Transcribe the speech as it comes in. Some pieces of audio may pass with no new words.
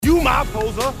my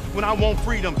opposer when I want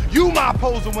freedom. You my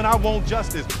opposer when I want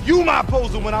justice. You my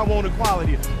opposer when I want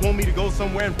equality. Want me to go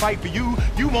somewhere and fight for you?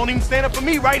 You won't even stand up for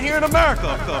me right here in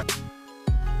America.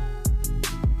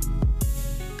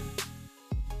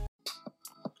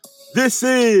 This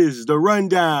is The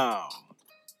Rundown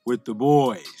with the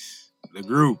boys, the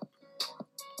group,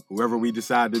 whoever we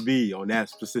decide to be on that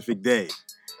specific day.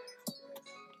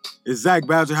 It's Zach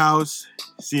Badgerhouse,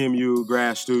 CMU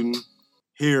grad student,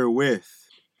 here with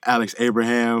Alex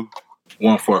Abraham,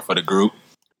 1-4 for the group,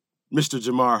 Mr.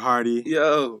 Jamar Hardy,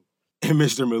 Yo. and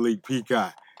Mr. Malik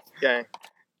Peacock. Gang.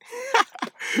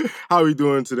 How are we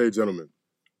doing today, gentlemen?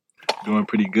 doing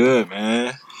pretty good,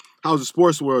 man. How's the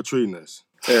sports world treating us?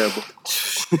 Terrible.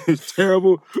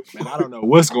 Terrible? Man, I don't know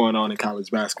what's going on in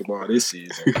college basketball this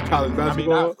season. College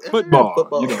basketball? Football.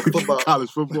 Football.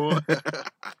 College football?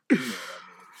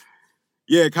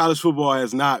 Yeah, college football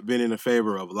has not been in the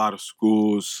favor of a lot of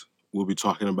schools. We'll be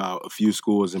talking about a few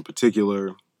schools in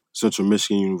particular. Central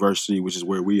Michigan University, which is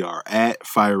where we are at.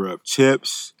 Fire up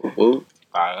Chips. Whoop.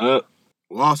 Fire up.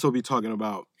 We'll also be talking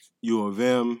about U of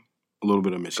M, a little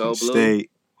bit of Michigan Go Blue.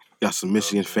 State. Got some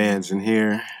Michigan fans in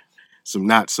here. Some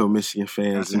not-so-Michigan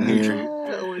fans in here.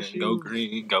 Go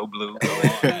green, go blue, go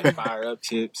on. Fire up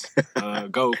Chips.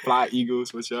 Go Fly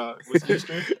Eagles. What's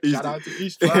Eastern? Shout out to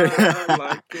Eastern.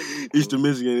 Eastern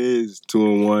Michigan is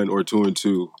 2-1 or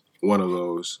 2-2. One of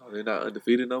those. Oh, they're not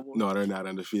undefeated no more? No, they're not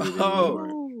undefeated anymore.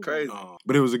 Oh, crazy.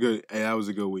 But it was that was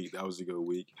a good week. That was a good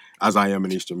week. As I am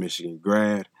an Eastern Michigan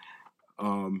grad.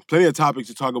 Plenty of topics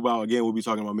to talk about. Again, we'll be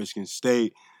talking about Michigan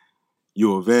State,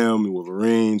 U of M, the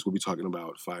Wolverines. We'll be talking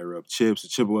about Fire Up Chips, the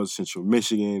Chippewas, Central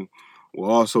Michigan. We'll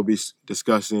also be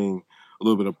discussing a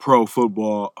little bit of pro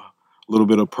football, a little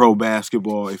bit of pro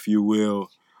basketball, if you will.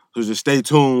 So just stay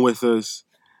tuned with us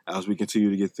as we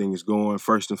continue to get things going.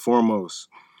 First and foremost,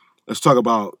 let's talk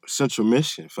about Central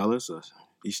Michigan, fellas.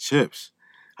 These Chips.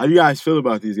 How do you guys feel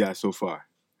about these guys so far?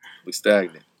 We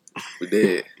stagnant. We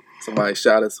dead. Somebody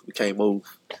shot us. We can't move.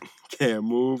 Can't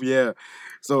move, yeah.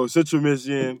 So Central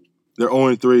Michigan, they're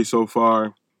 0-3 so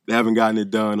far. They haven't gotten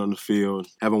it done on the field.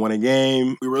 Haven't won a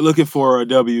game. We were looking for a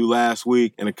W last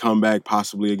week and a comeback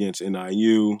possibly against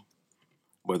NIU,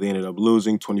 but they ended up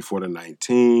losing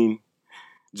 24-19.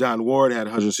 John Ward had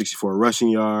 164 rushing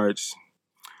yards,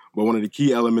 but one of the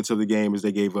key elements of the game is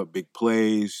they gave up big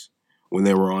plays when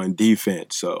they were on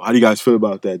defense. So how do you guys feel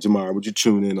about that, Jamar? Would you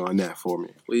tune in on that for me?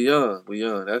 We young.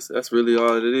 That's really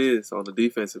all it is on the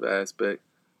defensive aspect.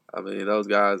 I mean, those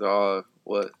guys are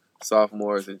all,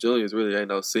 sophomores and juniors. Really ain't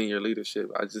no senior leadership.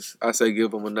 I say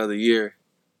give them another year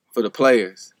for the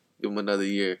players. Give them another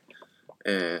year,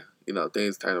 and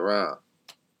things turn around.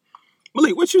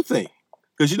 Malik, what you think?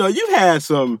 Because you've had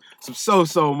some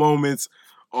so-so moments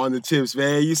on the Chips,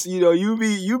 man.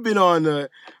 You've been on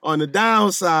the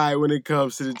downside when it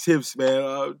comes to the Chips,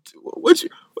 man. What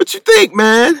you think,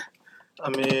 man?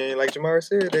 I mean, like Jamar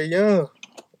said, they're young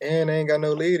and they ain't got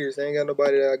no leaders. They ain't got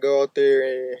nobody that go out there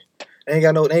and they ain't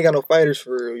got no fighters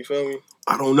for real. You feel me?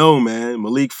 I don't know, man.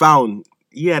 Malik Fountain,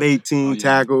 he had 18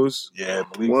 tackles. Yeah,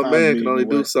 Malik One Fountain man can only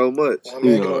do so much. One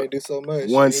man can only do so much.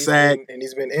 One sack, and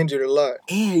he's been injured a lot.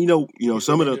 And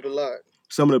some of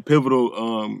the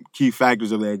pivotal key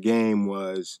factors of that game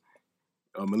was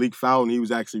Malik Fountain. He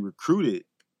was actually recruited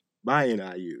by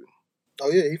NIU. Oh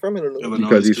yeah, he's from Illinois.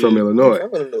 Because he's from Illinois.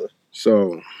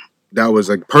 So that was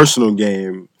a personal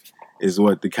game, is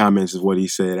what the comments is what he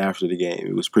said after the game.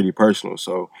 It was pretty personal.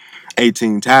 So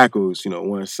 18 tackles,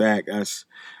 one sack. That's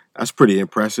pretty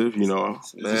impressive. Man, on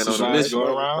the mission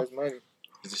go around. That's money.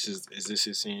 Is this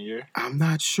his senior year? I'm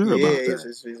not sure about that.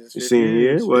 It's His senior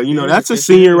year? Well, that's a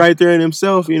senior right there in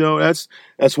himself.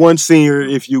 That's one senior,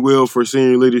 if you will, for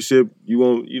senior leadership. You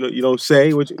won't, you don't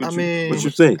say what you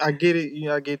think. I get it.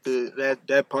 I get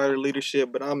that part of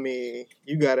leadership, but I mean,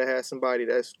 you gotta have somebody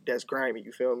that's grimy.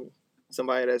 You feel me?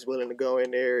 Somebody that's willing to go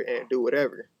in there and do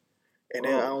whatever. And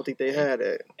I don't think they had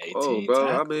that. 18 bro.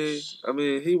 tackles. I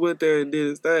mean, he went there and did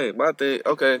his thing. My thing,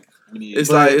 okay. It's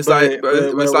But like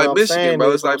what Michigan,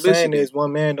 bro. It's like what I'm saying Michigan. is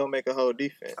one man don't make a whole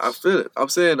defense. I feel it. I'm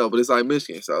saying though, but it's like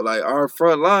Michigan. So like our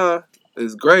front line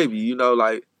is gravy.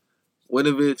 Like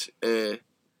Winovich and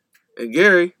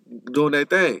Gary doing their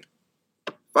thing.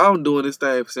 Fountain doing his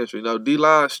thing for Central. D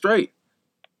line straight,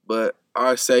 but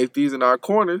our safeties and our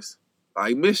corners,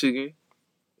 like Michigan,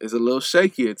 is a little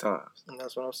shaky at times. And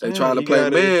that's what I'm saying. They trying to play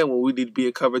man when we need to be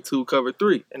in cover 2, cover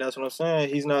 3. And that's what I'm saying.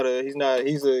 He's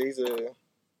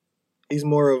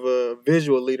more of a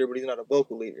visual leader, but he's not a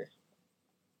vocal leader.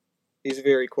 He's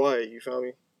very quiet, you feel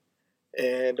me?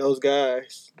 And those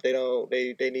guys, they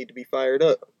need to be fired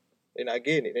up. They're not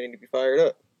getting it. They need to be fired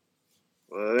up.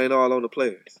 Well, it ain't all on the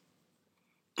players.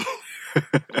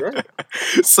 Right.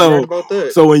 So, Right about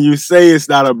that. so when you say it's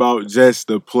not about just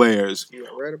the players, You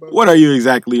right about what are you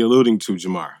exactly alluding to,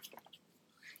 Jamar?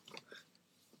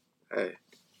 Hey,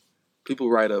 people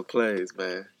write up plays,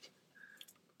 man.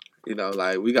 You know,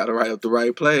 like we got to write up the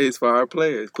right plays for our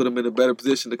players, put them in a better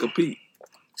position to compete.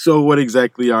 So what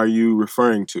exactly are you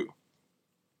referring to?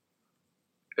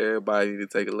 Everybody need to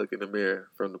take a look in the mirror,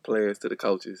 from the players to the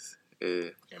coaches,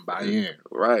 and buy in.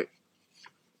 right.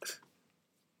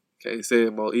 Can't say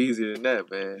it more easier than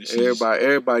that, man. This is-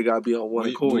 Everybody got to be on one What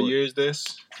accord. year is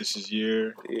this? This is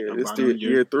year. Yeah, I'm this buying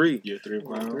year 3. Year 3 of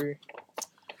Brown. 3.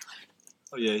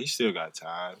 Oh yeah, he still got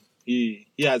time. He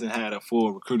hasn't had a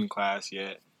full recruiting class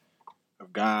yet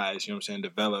of guys. You know what I'm saying?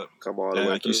 Develop. Come all the That,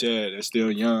 way like you through. said, they're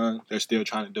still young. They're still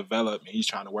trying to develop, and he's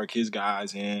trying to work his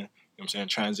guys in. You know what I'm saying?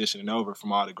 Transitioning over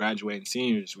from all the graduating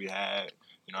seniors we had.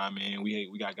 You know what I mean?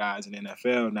 We got guys in the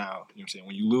NFL now. You know what I'm saying?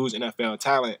 When you lose NFL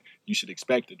talent, you should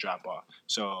expect a drop off.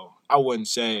 So I wouldn't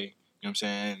say, you know what I'm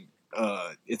saying,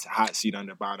 it's a hot seat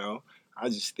under Bono. I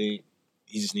just think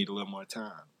he just need a little more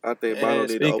time. I think Bono And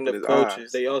need to speaking open of his coaches,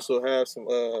 eyes. they also have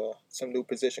some new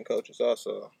position coaches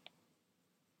also.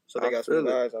 So they I got feel some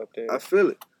it. guys out there. I feel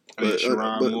it. Oh, yeah, But,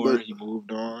 Sherrod Moore, he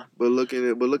moved on. But looking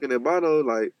at Bono,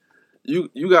 like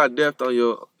you got depth on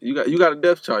your you got a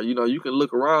depth chart. You know, you can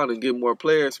look around and get more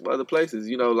players from other places.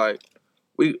 You know, like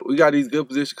we got these good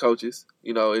position coaches.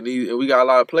 You know, and we got a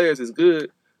lot of players that's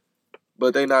good,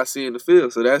 but they not seeing the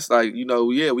field. So that's like, you know,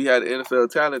 yeah, we had the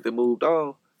NFL talent that moved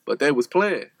on, but they was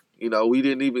playing. You know, we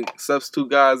didn't even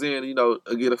substitute guys in. You know,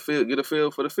 get a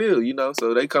feel for the field. You know,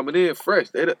 so they coming in fresh.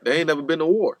 They ain't never been to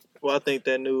war. Well, I think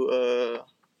that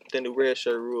new red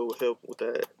shirt rule will help with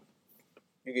that.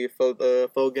 You get four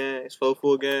full games.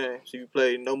 If you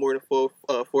play no more than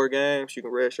four games, you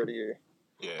can red shirt a year.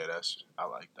 Yeah, I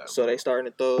like that. So they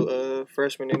starting to throw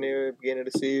freshmen in there at the beginning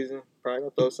of the season. Probably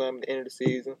gonna throw some at the end of the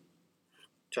season.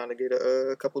 Trying to get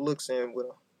a couple looks in with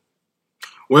them.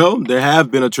 Well, there have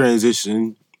been a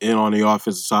transition in on the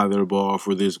offensive side of the ball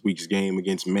for this week's game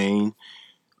against Maine.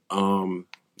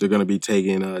 They're going to be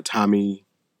taking Tommy,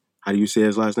 how do you say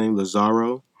his last name?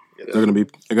 Lazaro. Yeah. They're going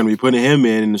to be putting him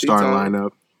in the starting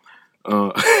lineup.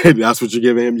 That's what you're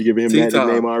giving him. You giving him that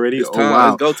nickname already? It's Oh time.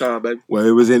 wow! It's go time, baby. Well,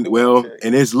 it was in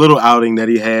his little outing that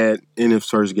he had in his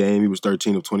first game. He was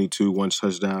 13 of 22, 1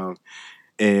 touchdown,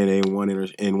 and one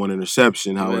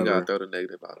interception. You ain't However, gotta throw the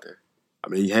negative out there. I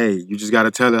mean, hey, you just got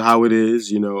to tell it how it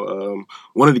is. You know,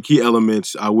 one of the key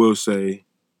elements I will say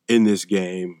in this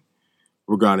game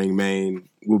regarding Maine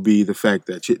will be the fact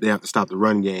that they have to stop the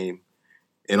run game,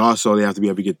 and also they have to be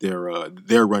able to get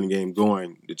their run game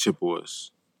going, the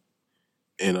Chippewas.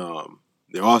 And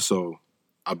they're also,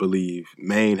 I believe,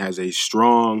 Maine has a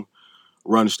strong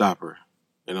run stopper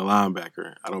and a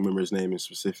linebacker. I don't remember his name in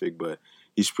specific, but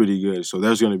he's pretty good. So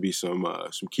there's going to be some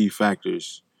key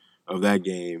factors of that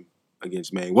game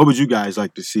against Maine. What would you guys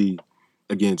like to see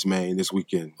against Maine this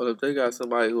weekend? Well, if they got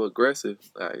somebody who aggressive,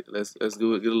 like let's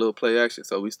do it, get a little play action.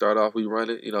 So we start off, we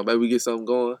run it, you know, maybe we get something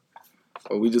going,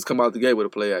 or we just come out the gate with a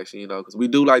play action, you know, because we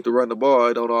do like to run the ball.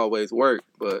 It don't always work,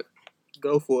 but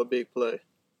go for a big play.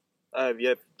 I have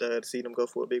yet to see them go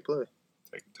for a big play.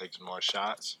 Take some more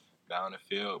shots down the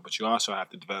field, but you also have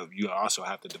to develop. You also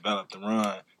have to develop the run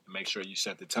and make sure you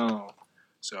set the tone.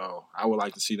 So I would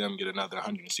like to see them get another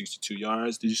 162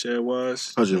 yards. Did you say it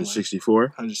was 164?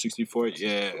 164.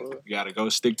 Yeah, you got to go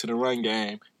stick to the run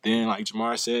game. Then, like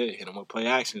Jamar said, hit them with play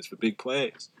actions for big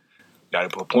plays. You got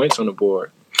to put points on the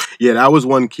board. Yeah, that was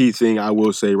one key thing I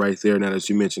will say right there. Now that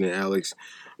you mentioned it, Alex,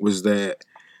 was that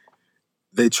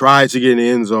they tried to get in the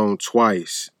end zone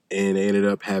twice, and they ended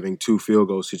up having 2 field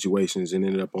goal situations and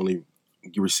ended up only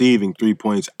receiving 3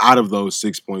 points out of those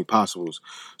 6-point possibles.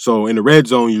 So in the red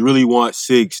zone, you really want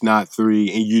 6, not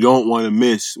 3, and you don't want to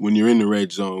miss when you're in the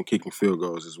red zone kicking field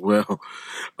goals as well.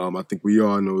 I think we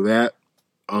all know that.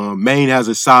 Maine has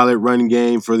a solid run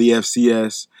game for the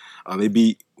FCS. They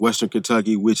beat Western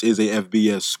Kentucky, which is a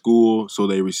FBS school, so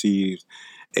they received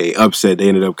a upset. They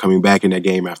ended up coming back in that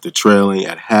game after trailing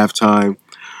at halftime.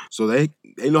 So they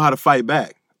know how to fight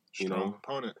back. You know,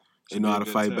 opponent. They know how to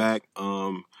fight back.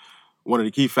 One of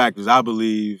the key factors I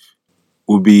believe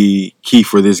will be key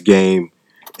for this game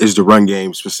is the run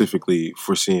game specifically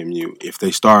for CMU. If they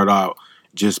start out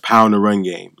just pound the run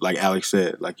game, like Alex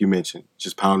said, like you mentioned,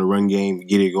 just pound the run game,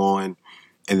 get it going,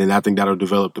 and then I think that'll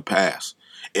develop the pass.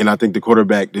 And I think the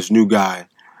quarterback, this new guy,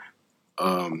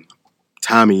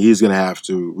 Tommy, he's going to have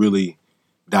to really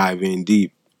dive in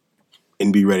deep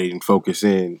and be ready and focus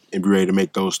in and be ready to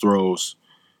make those throws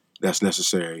that's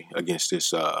necessary against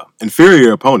this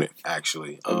inferior opponent,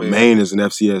 actually. Maine is an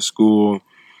FCS school.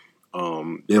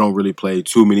 They don't really play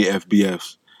too many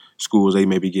FBS schools, they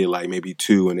maybe get like maybe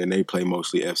 2, and then they play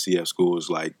mostly FCS schools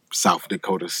like South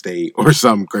Dakota State or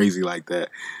something crazy like that,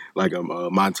 like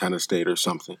Montana State or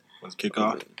something. Let's kick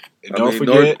off. And I don't mean,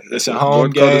 forget, it's a home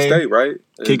North Dakota game. State, right?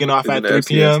 Kicking off Is at in the 3 FCS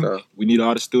p.m. stuff. We need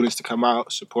all the students to come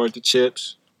out, support the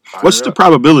Chips. Fire What's it the up.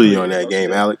 probability on that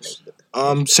game, Alex?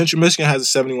 Central Michigan has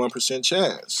a 71%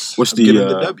 chance. What's of getting the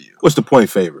the W? what's the point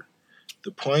favor?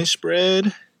 The point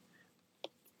spread.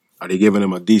 Are they giving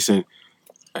them a decent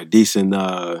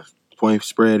point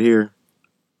spread here?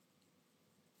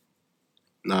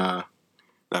 Nah,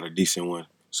 not a decent one.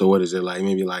 So what is it like?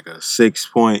 Maybe like a 6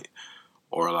 point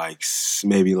or like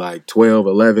maybe like 12,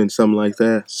 11, something like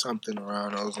that. Something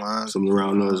around those lines. Something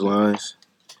around those lines.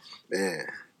 Man.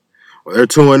 Well, they're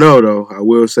 2-0 though. I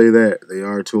will say that. They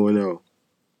are 2-0.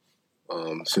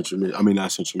 Not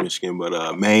Central Michigan,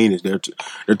 but Maine is they're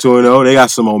 2-0. They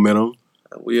got some momentum.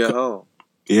 We at home.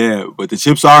 Yeah, but the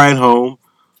Chips are at home.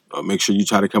 Make sure you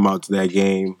try to come out to that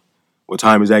game. What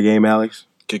time is that game, Alex?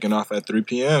 Kicking off at 3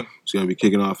 p.m. It's going to be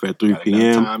kicking off at 3 Got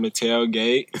p.m. time to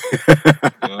tailgate.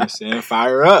 You know what I'm saying?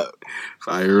 Fire up.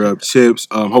 Fire up, Chips.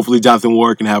 Hopefully Jonathan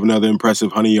Ward can have another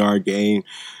impressive 100-yard game.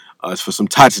 It's for some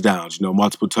touchdowns,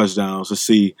 multiple touchdowns. Let's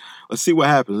see what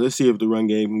happens. Let's see if the run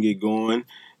game can get going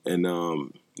and the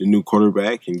new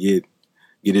quarterback can get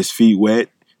his feet wet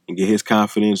and get his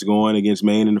confidence going against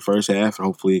Maine in the first half, and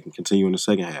hopefully it can continue in the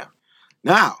second half.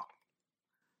 Now,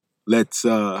 let's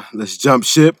jump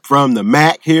ship from the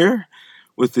MAC here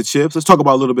with the Chips. Let's talk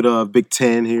about a little bit of Big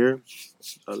Ten here.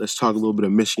 Let's talk a little bit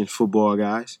of Michigan football,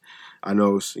 guys. I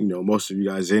know most of you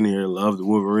guys in here love the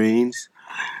Wolverines.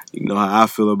 You know how I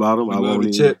feel about them.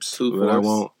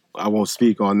 I won't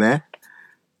speak on that.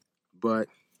 But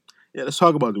yeah, let's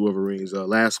talk about the Wolverines.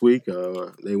 Last week,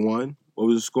 they won. What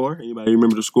was the score? Anybody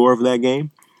remember the score of that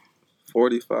game?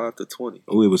 45-20.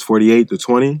 Oh, it was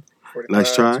 48-20.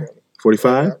 Nice try.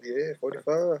 45? Yeah,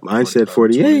 45. Mine said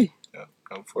 48. Yeah,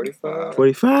 45.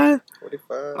 45?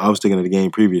 45. I was thinking of the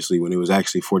game previously when it was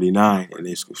actually 49 and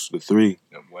they scored 3.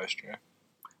 Western.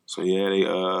 So yeah,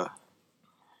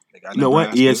 They got you know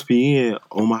what? Nebraska. ESPN.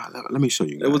 Oh my! Let me show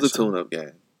you guys. It was a something. tune-up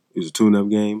game. It was a tune-up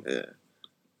game.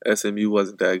 Yeah. SMU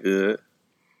wasn't that good.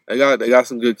 They got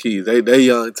some good keys. They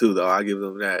young too though. I give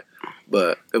them that.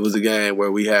 But it was a game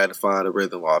where we had to find a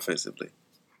rhythm offensively.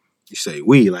 You say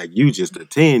we like you just a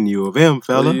 10 U of M What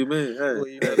fella. do you mean? Hey, Well,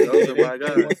 you those are my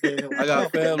know, guys. I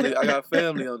got family. I got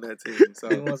family on that team. So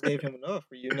They once gave him enough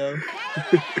for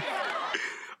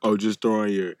Oh, just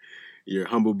throwing your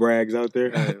humble brags out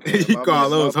there. Hey, man, You my call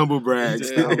man- those my- humble brags.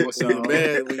 Yeah,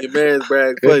 when your man's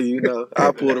brag for you,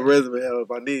 I'll pull the resume out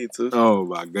if I need to. Oh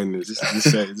my goodness.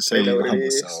 Just say They know you what it humble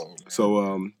is. soul.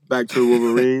 So back to the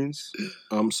Wolverines.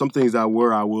 Some things I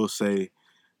will say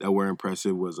that were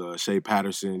impressive was Shea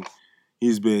Patterson.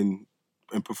 He's been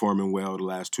performing well the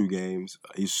last 2 games.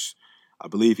 I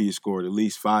believe he scored at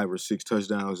least 5 or 6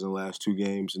 touchdowns in the last 2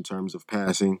 games in terms of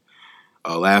passing.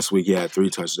 Last week he had 3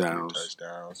 touchdowns.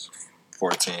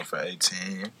 14 for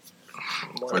 18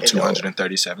 for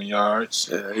 237 yards.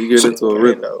 Yeah, he gets into a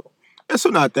rhythm. That's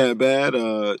not that bad.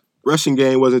 Rushing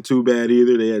game wasn't too bad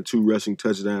either. They had 2 rushing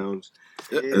touchdowns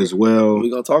as well. We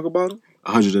gonna talk about him?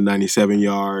 197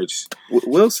 yards.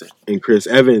 Wilson. And Chris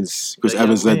Evans. Chris The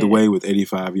Evans young led the man. way with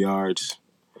 85 yards.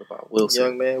 What about Wilson?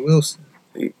 Young man Wilson.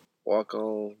 Walk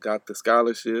on, got the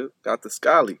scholarship, got the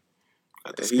Scally.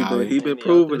 Got the He Scally. been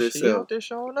proving He himself. out there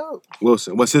showing up.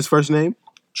 Wilson. What's his first name?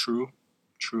 True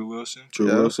Wilson. Drew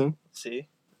Yeah. Wilson. See,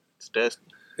 it's Destiny.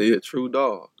 He a true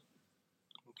dog.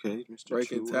 Okay. Mr.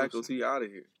 Breaking Drew tackles, Wilson. he out of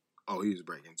here. Oh, he's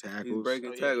breaking tackles. He's breaking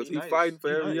Oh, yeah, tackles. he He nice. fighting for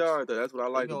He every nice. yard, though. That's what I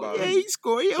like gonna about Yeah, him. he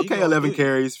scored. He Okay, gonna 11 do it.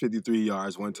 carries, 53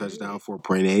 yards, 1 touchdown,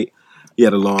 4.8. He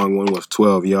had a long one with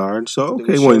 12 yards. So, Did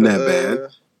okay, we wasn't show that the,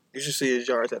 bad. You should see his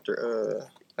yards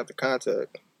after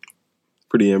contact.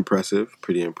 Pretty impressive.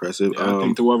 Pretty impressive. Yeah, I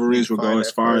think the Wolverines will find go that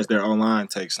as far part. as their O-line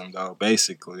takes them, though,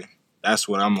 basically. That's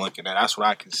what I'm looking at. That's what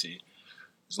I can see.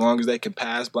 As long as they can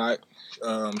pass block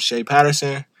Shea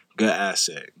Patterson, good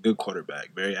asset, good quarterback,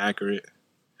 very accurate.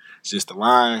 It's just the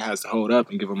line has to hold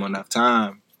up and give them enough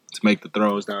time to make the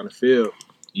throws down the field.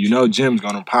 You know Jim's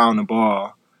going to pound the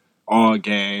ball all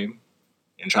game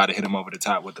and try to hit him over the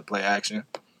top with the play action.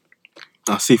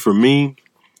 Now, see, for me,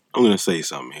 I'm going to say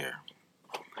something here.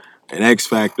 An X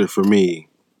factor for me,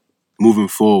 moving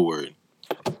forward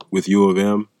with U of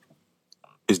M,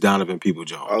 is Donovan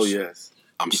Peoples-Jones. Oh, yes.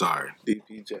 I'm sorry.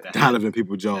 DPJ. Donovan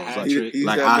Peoples-Jones. He's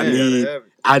Like that man.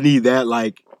 I need that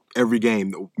like every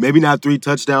game. Maybe not 3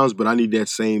 touchdowns, but I need that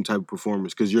same type of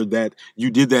performance because you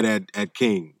did that at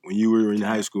King when you were in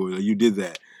high school. You did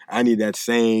that. I need that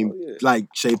same Oh, yeah. like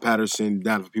Shea Patterson,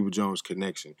 Donovan Peoples-Jones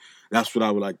connection. That's what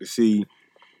I would like to see.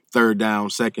 third down,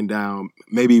 second down,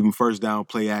 maybe even first down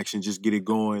play action, just get it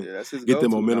going. Yeah, that's his Get the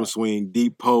go-to momentum now. swing,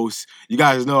 deep post. You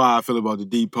guys know how I feel about the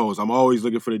deep post. I'm always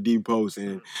looking for the deep post,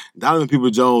 and Donovan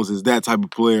Peoples-Jones is that type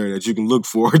of player that you can look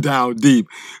for down deep,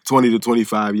 20 to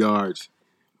 25 yards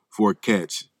for a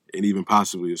catch and even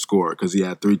possibly a score because he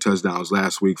had 3 touchdowns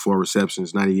last week, 4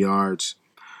 receptions, 90 yards.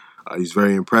 He's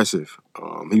very impressive.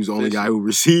 He was the only guy who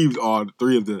received all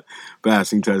 3 of the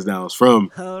passing touchdowns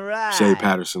from Shea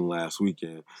Patterson last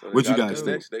weekend. So What you guys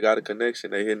think? They got a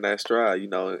connection. They hitting that stride. You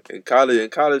know, in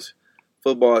college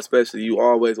football especially, you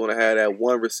always want to have that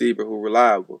one receiver who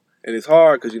reliable. And it's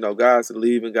hard because, you know, guys are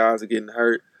leaving, guys are getting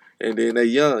hurt, and then they're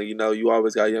young. You know, you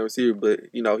always got a young receiver. But,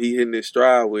 you know, he hitting his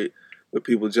stride with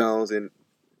Peoples-Jones. And,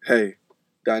 hey,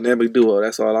 dynamic duo.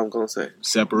 That's all I'm going to say.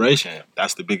 Separation.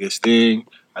 That's the biggest thing.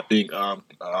 I think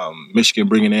Michigan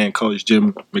bringing in Coach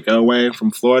Jim McElwain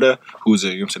from Florida, who's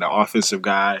an offensive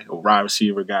guy, a wide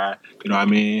receiver guy. You know what I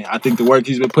mean? I think the work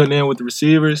he's been putting in with the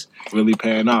receivers really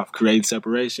paying off, creating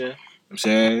separation, you know what I'm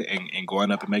saying, and going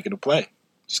up and making a play,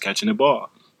 just catching the ball.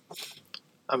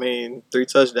 I mean, 3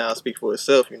 touchdowns speak for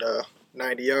itself, you know.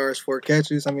 90 yards, 4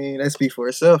 catches. I mean, that speaks for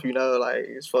itself, you know. Like,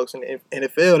 it's folks in the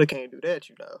NFL that can't do that,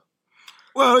 you know.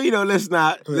 Well, you know, let's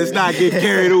not get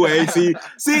carried away. See,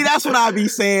 that's what I be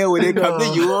saying when it comes to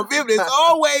UFM. There's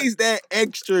always that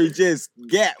extra just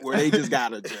gap where they just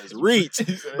gotta just reach,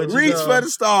 But reach for the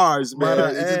stars,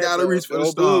 man. They just gotta reach for the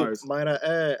stars. Might I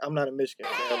add, I'm not a Michigan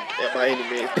fan by any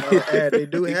means. Might I add, they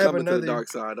do have coming to the another dark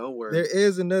side. Don't worry. There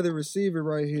is another receiver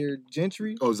right here,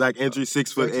 Gentry. Oh, Zach Entry,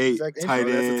 6'8", Zach Entry. tight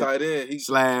That's a end, tight end.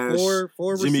 slash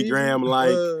Four Jimmy receiving, Graham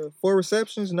like 4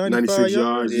 receptions, 96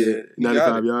 yards, Yeah, yeah, he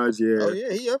got 95 it. yards, yeah. Oh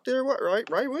yeah, he up there, right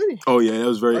with him. Oh yeah, that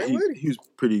was very. Right with him. He was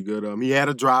pretty good. He had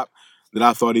a drop that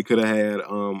I thought he could have had.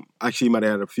 Actually, he might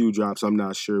have had a few drops. I'm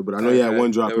not sure, but I know he had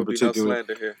one drop There in would be no particular.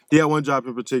 slander here. He had one drop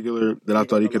in particular that I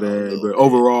thought he could have had. But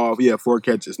overall, he had 4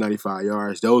 catches, 95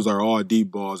 yards. Those are all deep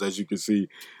balls, as you can see.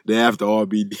 They have to all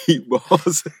be deep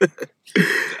balls. The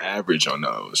average on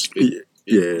those.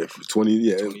 Yeah, 24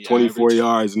 average.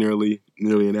 yards, nearly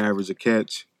an average a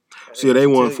catch. So yeah, they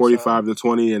won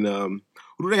 45-20, and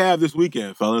who do they have this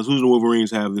weekend, fellas? Who do the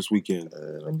Wolverines have this weekend?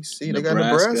 Let me see. They got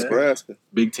Nebraska. Nebraska.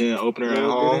 Big Ten opener at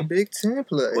home. Big Ten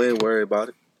play. We ain't worried about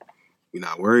it. We're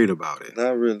not worried about it.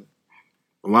 Not really.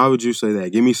 Why would you say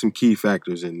that? Give me some key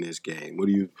factors in this game. What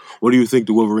do you think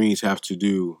the Wolverines have to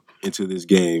do into this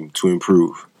game to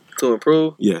improve? To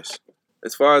improve? Yes.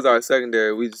 As far as our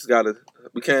secondary, we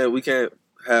can't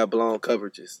have blown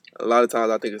coverages. A lot of times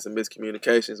I think it's some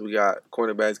miscommunications. We got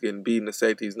cornerbacks getting beaten, the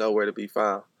safeties nowhere to be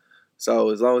found.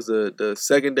 So as long as the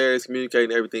secondary is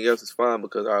communicating, everything else is fine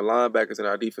because our linebackers and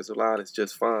our defensive line is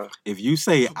just fine. If you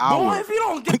say our, if you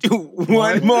don't get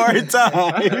one more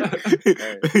time,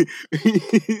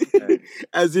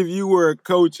 as if you were a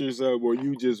coach or something, or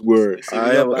you just were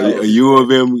a U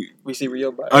of M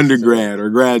undergrad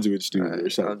or graduate student or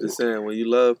something. I'm just saying, when you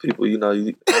love people, you know,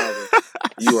 you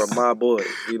are my boy.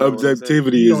 You know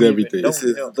objectivity is everything. This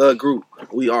is the group.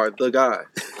 We are the guys.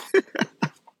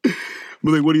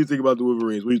 Malik, what do you think about the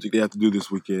Wolverines? What do you think they have to do this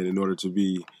weekend in order to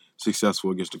be successful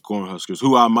against the Cornhuskers,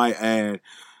 who I might add,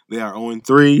 they are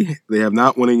 0-3. They have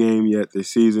not won a game yet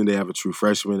this season. They have a true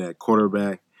freshman at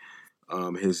quarterback.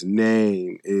 His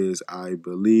name is, I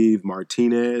believe,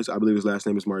 Martinez. I believe his last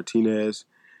name is Martinez.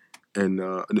 And,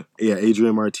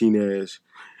 Adrian Martinez,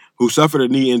 who suffered a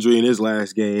knee injury in his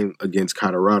last game against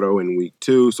Colorado in Week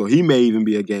 2. So he may even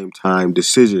be a game-time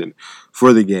decision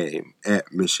for the game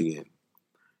at Michigan.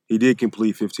 He did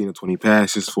complete 15 of 20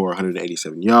 passes for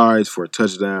 187 yards for a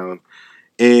touchdown,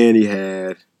 and he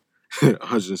had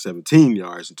 117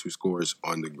 yards and 2 scores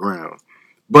on the ground.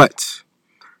 But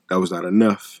that was not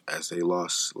enough as they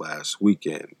lost last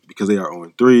weekend because they are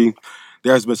 0-3.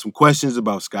 There's been some questions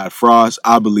about Scott Frost.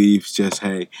 I believe it's just,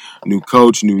 hey, new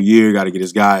coach, new year, got to get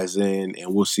his guys in,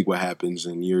 and we'll see what happens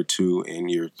in year 2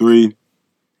 and year 3.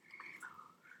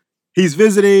 He's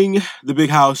visiting the big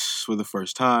house for the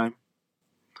first time.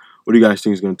 What do you guys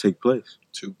think is going to take place?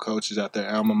 2 coaches at their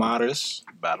alma maters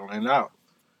battling out.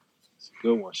 It's a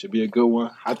good one. Should be a good one.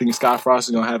 I think Scott Frost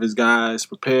is going to have his guys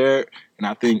prepared. And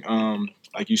I think,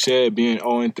 like you said, being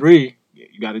 0-3,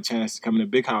 you got a chance to come in the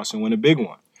big house and win a big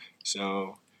one.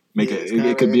 So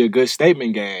it could be a good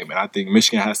statement game. And I think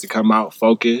Michigan has to come out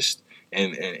focused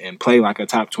and play like a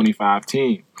top 25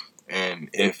 team.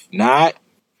 And if not,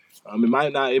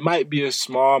 it might be a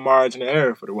small margin of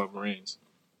error for the Wolverines.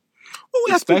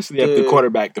 Especially if the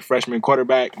quarterback, the freshman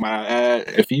quarterback,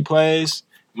 if he plays,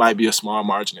 might be a small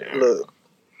margin of error. Look,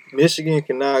 Michigan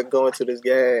cannot go into this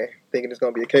game thinking it's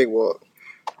going to be a cakewalk.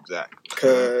 Exactly.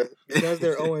 Because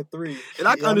they're 0-3. And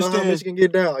I can Y'all know how understand. Michigan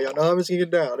get down. Y'all know how Michigan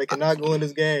get down. They cannot go in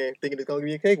this game thinking it's going to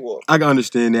be a cakewalk. I can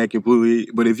understand that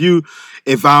completely. But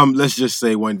let's just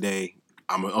say one day,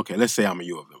 let's say I'm a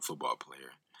U of M football player.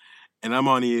 And I'm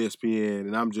on ESPN,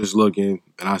 and I'm just looking,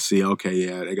 and I see, okay,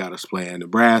 yeah, they got us playing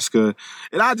Nebraska.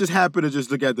 And I just happen to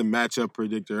just look at the matchup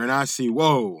predictor, and I see,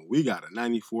 whoa, we got a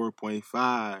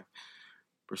 94.5%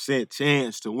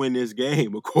 chance to win this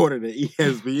game according to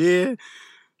ESPN. Man,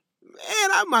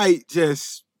 I might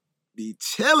just be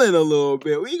chilling a little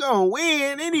bit. We gonna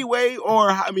win anyway. Or,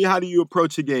 I mean, how do you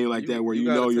approach a game like that where you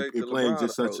know you're playing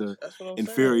just such an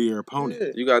inferior opponent? Yeah.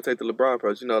 You gotta take the LeBron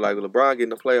approach. You know, like when LeBron get in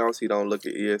the playoffs, he don't look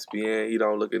at ESPN. He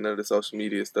don't look at none of the social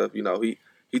media stuff. You know, he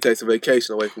takes a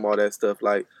vacation away from all that stuff.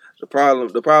 Like the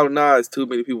problem now is too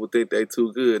many people think they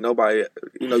too good. Nobody,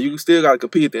 you know, you still gotta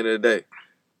compete at the end of the day.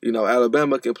 You know,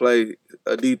 Alabama can play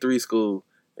a D3 school.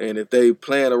 And if they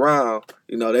playing around,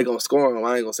 you know, they going to score them.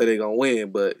 I ain't going to say they going to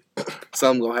win, but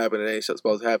something going to happen that ain't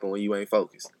supposed to happen when you ain't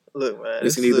focused. Look, man.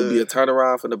 This can either be a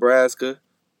turnaround for Nebraska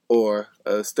or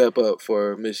a step up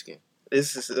for Michigan.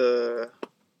 This is a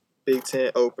Big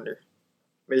Ten opener.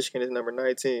 Michigan is number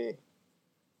 19.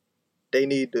 They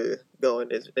need to go in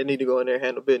this. They need to go in there and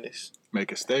handle business.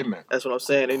 Make a statement. That's what I'm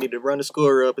saying. They need to run the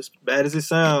score up. As bad as it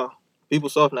sounds, people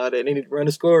soft nowadays. They need to run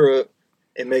the score up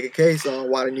and make a case on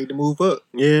why they need to move up.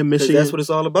 Yeah, Michigan. That's what it's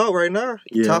all about right now.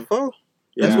 Yeah. Top 4.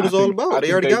 That's what it's all about.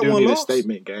 They already got one loss. A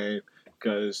statement game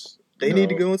because they need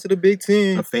to go into the Big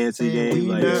Ten. A fancy game,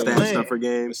 like a stat stuffer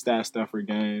game. A stat stuffer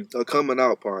game. A coming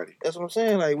out party. That's what I'm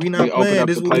saying. Like, we not playing.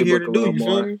 This is what we here to do. You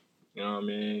feel me? You know what I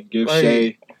mean? Give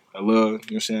Shea a little, you know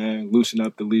what I'm saying? Loosen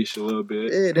up the leash a little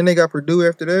bit. Yeah, then they got Purdue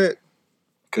after that.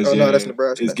 Because no, that's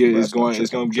Nebraska. It's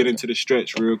going to get into the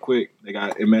stretch real quick. They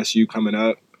got MSU coming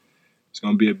up. It's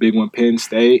going to be a big one, Penn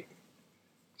State.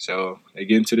 So they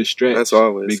get into the stretch. That's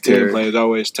always Big Ten play is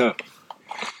always tough.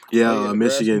 Yeah,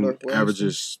 Michigan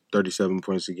averages 37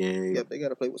 points a game. Yep, they got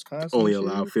to play Wisconsin. Only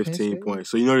allow 15 points.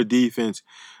 So, you know, the defense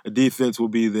will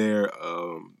be there.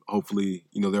 Hopefully,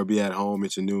 you know, they'll be at home.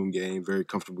 It's a noon game, very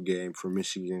comfortable game for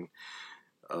Michigan.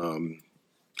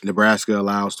 Nebraska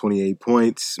allows 28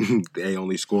 points. They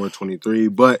only scored 23.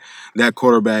 But that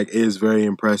quarterback is very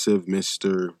impressive,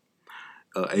 Mr.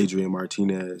 Adrian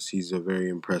Martinez. He's a very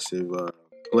impressive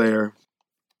player.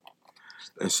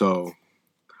 And so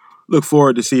look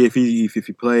forward to see if he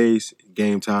plays.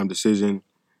 Game time decision.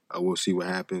 We'll see what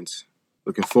happens.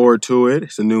 Looking forward to it.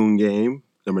 It's a noon game.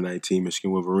 Number 19,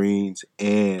 Michigan Wolverines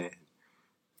and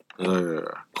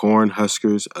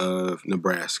Cornhuskers of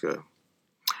Nebraska.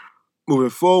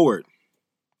 Moving forward,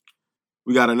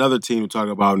 we got another team to talk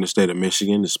about in the state of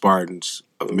Michigan, the Spartans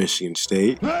of Michigan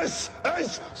State. This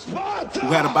is Sparta! We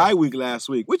had a bye week last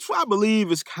week, which I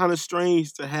believe is kind of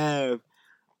strange to have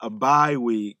a bye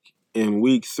week in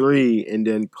week 3 and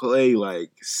then play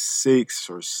like 6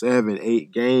 or 7,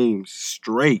 8 games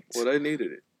straight. Well, they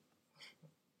needed it.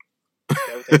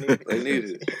 They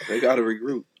needed it. They got to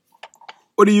regroup.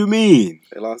 What do you mean?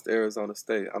 They lost to Arizona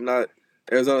State.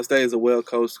 Arizona State is a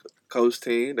well-coached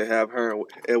team. They have Herm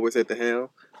Edwards at the helm.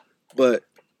 But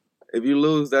if you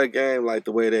lose that game like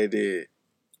the way they did,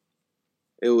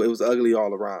 it was ugly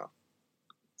all around.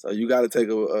 So you got to take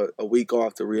a week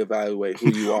off to reevaluate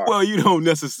who you are. Well, you don't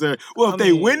necessarily. Well, if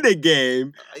they win the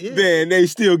game, then they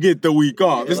still get the week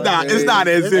off. It's not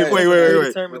as if. Wait.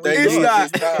 It's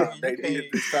not. They needed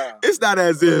this time. It's not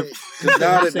as if.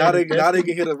 Now they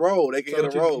can hit a roll. They can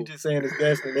hit a roll. You just saying it's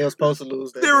destiny. They were supposed to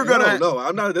lose that. They were gonna. No,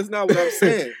 I'm not. That's not what I'm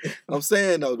saying. I'm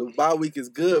saying though, the bye week is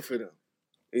good for them.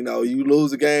 You know, you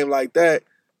lose a game like that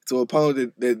to an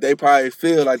opponent that they probably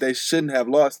feel like they shouldn't have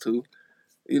lost to.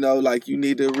 You know, like you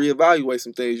need to reevaluate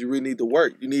some things. You really need to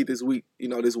work. You need this week, you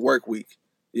know, this work week.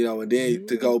 You know, and then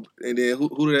to go, and then who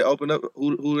do they open up?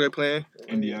 Who are they playing?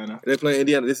 Indiana. They playing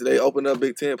Indiana. They open up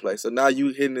Big Ten play. So now you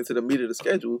hitting into the meat of the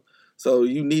schedule. So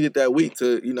you needed that week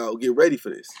to, you know, get ready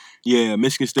for this. Yeah,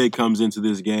 Michigan State comes into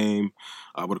this game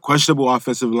with a questionable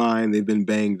offensive line. They've been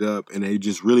banged up, and they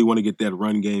just really want to get that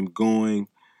run game going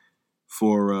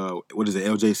for,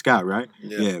 LJ Scott, right?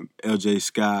 Yeah, LJ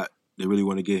Scott. They really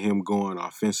want to get him going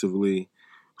offensively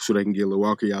so they can get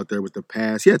Milwaukee out there with the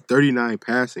pass. He had 39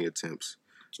 passing attempts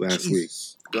last week.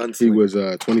 He was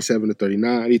 27 to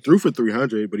 39. He threw for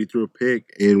 300, but he threw a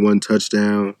pick and 1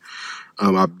 touchdown.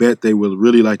 I bet they would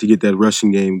really like to get that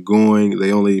rushing game going.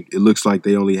 It looks like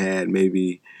they only had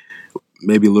maybe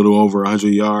a little over 100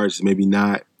 yards, maybe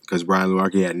not, because Brian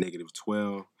Lewerke had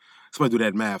 -12. Somebody do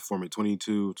that math for me.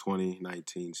 22, 20,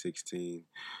 19, 16,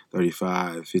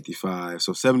 35, 55.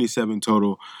 So 77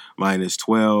 total minus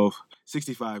 12,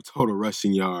 65 total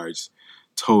rushing yards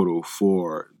total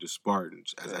for the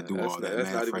Spartans as I do that's all that that's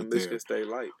not math even right Michigan there State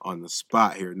light. on the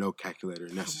spot here. No calculator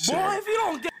necessary. Boy, if you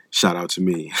don't get Shout out to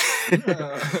me.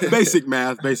 Basic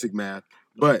math.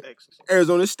 But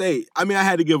Arizona State, I mean, I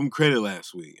had to give them credit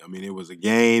last week. I mean, it was a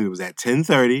game. It was at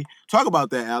 10:30. Talk about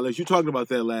that, Alex. You talked about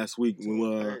that last week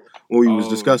when we was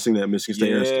discussing that Michigan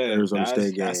State Arizona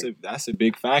State game. That's a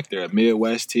big factor. A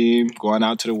Midwest team going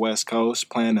out to the West Coast,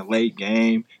 playing a late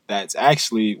game. That's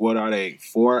actually, what are they,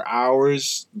 4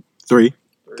 hours? 3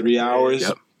 hours?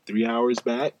 Yep. 3 hours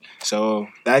back. So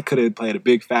that could have played a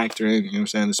big factor in, you know what I'm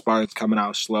saying, the Spartans coming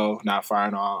out slow, not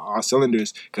firing all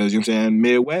cylinders. Because, you know what I'm saying,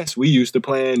 Midwest, we used to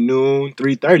playing noon,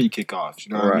 3:30 kickoffs.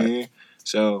 You know what I mean?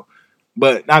 So,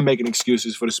 but not making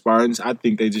excuses for the Spartans. I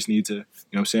think they just need to, you know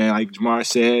what I'm saying, like Jamar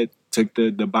said, took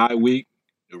the bye week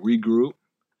to regroup, you know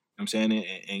what I'm saying,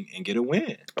 and get a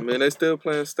win. I mean, they still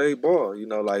playing state ball. You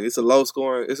know, like it's a low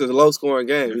scoring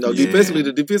game. You know, defensively,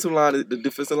 the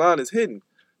defensive line is hidden.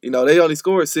 You know, they only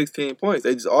scored 16 points.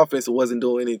 They just offense wasn't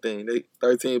doing anything. They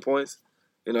 13 points.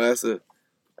 You know, that's a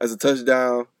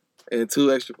touchdown and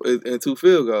 2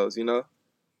 field goals. You know,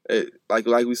 like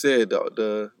we said,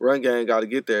 the run game got to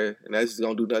get there, and that's just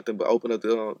gonna do nothing but open up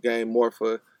the game more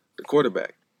for the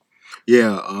quarterback.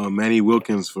 Yeah, Manny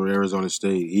Wilkins for Arizona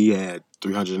State. He had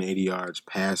 380 yards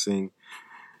passing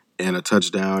and a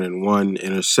touchdown and 1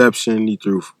 interception. He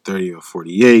threw 30 of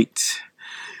 48.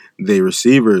 The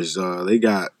receivers, they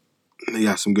got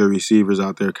some good receivers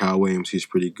out there. Kyle Williams, he's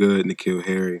pretty good. N'Keal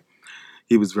Harry,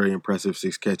 he was very impressive.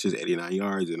 6 catches, 89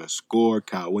 yards, and a score.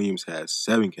 Kyle Williams had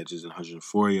 7 catches and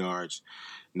 104 yards,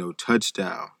 no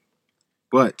touchdown.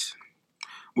 But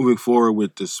moving forward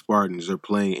with the Spartans, they're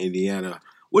playing Indiana.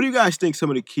 What do you guys think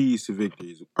some of the keys to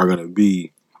victories are going to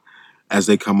be as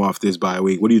they come off this bye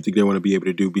week? What do you think they want to be able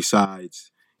to do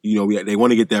besides, you know, they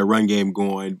want to get that run game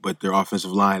going, but their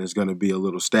offensive line is going to be a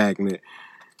little stagnant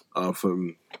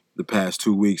from the past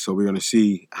 2 weeks. So we're going to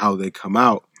see how they come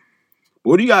out.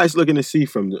 What are you guys looking to see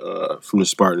from the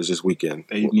Spartans this weekend?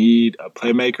 They need a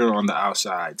playmaker on the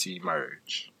outside to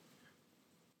emerge.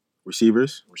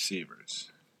 Receivers?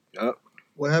 Yep.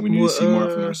 What happened We need with to see more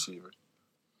from the receivers.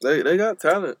 They got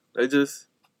talent. They just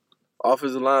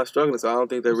offensive line struggling, so I don't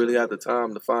think they really have the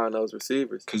time to find those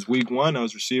receivers. Because week 1,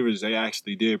 those receivers, they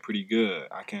actually did pretty good.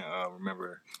 I can't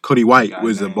remember. Cody White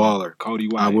was a baller. Cody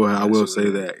White. I will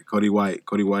say that. Cody White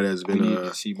has been. We need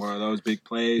to see more of those big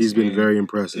plays. He's been very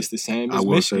impressive. It's the same as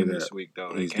Michigan this week,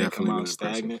 though. They can't come out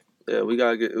stagnant. Yeah, we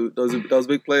gotta get those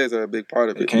big players are a big part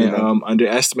of it. You can't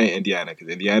underestimate Indiana because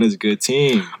Indiana's a good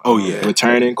team. Oh yeah,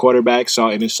 returning quarterback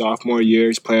in his sophomore year,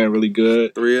 he's playing really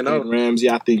good. 3-0. Ramsey,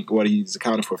 I think he's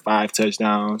accounted for 5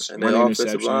 touchdowns. And their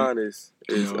offensive line is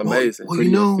amazing. Well,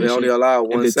 you know, they only allow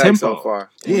 1 sack so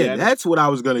far. Yeah, that's what I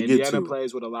was gonna get to. Indiana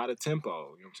plays with a lot of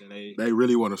tempo. You know what I'm saying? They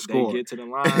really want to score. They get to the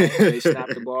line, they snap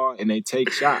the ball, and they take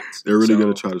shots. They're really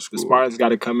gonna try to score. The Spartans got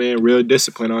to come in real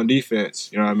disciplined on defense.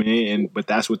 You know what I mean? But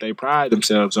that's what they pride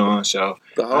themselves on. So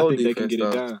the whole I think defense, they can get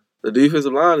it done. The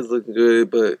defensive line is looking good,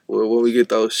 but when we get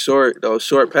those short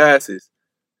passes,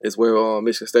 is where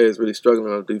Michigan State is really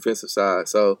struggling on the defensive side.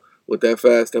 So with that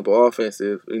fast tempo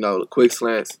offensive, you know, the quick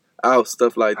slants out,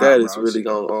 stuff like that is really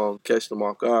gonna catch them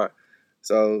off guard.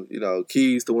 So, you know,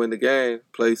 keys to win the game: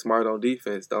 play smart on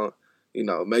defense. Don't, you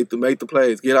know, make the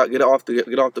plays. Get off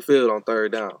the field on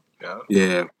 3rd down.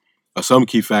 Yeah. Some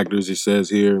key factors it says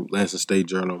here, Lansing State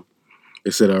Journal.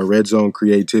 It said red zone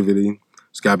creativity.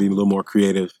 It's got to be a little more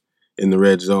creative in the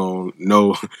red zone.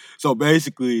 No, so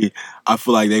basically, I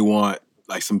feel like they want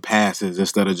like some passes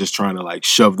instead of just trying to like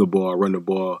shove the ball, run the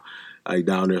ball like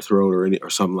down their throat or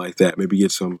something like that. Maybe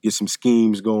get some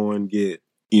schemes going. Get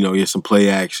some play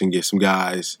action. Get some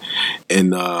guys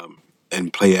and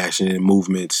play action and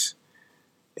movements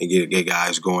and get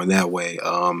guys going that way.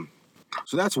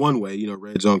 So that's one way. You know,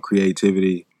 red zone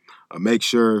creativity. Make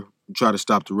sure. Try to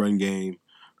stop the run game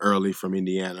early from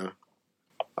Indiana.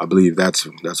 I believe that's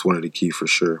one of the key for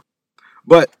sure.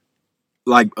 But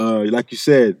like you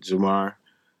said, Jamar,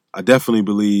 I definitely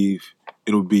believe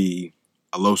it'll be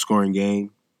a low scoring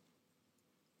game.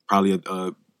 Probably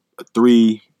a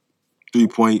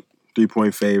 3-point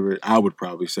favorite. I would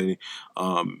probably say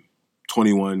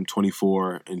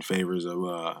 21-24 in favors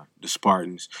of the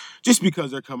Spartans. Just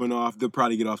because they're coming off, they'll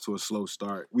probably get off to a slow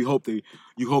start. You hope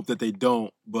that they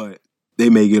don't, but they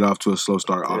may get off to a slow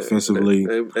start offensively.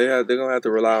 They're gonna have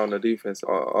to rely on the defense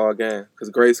all game because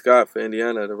Gray Scott for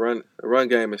Indiana, the run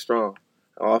game is strong.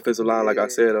 The offensive line, like I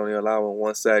said, only allowing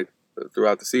 1 sack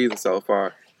throughout the season so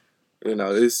far. You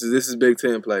know, this is Big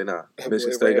Ten play now.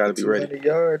 Michigan State got to be ready. 200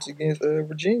 yards against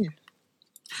Virginia.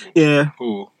 Yeah.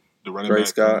 Cool. The running Gray back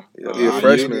Scott, from, he's a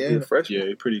freshman. yeah. He's a freshman. Yeah,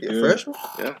 he's pretty good. Freshman?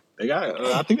 Yeah. They got.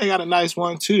 I think they got a nice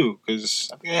one too, because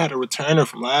I think they had a returner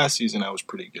from last season that was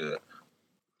pretty good.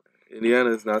 Indiana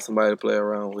is not somebody to play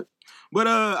around with. But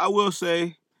I will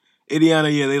say, Indiana,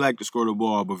 yeah, they like to score the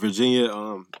ball. But Virginia,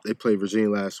 they played Virginia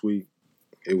last week.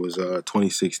 It was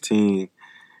 2016.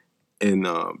 And,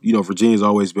 Virginia's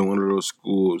always been one of those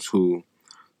schools who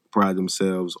pride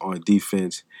themselves on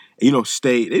defense. And,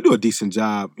 State, they do a decent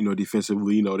job,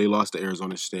 defensively. They lost to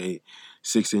Arizona State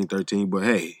 16-13. But,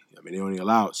 hey, they only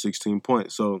allowed 16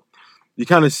 points. So you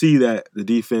kind of see that the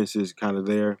defense is kind of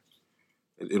there.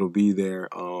 It'll be there.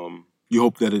 You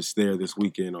hope that it's there this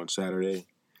weekend on Saturday.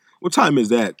 What time is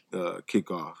that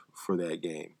kickoff for that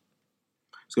game?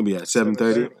 It's going to be at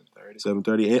 7:30?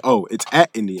 7:30. Oh, it's at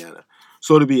Indiana.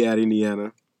 So to be at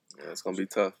Indiana. Yeah, it's going to be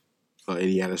tough.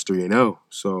 Indiana's 3-0.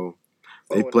 So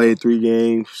they played 3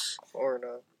 games.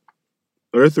 4-0.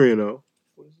 They're 3-0.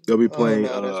 They'll be playing.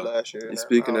 That's last year. You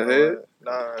speaking ahead?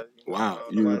 Nah. Wow,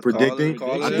 you were predicting?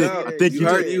 Call it I out. think you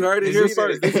heard it here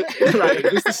first. Right,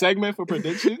 is this the segment for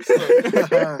predictions?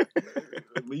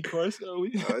 Lee Corso?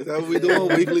 Is that what we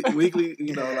doing? Weekly,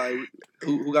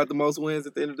 who got the most wins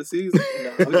at the end of the season?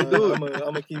 I'm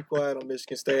gonna keep quiet on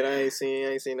Michigan State. I ain't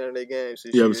seen none of their games.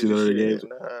 You haven't seen none of their games?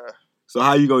 Nah. So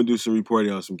how you gonna do some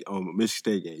reporting on Michigan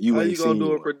State game? How you gonna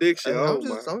do a prediction?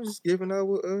 I'm just giving out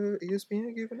what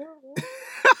ESPN giving out.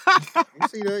 You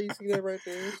see that right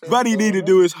there. So Buddy need to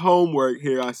do his homework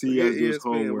here. I see you guys do his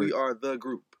homework. We are the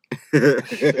group.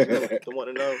 the one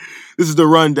to know. This is the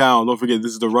rundown. Don't forget,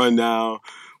 this is the rundown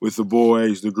with the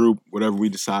boys, the group, whatever we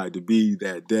decide to be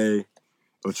that day.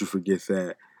 Don't you forget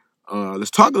that.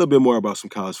 Let's talk a little bit more about some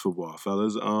college football,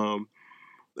 fellas.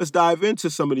 Let's dive into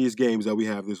some of these games that we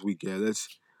have this weekend.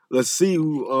 Let's see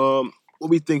what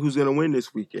we think who's gonna win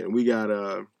this weekend. We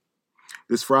got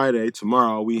this Friday,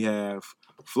 tomorrow, we have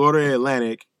Florida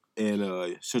Atlantic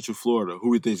and Central Florida. Who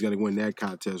we think is gonna win that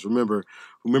contest? Remember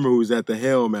who was at the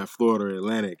helm at Florida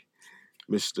Atlantic?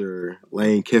 Mr.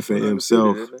 Lane Kiffin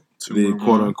himself, the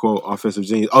quote-unquote offensive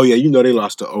genius. Oh, yeah, they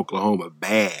lost to Oklahoma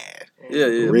bad. Yeah.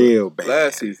 Real bad.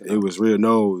 Last season. It was real.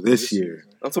 No, this year.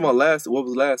 I'm talking about what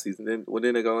was last season? Then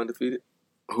they go undefeated?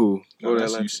 Who? No,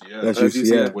 that's UCF. That's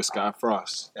UCF. With Scott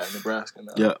Frost at Nebraska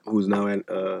now. Yeah, who's now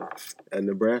at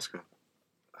Nebraska.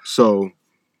 So,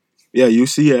 yeah,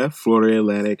 UCF, Florida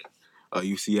Atlantic.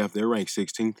 UCF, they're ranked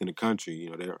 16th in the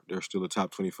country. They're still a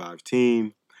top 25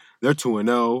 team. They're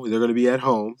 2-0. They're going to be at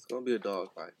home. It's going to be a dog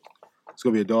fight. It's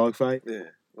going to be a dog fight? Yeah.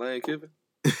 Lane Kiffin.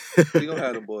 You're going to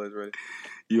have them boys ready.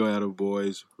 You're going to have them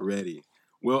boys ready.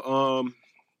 Well,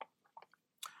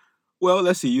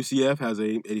 let's see. UCF has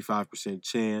a 85%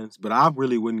 chance, but I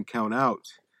really wouldn't count out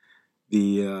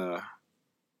the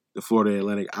Florida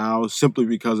Atlantic Owls simply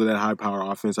because of that high-power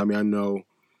offense. I know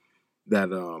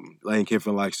that Lane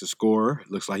Kiffin likes to score.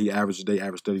 It looks like they averaged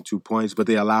 32 points, but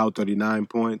they allowed 39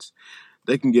 points.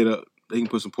 They can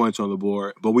put some points on the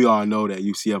board, but we all know that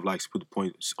UCF likes to put the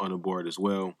points on the board as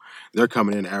well. They're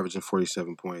coming in averaging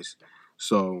 47 points.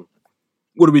 So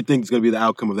what do we think is going to be the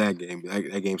outcome of that game?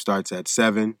 That game starts at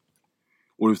 7.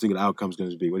 What do you think the outcome is going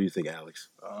to be? What do you think, Alex?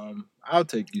 I'll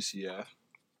take UCF.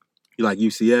 You like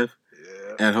UCF?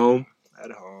 Yeah. At home? At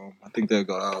home. I think they'll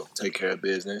go out, take care of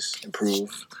business,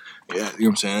 improve. Yeah, you know what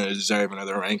I'm saying? They deserve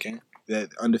another ranking. They're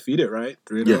undefeated, right?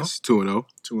 3-0? Yes, 2-0.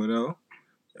 2-0.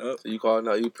 Yep.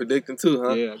 So you predicting too,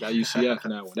 huh? Yeah, I got UCF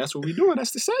in that one. That's what we doing.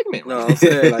 That's the segment. No, I'm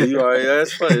saying you already.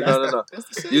 That's funny. No. That's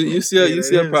the segment.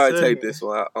 UCF probably take this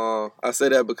one. I say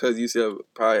that because UCF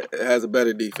probably has a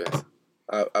better defense.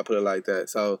 I put it like that.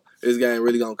 So this game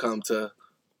really gonna come to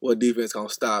what defense gonna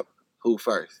stop who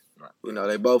first. Right.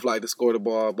 They both like to score the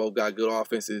ball. Both got good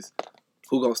offenses.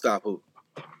 Who gonna stop who?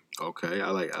 Okay, I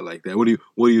like that. What do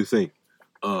you think,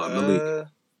 Malik?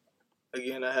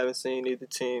 Again, I haven't seen either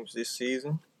teams this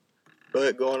season,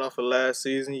 but going off of last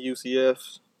season,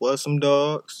 UCF was some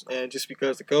dogs, and just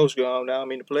because the coach gone now,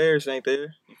 the players ain't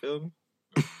there. You feel me?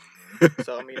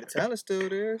 So the talent's still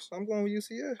there. So I'm going with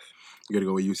UCF. You gotta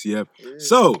go with UCF. Yeah.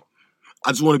 So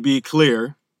I just want to be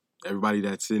clear, everybody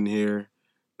that's in here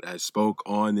that spoke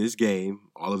on this game,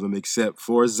 all of them except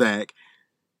for Zach,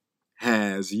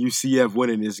 has UCF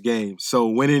winning this game. So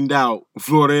when in doubt,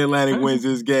 Florida Atlantic wins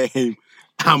this game.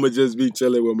 I'm going to just be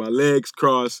chilling with my legs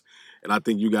crossed, and I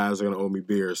think you guys are going to owe me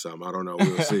beer or something. I don't know.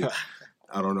 We'll see.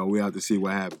 I don't know. We have to see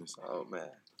what happens. Oh,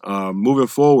 man. Moving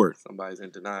forward. Somebody's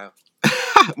in denial.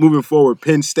 Moving forward,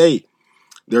 Penn State.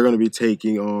 They're going to be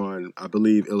taking on, I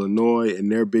believe, Illinois in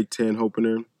their Big Ten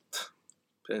opener.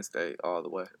 Penn State all the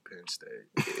way. Penn State.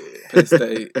 Yeah. Penn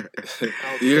State.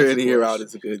 Year in and year out,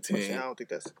 it's a good team. I don't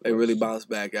think that's They really bounced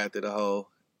back after the whole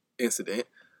incident.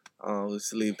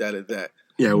 Let's leave that at that.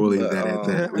 Yeah, we'll leave that at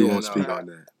that. We won't speak on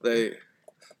that.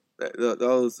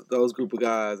 Those group of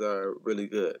guys are really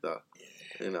good though.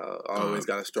 You know, always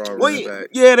got a strong running back.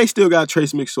 Yeah, they still got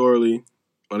Trace McSorley.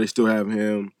 They still have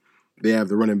him. They have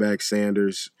the running back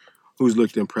Sanders, who's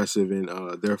looked impressive in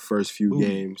their first few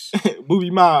games. Booby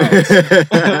Miles.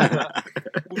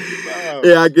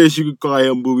 Yeah, I guess you could call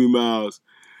him Booby Miles.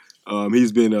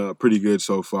 He's been pretty good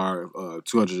so far.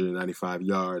 295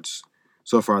 yards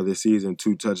so far this season,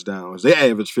 2 touchdowns. They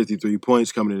averaged 53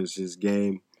 points coming into this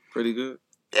game. Pretty good.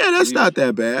 Yeah, that's not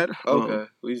that bad. Okay,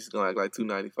 we just gonna act like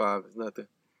 295 is nothing.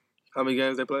 How many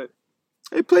games they played?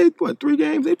 They played, 3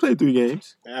 games? They played 3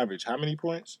 games. Average, how many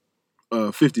points?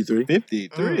 53.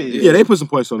 53. Yeah, they put some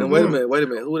points on the And board. wait a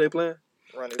minute. Who are they playing?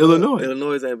 Illinois.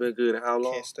 Illinois ain't been good in how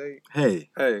long? Kent State. Hey.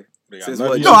 Since No,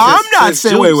 what? No, I'm not Since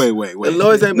saying. Juice. Wait.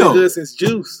 Illinois ain't been good since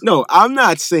Juice. No, I'm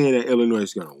not saying that Illinois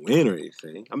is going to win or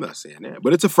anything. I'm not saying that.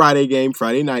 But it's a Friday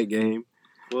night game.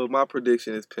 Well, my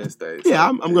prediction is Penn State. Yeah,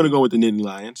 I'm going to go with the Nittany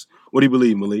Lions. What do you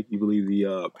believe, Malik? You believe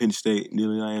the Penn State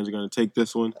Nittany Lions are going to take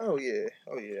this one? Oh yeah,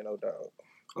 no doubt.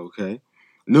 Okay.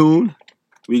 Noon,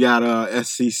 we got a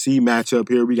SEC matchup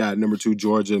here. We got number 2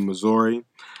 Georgia and Missouri.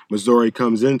 Missouri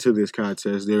comes into this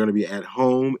contest. They're going to be at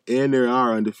home, and they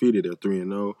are undefeated. They're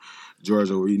 3-0.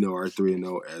 Georgia, we know, are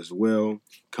 3-0 as well.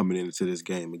 Coming into this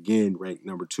game again, ranked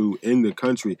number 2 in the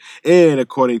country. And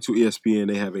according to ESPN,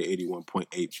 they have an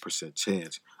 81.8%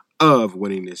 chance of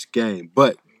winning this game.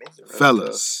 But,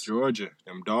 fellas, Georgia,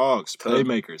 them dogs,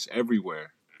 playmakers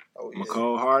everywhere. Oh, yeah.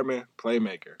 McCole Hardman,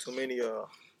 playmaker. Too many.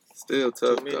 Still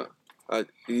tough, though.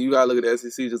 You got to look at the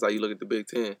SEC just like you look at the Big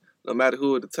Ten. No matter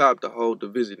who at the top, the whole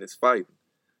division is fighting.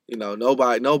 You know,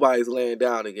 nobody's laying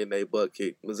down and getting their butt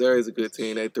kicked. Missouri's a good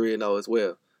team. They 3-0 as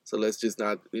well. So let's just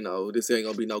not, this ain't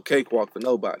going to be no cakewalk for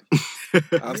nobody.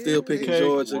 I'm still picking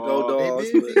Georgia. Go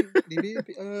Dogs. They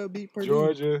did beat Purdue.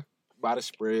 Georgia by the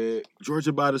spread.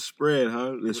 Georgia by the spread,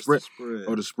 huh? The spread.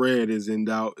 Oh, the spread is in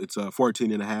doubt. It's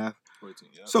 14.5. 14,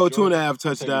 yeah. So Georgia, 2.5 taking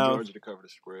touchdowns. Georgia to cover the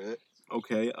spread.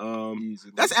 Okay.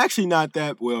 Easily. That's actually not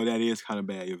that well. That is kind of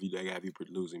bad if you have you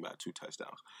losing by 2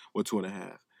 touchdowns or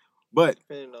 2.5. But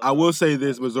I will say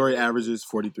this: Missouri averages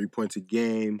 43 points a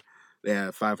game. They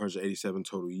have 587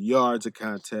 total yards a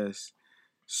contest,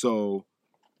 so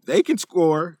they can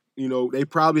score. You know, they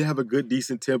probably have a good,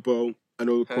 decent tempo. I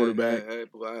know the quarterback. Hey,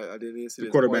 boy, I didn't even see The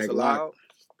this. quarterback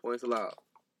Points allowed.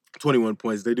 21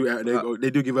 points. They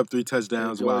do give up 3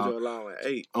 touchdowns. Georgia While allowing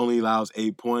 8. only allows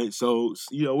 8 points. So,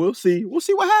 we'll see. We'll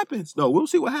see what happens. No, we'll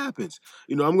see what happens.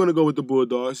 I'm going to go with the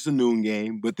Bulldogs. It's a noon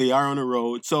game, but they are on the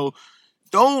road. So,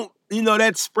 don't,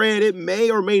 that spread, it may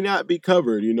or may not be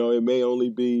covered. It may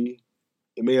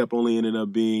have only ended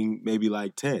up being maybe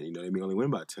like 10. They may only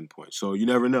win by 10 points. So, you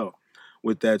never know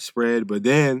with that spread. But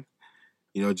then,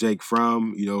 Jake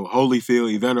Fromm, Holyfield,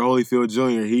 Evander Holyfield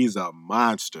Jr., he's a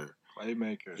monster.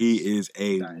 Playmaker. He is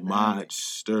a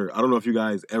monster. I don't know if you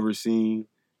guys ever seen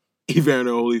Evander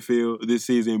Holyfield this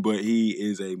season, but he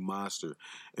is a monster.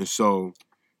 And so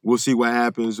we'll see what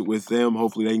happens with them.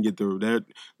 Hopefully they can get that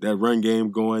run game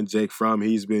going. Jake Fromm,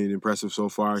 he's been impressive so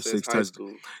far. Since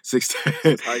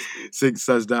 6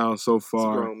 touchdowns so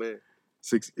far. Strong man.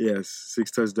 6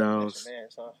 touchdowns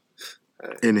Man, son.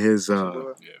 in his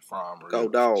Fromm. Go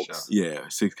Dogs. yeah,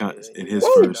 6 in his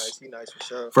He nice for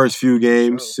sure. first few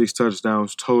games, 6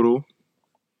 touchdowns total.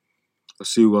 Let's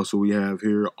see what else we have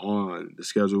here on the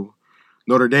schedule.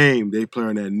 Notre Dame, they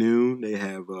playing at noon. They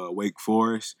have Wake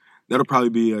Forest. That'll probably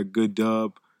be a good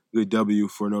W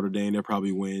for Notre Dame. They'll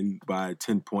probably win by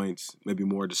 10 points, maybe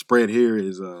more. The spread here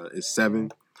is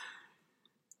 7.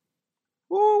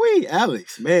 Ooh-wee,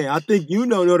 Alex, man, I think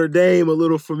Notre Dame a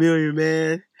little familiar,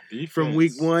 man. Defense. From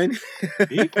week 1.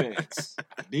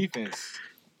 Defense.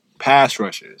 Pass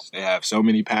rushers. They have so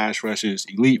many pass rushers,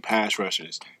 elite pass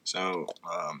rushers. So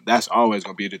that's always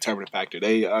going to be a determining factor.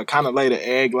 They kind of laid an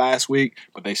egg last week,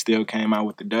 but they still came out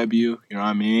with the W. You know what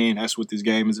I mean? That's what this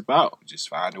game is about. Just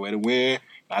find a way to win.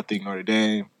 I think Notre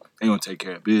Dame, they're going to take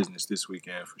care of business this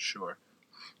weekend for sure.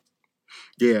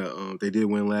 Yeah, they did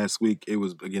win last week. It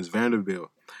was against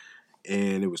Vanderbilt.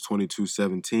 And it was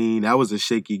 22-17. That was a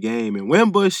shaky game. And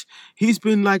Wimbush, he's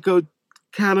been like a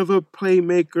kind of a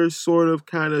playmaker,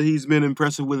 he's been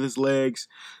impressive with his legs,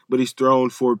 but he's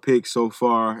thrown 4 picks so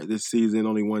far this season,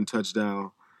 only 1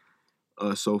 touchdown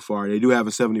so far. They do have a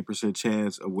 70%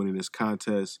 chance of winning this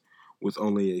contest with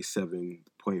only a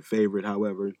 7-point favorite.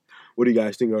 However, what do you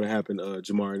guys think is going to happen,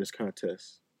 Jamar, in this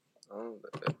contest?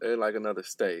 They're like another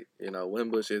state.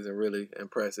 Wimbush isn't really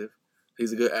impressive.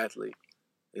 He's a good athlete.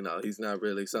 He's not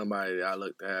really somebody that I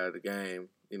look to have the game,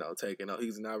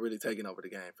 he's not really taking over the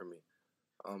game for me.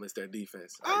 It's their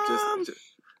defense.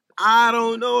 I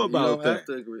don't know You about don't that. have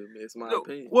to agree with me. It's my No,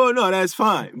 opinion. well, no, that's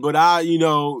fine. But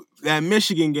that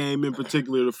Michigan game in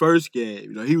particular, the first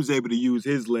game, he was able to use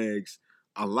his legs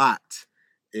a lot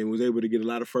and was able to get a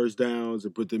lot of first downs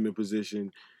and put them in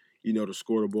position, to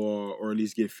score the ball or at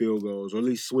least get field goals or at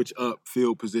least switch up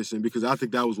field position, because I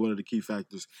think that was one of the key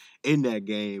factors in that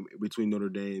game between Notre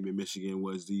Dame and Michigan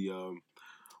was the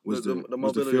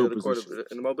mobility field of the position. quarterback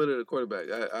and the mobility of the quarterback.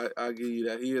 I give you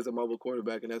that. He is a mobile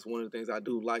quarterback, and that's one of the things I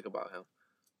do like about him.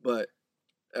 But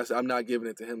I'm not giving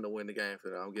it to him to win the game for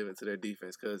them. I'm giving it to their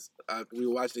defense, because we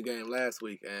were watching the game last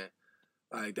week,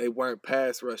 and they weren't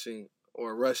pass rushing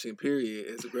or rushing period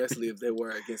as aggressively as they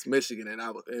were against Michigan,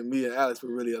 and me and Alex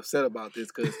were really upset about this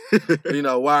because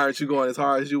why aren't you going as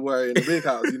hard as you were in the big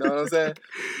house? You know what I'm saying?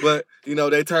 But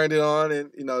they turned it on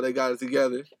and they got it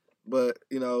together. But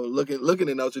looking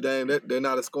at Notre Dame, they're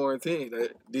not a scoring team. They're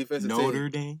a defensive Notre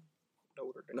team. Dame.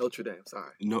 Notre Dame.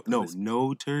 Sorry.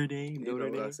 Notre Dame. You know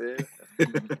what I said?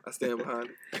 I stand behind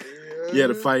it. Yeah,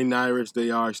 the Fighting Irish,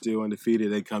 they are still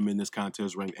undefeated. They come in this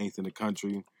contest ranked 8th in the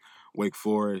country. Wake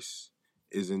Forest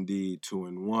is indeed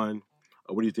 2-1.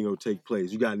 What do you think will take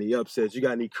place? You got any upsets? You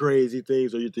got any crazy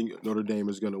things? Or you think Notre Dame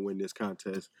is going to win this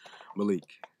contest? Malik?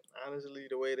 Honestly,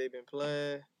 the way they've been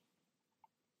playing,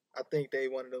 I think they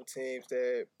one of them teams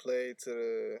that play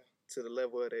to the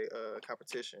level of their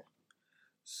competition.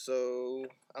 So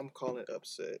I'm calling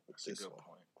upset with this one.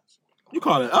 You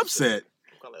call it upset?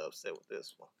 I'm calling upset with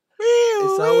this one.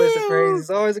 It's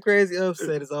always a crazy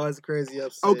upset. It's always a crazy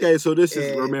upset. Okay, so this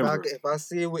is, And remember. if I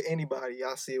see it with anybody,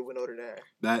 I see it with Notre Dame.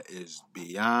 That is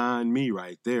beyond me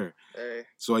right there. Hey,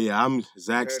 So, yeah,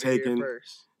 Zach's taking.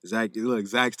 Zach's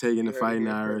taking the Fighting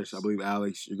Irish. first. I believe,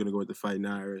 Alex, you're going to go with the Fighting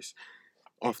Irish.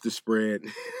 Off the spread.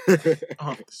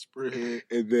 Off the spread.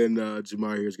 And then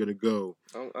Jamar here is going to go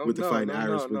with the Fighting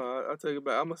Irish. No, I'll take it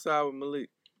back. I'm going to side with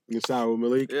Malik. You side with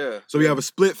Malik? Yeah. So we have a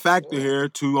split factor here,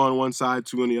 2 on one side,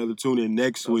 2 on the other. Tune in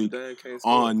next week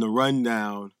on the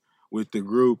rundown with the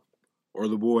group or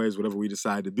the boys, whatever we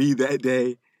decide to be that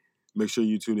day. Make sure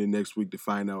you tune in next week to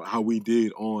find out how we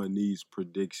did on these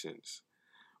predictions.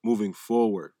 Moving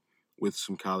forward with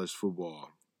some college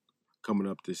football coming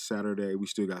up this Saturday. We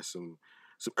still got some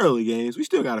early games. We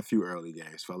still got a few early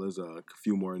games, fellas. A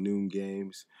few more noon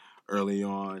games early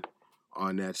on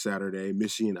that Saturday.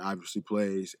 Michigan obviously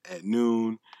plays at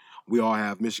noon. We all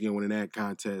have Michigan winning that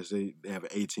contest. They have an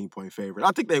 18-point favorite.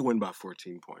 I think they win by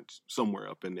 14 points, somewhere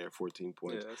up in there, 14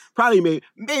 points. Yes. Probably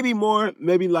maybe more,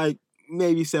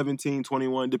 maybe 17,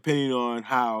 21, depending on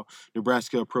how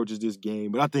Nebraska approaches this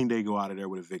game. But I think they go out of there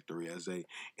with a victory as they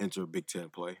enter Big Ten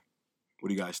play. What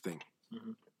do you guys think?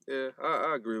 Mm-hmm. Yeah,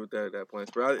 I agree with that at that point.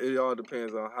 But it all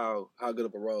depends on how good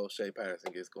of a role Shea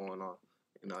Patterson gets going on.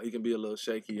 He can be a little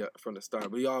shaky from the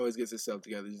start, but he always gets himself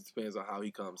together. It just depends on how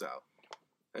he comes out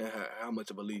and how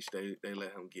much of a leash they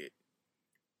let him get.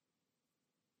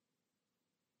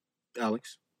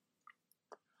 Alex?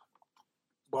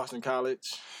 Boston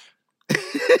College.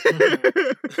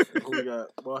 We got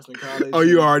Boston College. Oh,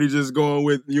 you already just going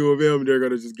with U of M. They're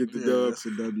going to just get the dub. That's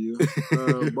a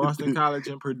W. Boston College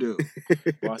and Purdue.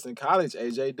 Boston College,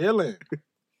 A.J. Dillon.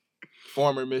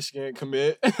 Former Michigan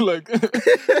commit.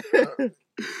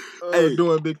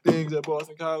 Doing big things at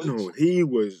Boston College. No, he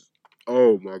was,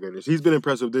 oh my goodness. He's been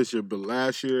impressive this year, but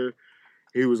last year,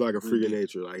 he was like a freak of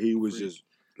nature. Like, he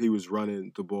was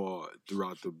running the ball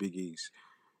throughout the Big East.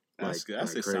 That's a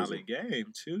crazy. solid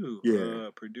game, too. Yeah.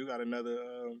 Purdue got another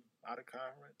out of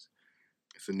conference.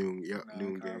 It's a noon game.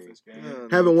 No,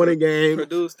 Haven't won a game.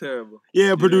 Purdue's terrible.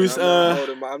 Yeah, Purdue's.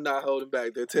 I'm not holding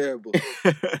back. They're terrible.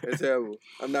 They're terrible.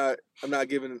 I'm not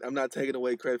taking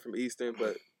away credit from Eastern,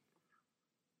 but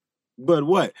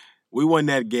what? We won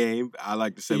that game. I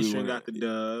like to say we won. Got the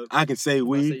dub. I can say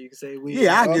we. You can say we.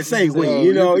 Yeah, I can say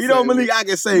we. Malik, I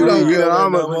can say we.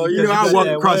 I walk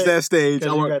across that stage.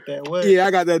 You got that what? Yeah,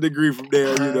 I got that degree from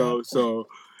there. So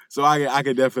I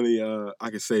can definitely I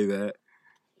can say that.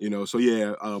 So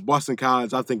yeah, Boston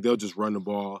College. I think they'll just run the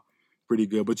ball pretty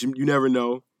good, but you never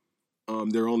know.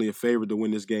 They're only a favorite to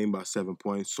win this game by 7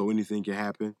 points, so anything can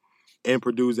happen. And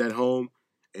Purdue's at home,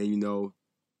 and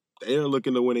they're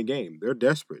looking to win a game. They're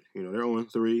desperate. They're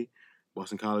 0-3.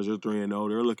 Boston College are 3-0.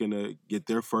 They're looking to get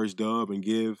their first dub and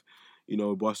give,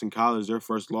 Boston College their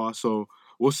first loss. So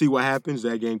we'll see what happens.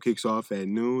 That game kicks off at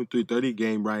noon, 3:30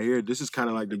 game right here. This is kind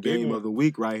of like the game of the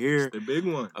week right here. It's the big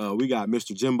one. We got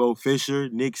Mr. Jimbo Fisher,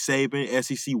 Nick Saban,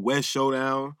 SEC West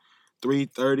Showdown,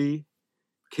 3:30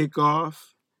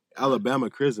 kickoff. Alabama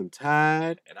Crimson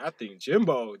Tide. And I think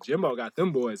Jimbo got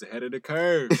them boys ahead of the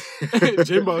curve.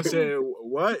 Jimbo said,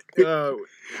 what?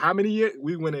 How many years?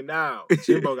 We winning now.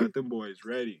 Jimbo got them boys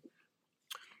ready.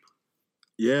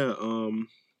 Yeah,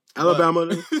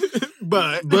 Alabama,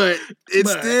 but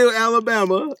it's still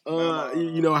Alabama. Mama.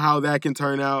 You know how that can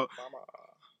turn out.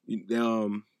 Much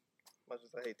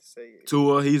as I hate to say it.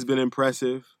 Tua, he's been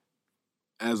impressive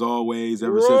as always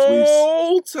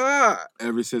Roll Tide.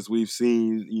 ever since we've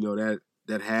seen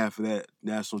that half of that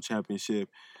national championship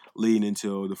leading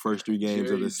into the first 3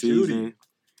 games of the Jerry season.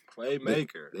 Jeudy,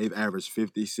 playmaker. They've averaged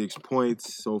 56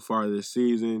 points so far this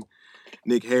season.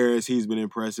 Nick Harris, he's been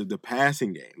impressive. The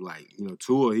passing game,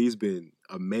 Tua, he's been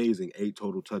amazing. 8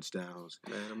 total touchdowns.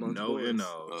 Man, amongst No boys.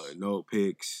 NOs. No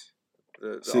picks.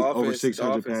 The Over offense,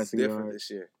 600 the offense passing is different yards. this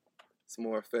year. It's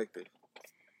more effective.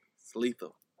 It's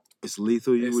lethal. It's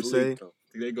lethal, you would say? lethal.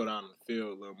 They go down the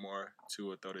field a little more.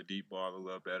 Tua throw the deep ball a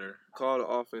little better. Call the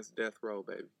offense death row,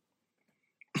 baby.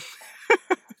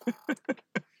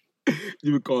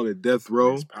 You would call it death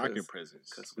row. His pocket presence.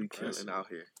 Because we Impressive. killing out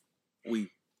here. We.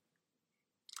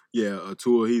 Yeah,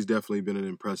 Tua, he's definitely been an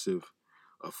impressive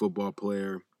football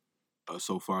player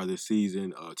so far this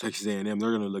season. Texas A&M,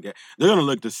 they're gonna look to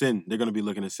be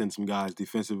looking to send some guys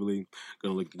defensively.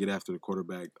 Gonna look to get after the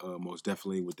quarterback most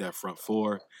definitely with that front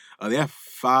four. They have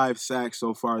 5 sacks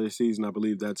so far this season. I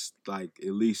believe that's like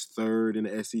at least 3rd in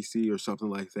the SEC or something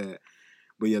like that.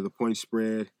 But yeah, the point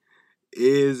spread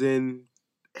is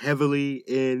heavily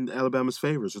in Alabama's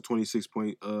favor. It's a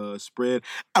 26-point spread.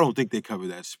 I don't think they cover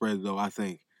that spread though. I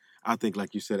think,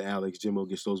 like you said, Alex, Jimbo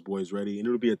gets those boys ready, and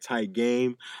it'll be a tight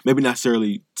game. Maybe not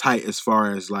necessarily tight as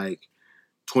far as like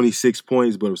 26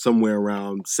 points, but somewhere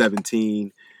around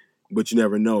 17. But you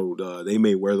never know. They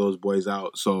may wear those boys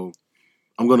out. So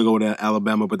I'm going to go with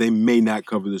Alabama, but they may not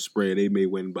cover the spread. They may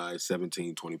win by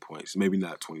 17, 20 points. Maybe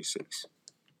not 26.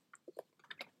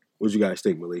 What you guys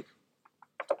think, Malik?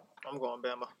 I'm going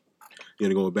Bama. You going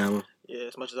to go with Bama? Yeah,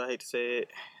 as much as I hate to say it,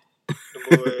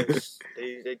 the boys,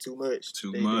 they too much.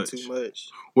 Too They much. do too much.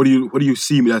 What do you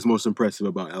see that's most impressive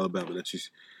about Alabama that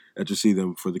you see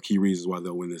them for the key reasons why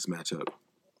they'll win this matchup?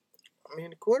 I mean,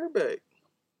 the quarterback.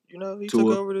 He Tua.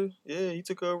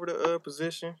 took over the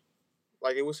position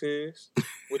like it was his,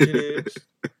 which it is.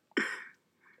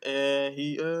 And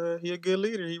he a good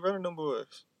leader. He running them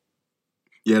boys.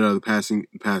 Yeah, no, the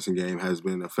passing game has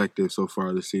been effective so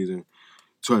far this season.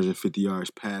 250 yards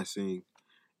passing.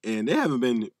 And they haven't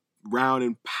been round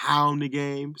and pound the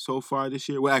game so far this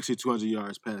year. Well, actually 200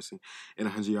 yards passing and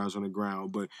 100 yards on the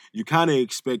ground. But you kind of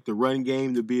expect the run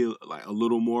game to be like a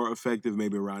little more effective,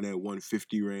 maybe around that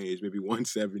 150 range, maybe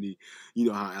 170. You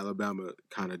know how Alabama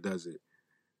kind of does it.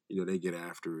 They get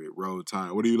after it. Roll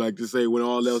Tide. What do you like to say when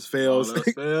all else fails? All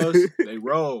else fails, they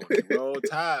roll. They roll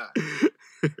Tide.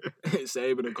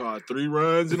 Saban to call 3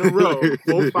 runs in a row,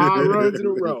 4, 5 runs in a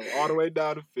row, all the way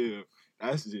down the field.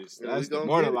 That's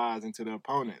demoralizing to the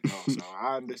opponent, though. So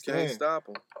I understand. Can't stop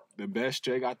them. The best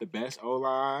Jay got the best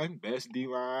O-line, best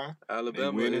D-line.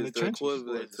 Alabama win in is the the trenches.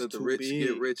 equivalent to It's the too rich big.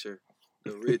 get richer.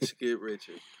 The rich get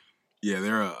richer. Yeah,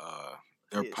 they're a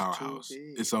It's too powerhouse.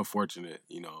 big. It's unfortunate,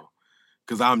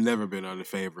 because I've never been in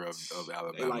favor of They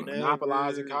Alabama. like Never.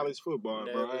 monopolizing college football,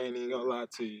 bro. I ain't even gonna lie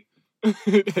to you.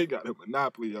 They got a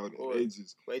monopoly on it. Boy, They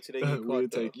just Wait till they get we'll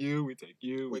caught. take you, we take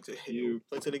you, we Wait till take you.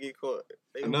 they get caught.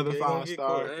 Another They gonna 5-star. get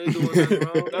caught. They ain't doing nothing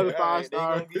wrong. Another Alright,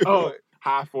 5-star. they gonna get Oh, caught.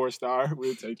 high 4-star.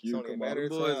 We'll take It's you. only a Come matter on. of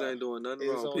Boys time. ain't doing nothing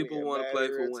It's wrong. only People a want to play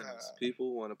matter for of winners. time.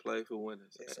 People want to play for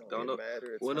winners. It's Don't only know. a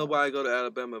matter of Will time. nobody go to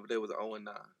Alabama if they was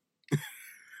 0-9?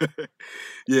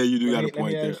 Yeah, you do got a Let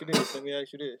point me there.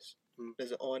 ask you this. Hmm.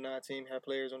 Does an 0-9 team have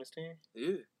players on this team?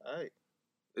 Yeah. All right.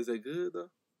 Is they good though?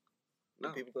 Do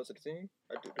No. people go to the team?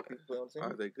 Or do people play on the team?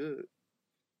 Are they good?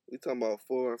 We talking about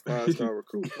 4 and 5-star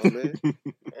recruits, my man.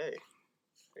 Hey,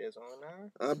 it's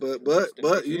 0-9.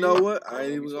 But you know what? I ain't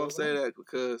Don't even be gonna so say low. that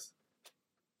because,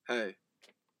 hey,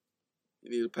 you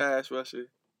need a pass rusher.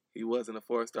 He wasn't a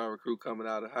 4-star recruit coming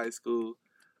out of high school,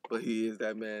 but he is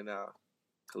that man now,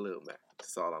 Khalil Mack.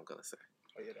 That's all I'm gonna say.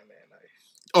 Oh yeah, that man nice.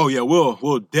 Oh yeah,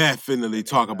 we'll definitely That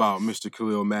talk man about nice. Mr.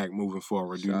 Khalil Mack moving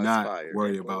forward. Do Shots not fired.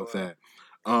 worry That boy, about that.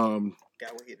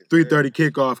 Got what he deserved. 3:30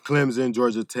 kickoff, Clemson,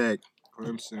 Georgia Tech.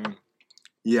 Clemson.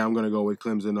 Yeah, I'm gonna go with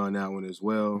Clemson on that one as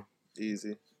well.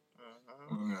 Easy. I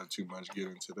don't got too much to get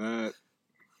into that.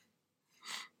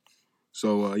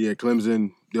 So yeah,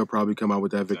 Clemson, they'll probably come out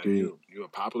with that victory You a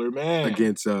popular man.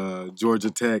 against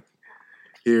Georgia Tech.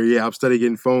 Here, yeah, I'm steady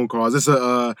getting phone calls. It's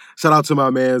a shout out to my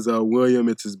man's William.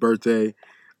 It's his birthday.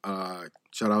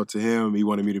 Shout out to him. He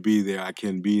wanted me to be there. I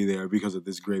can be there because of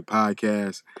this great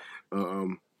podcast.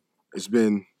 It's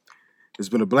been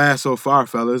a blast so far,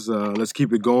 fellas. Let's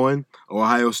keep it going.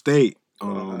 Ohio State.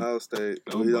 Ohio State.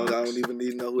 go I Bucks. don't even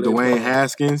need to know who they Dwayne playing.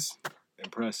 Haskins.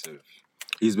 Impressive.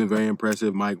 He's been very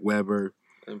impressive. Mike Weber.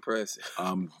 Impressive.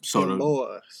 So Them the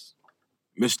boys.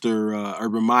 Mr.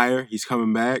 Urban Meyer, he's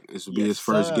coming back. This will be Yes, his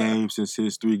first sir. game since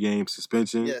his 3-game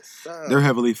suspension. Yes, sir. They're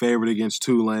heavily favored against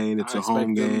Tulane. It's I a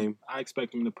home expect them- game. I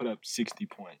expect him to put up 60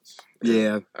 points.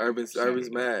 Yeah. Urban's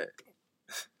mad.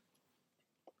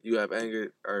 You have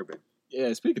angered Urban.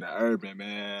 Yeah, speaking of Urban,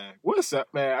 man, what's up,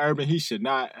 man? Urban, he should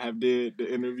not have did the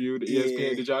interview. The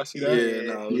ESPN, did y'all see that?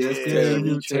 Yeah, no, ESPN yeah,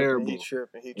 interview he terrible.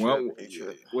 tripping. He Well,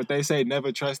 tripping. What they say,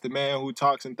 never trust the man who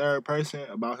talks in third person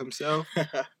about himself.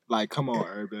 Like, come on,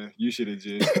 Urban, you should have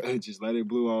just let it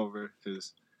blow over.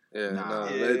 Cause Yeah, Nah.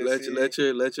 no.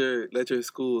 Yeah, Let your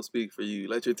school speak for you.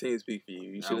 Let your team speak for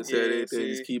you. You should have said Yeah, anything. see.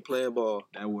 Just keep playing ball.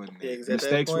 that wasn't Yeah, it. 'cause at that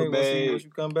Mistakes were point, once made. you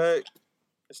come back,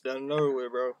 it's done and over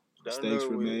with, bro. It's done and Mistakes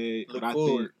over were with. made. Look But I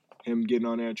forward. think him getting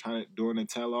on there doing the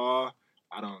tell all,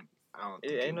 I don't It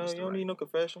think ain't it was you the don't right need no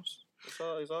confessions. It's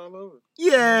all over.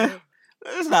 Yeah.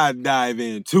 Let's not dive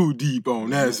in too deep on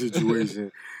that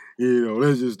situation.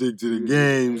 Let's just stick to the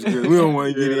games because we don't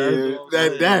want to get in.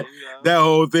 That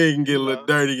whole thing can get a little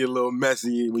dirty, get a little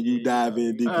messy when you dive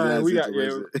in deep in that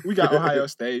situation. we got Ohio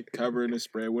State covering the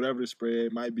spread. Whatever the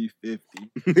spread might be 50.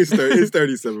 It's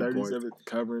 37 points. 37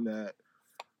 covering that.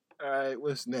 All right,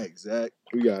 what's next, Zach?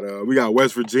 We got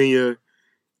West Virginia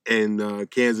and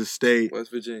Kansas State.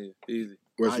 West Virginia, easy.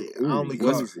 I only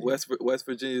West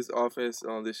Virginia's offense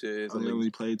on this year is I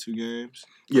only played 2 games.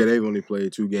 Yeah, they've only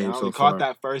played 2 I games only so far. caught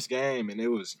that first game, and it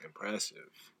was impressive.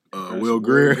 Will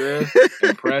Greer.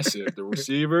 Impressive. The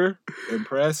receiver,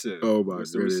 impressive. Oh my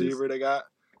What's the goodness. receiver they got?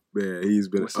 Man, he's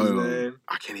been. What's his name?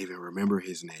 I can't even remember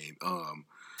his name.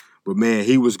 But man,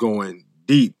 he was going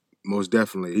deep. Most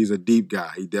definitely, he's a deep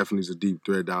guy. He definitely is a deep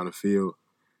threat down the field.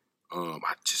 I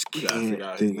just You gotta figure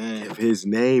out can't his think name. of his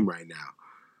name right now.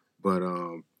 But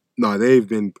no, they've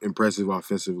been impressive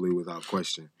offensively without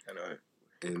question.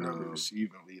 And Probably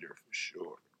receiving leader for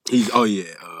sure. he's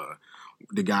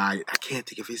the guy. I can't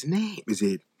think of his name. Is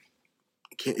it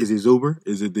Zuber?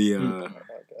 Is it the?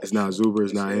 It's not Zuber.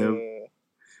 It's not him.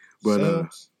 But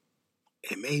Sims.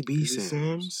 it may be Is it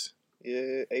Sims.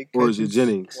 Yeah, 8 Or is it catches,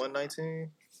 Jennings?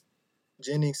 119.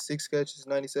 Jennings 6 catches,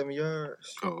 97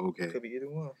 yards. Oh, okay. Could be either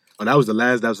one. Oh, that was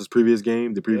his previous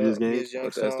game. The previous game. Against But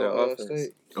that's Youngstown their offense.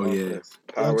 State. Oh yeah.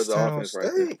 Power of the Youngstown offense right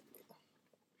there. State.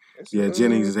 That's, Yeah,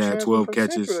 Jennings has had transfer 12 from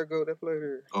catches. Central that played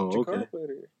there. Oh, Jakar okay. played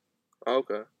there.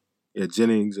 Okay. Yeah,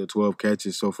 Jennings 12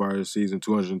 catches so far this season,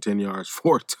 210 yards,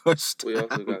 4 touchdowns. We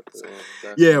also got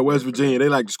Yeah, West Virginia, they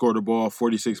like to score the ball,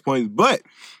 46 points. But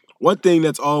one thing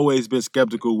that's always been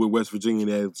skeptical with West Virginia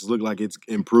that's looked like it's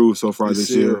improved so far this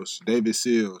year David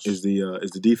Seals. is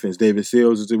the defense. David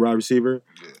Seals is the wide receiver.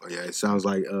 Yeah. Oh, yeah, it sounds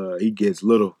like he gets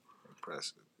little.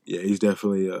 Impressive. Yeah, he's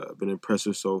definitely been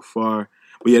impressive so far.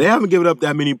 But yeah, they haven't given up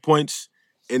that many points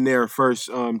in their first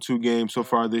 2 games so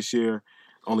far this year.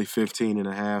 Only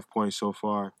 15.5 points so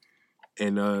far.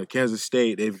 And Kansas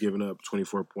State, they've given up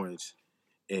 24 points.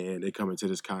 And they come into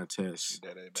this contest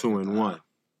 2-1.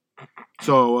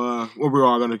 So what we're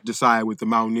all going to decide with the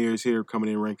Mountaineers here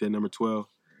coming in ranked at number 12.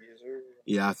 Yes, sir.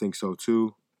 Yeah, I think so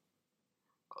too.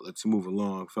 Let's move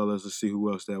along, fellas. Let's see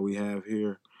who else that we have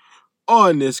here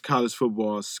on this college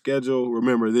football schedule.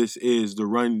 Remember, this is the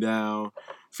rundown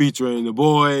featuring the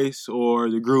boys or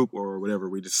the group or whatever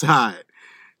we decide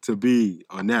to be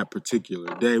on that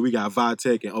particular day. We got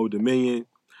Vitek and Old Dominion.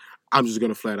 I'm just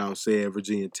going to flat out say it,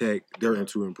 Virginia Tech, they're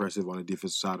too impressive on the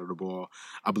defensive side of the ball.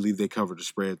 I believe they covered the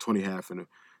spread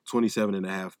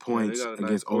 27.5 points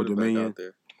against Old Dominion.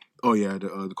 Oh, yeah,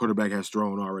 the quarterback has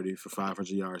thrown already for 500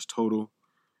 yards total,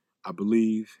 I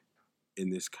believe, in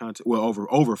this contest. Well,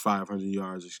 over 500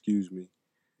 yards, excuse me,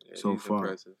 so far.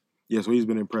 Impressive. Yeah, so he's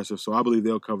been impressive. So I believe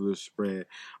they'll cover the spread.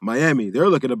 Miami, they're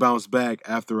looking to bounce back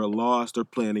after a loss. They're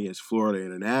playing against Florida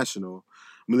International.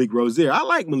 Malik Rozier. I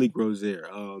like Malik Rozier.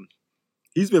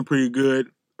 He's been pretty good,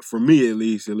 for me at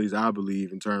least I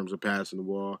believe, in terms of passing the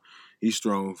ball. He's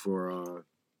thrown for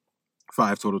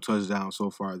 5 total touchdowns so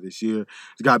far this year.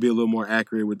 He's got to be a little more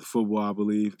accurate with the football, I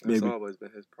believe. That's always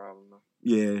been his problem, though.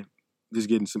 Yeah, just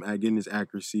getting his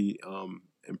accuracy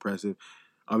impressive.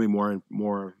 I mean,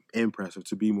 more impressive,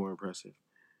 to be more impressive.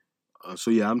 So,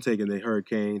 yeah, I'm taking the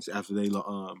Hurricanes after they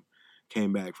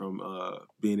came back from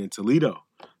being in Toledo.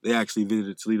 They actually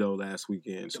visited Toledo last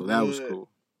weekend, so that was cool.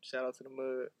 Shout out to the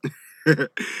Mud.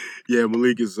 Yeah,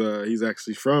 Malik is he's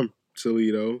actually from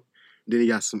Toledo. Then he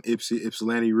got some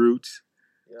Ypsilanti roots.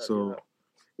 So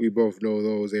we both know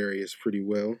those areas pretty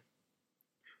well.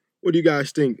 What do you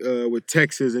guys think with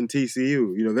Texas and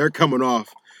TCU? You know, they're coming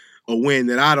off a win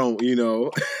that I don't,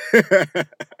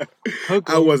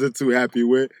 I wasn't too happy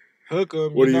with. Hook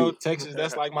 'em, Texas,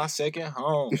 that's like my second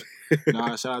home.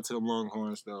 Nah, shout out to the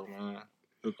Longhorns, though, man.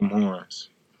 Hook 'em horns.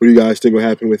 What do you guys think will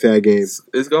happen with that game?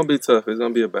 It's gonna be tough. It's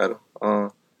gonna be a battle.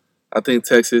 I think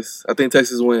Texas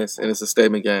wins, and it's a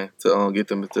statement game to get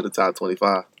them into the top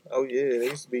 25. Oh yeah, they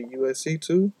used to be USC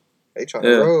too. They trying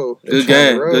Yeah. to roll. Good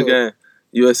game.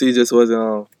 USC just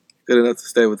wasn't good enough to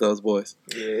stay with those boys.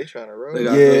 Yeah, they trying to roll.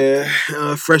 They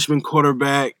got Freshman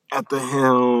quarterback at the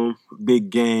helm, big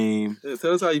game. Yeah,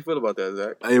 tell us how you feel about that,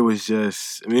 Zach. It was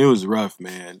just, it was rough,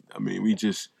 man. I mean,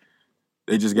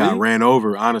 they just got We? ran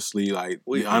over, honestly. Like,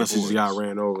 We they honestly just boys. got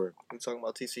ran over. You talking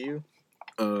about TCU?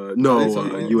 No, They talking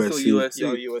about USC.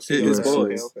 USC. His USC.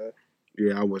 boys. Okay.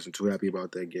 Yeah, I wasn't too happy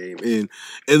about that game. And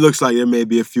it looks like there may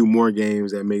be a few more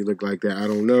games that may look like that. I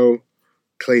don't know.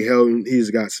 Clay Helton, he's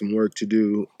got some work to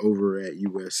do over at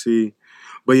USC.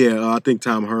 But yeah, I think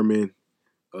Tom Herman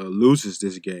loses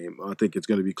this game. I think it's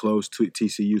going to be close.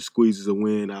 TCU squeezes a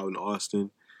win out in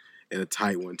Austin and a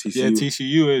tight one. Yeah,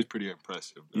 TCU is pretty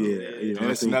impressive. Though. Yeah, you know, and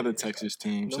I it's think another Texas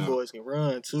team. Them So. boys can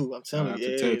run too. I'm telling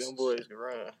you, Shout out to them boys can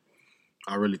run.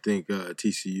 I really think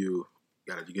TCU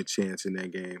got a good chance in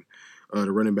that game.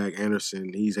 The running back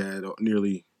Anderson, he's had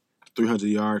nearly 300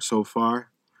 yards so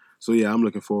far. So, yeah, I'm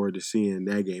looking forward to seeing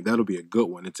that game. That'll be a good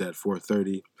one. It's at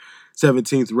 4:30.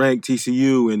 17th ranked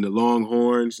TCU and the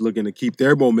Longhorns looking to keep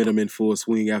their momentum in full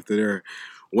swing after their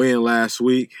win last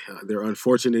week. Their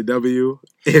unfortunate W,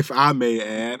 if I may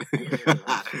add.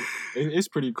 It's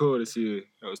pretty cool to see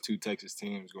those two Texas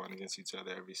teams going against each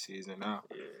other every season now.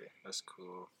 Yeah, That's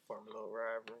cool. form a little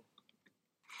rivalry.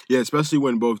 Yeah, especially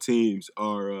when both teams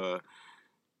are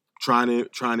trying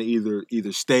to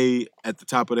either stay at the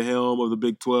top of the helm of the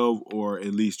Big 12 or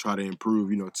at least try to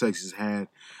improve. You know, Texas had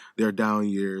their down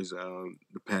years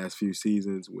the past few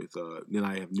seasons with then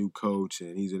I have new coach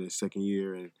and he's in his second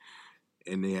year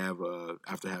and they have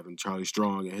after having Charlie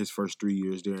Strong in his first 3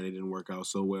 years there and it didn't work out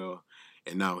so well.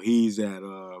 And now he's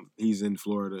in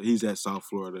Florida. He's at South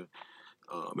Florida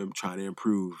and trying to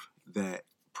improve that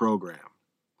program.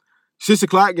 6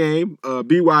 o'clock game,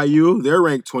 BYU, they're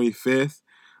ranked 25th.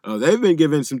 They've been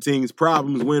giving some teams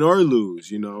problems, win or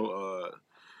lose. You know,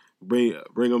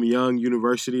 Brigham Young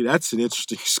University. That's an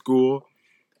interesting school.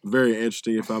 Very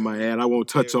interesting, if I might add. I won't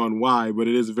touch on why, but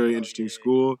it is a very interesting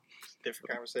school.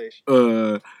 Different conversation.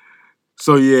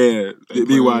 So yeah,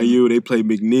 BYU. They play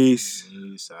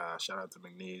McNeese. Shout out to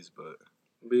McNeese, but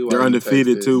They're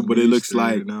undefeated too. But it looks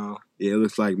like no. it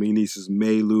looks like McNeese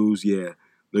may lose. Yeah,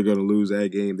 they're gonna lose that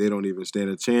game. They don't even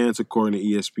stand a chance, according to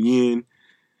ESPN.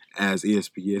 As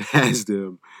ESPN has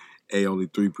them a only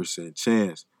 3%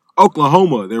 chance.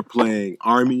 Oklahoma, they're playing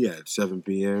Army at 7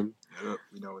 p.m. Yep,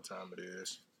 we know what time it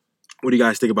is. What do you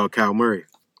guys think about Kyle Murray?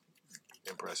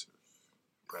 Impressive.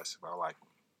 I like him.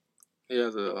 He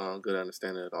has a good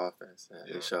understanding of the offense,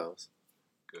 and it shows.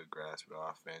 Good grasp of the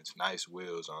offense. Nice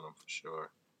wheels on him for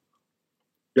sure.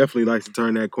 Definitely likes to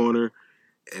turn that corner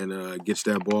and gets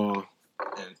that ball.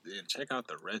 And check out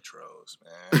the retros,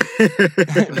 man.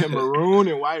 The maroon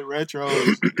and white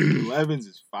retros. 11s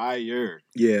is fire.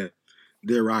 Yeah,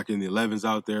 they're rocking the 11s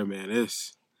out there, man.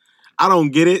 I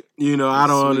don't get it. You know, I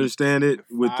don't understand it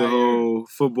with the whole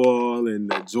football and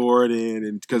the Jordan.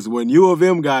 And because when U of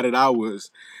M got it, I was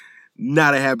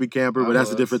not a happy camper, but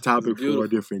that's a different topic for a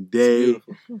different day.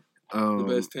 The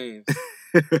best teams.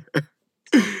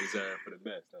 For the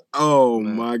best, huh? Oh,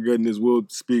 my goodness. We'll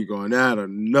speak on that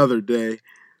another day.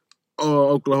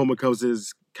 Oklahoma comes to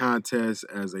this contest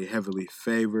as a heavily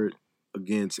favored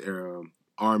against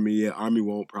Army. Yeah, Army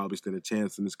won't probably stand a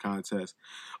chance in this contest.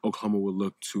 Oklahoma will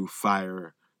look to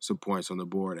fire some points on the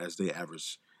board as they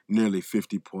average nearly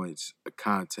 50 points a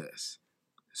contest.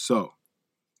 So,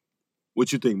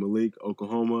 what you think, Malik?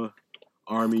 Oklahoma,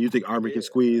 Army? You think Army can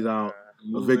squeeze out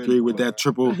a victory with that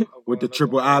triple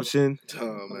option?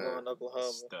 Oh, man.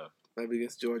 Oklahoma. Maybe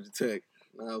against Georgia Tech,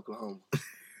 not Oklahoma.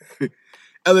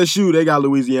 LSU, they got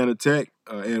Louisiana Tech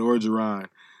and Orgeron.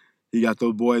 He got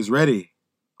those boys ready.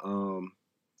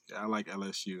 I like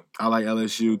LSU. I like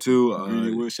LSU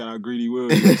too. Shout out Greedy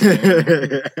Williams.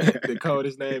 The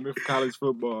coldest name in college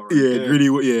football. Right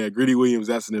there. Greedy Williams.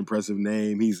 That's an impressive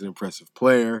name. He's an impressive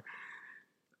player.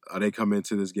 They come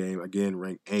into this game again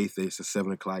ranked 8th. It's a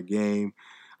 7 o'clock game.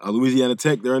 Louisiana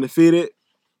Tech, they're undefeated.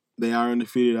 They are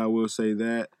undefeated. I will say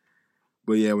that.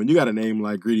 But yeah, when you got a name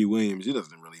like Greedy Williams, it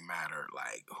doesn't really matter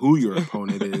like who your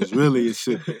opponent is. Really, it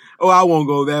should. I won't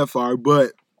go that far,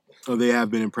 but they have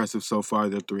been impressive so far.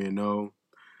 They're 3-0.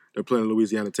 They're playing a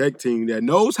Louisiana Tech team that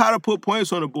knows how to put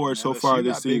points on the board so far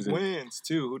this season. Big wins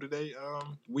too. Who did they?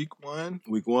 Week 1.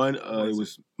 Week 1, it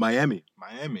was Miami.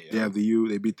 Miami. They have the U.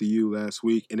 They beat the U last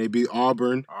week, and they beat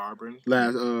Auburn.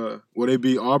 They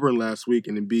beat Auburn last week,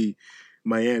 and then beat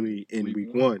Miami in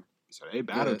week 1. So they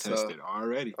battle tested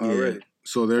already. Yeah.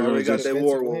 So they're Already gonna got just their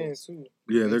war wounds.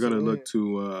 they're gonna Defensive look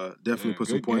win. to definitely put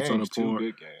some good points on the games, two board.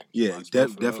 good games. Yeah, Watch both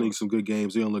of definitely those. some good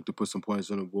games. They're gonna look to put some points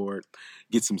on the board,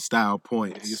 get some style Yeah,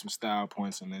 points. get some style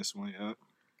points in this one. Yep.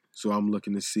 So I'm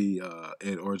looking to see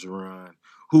Ed Orgeron,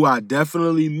 who I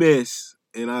definitely miss,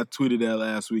 and I tweeted that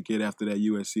last weekend after that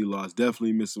USC loss.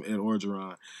 Definitely miss some Ed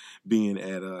Orgeron being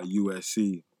at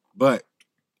USC. But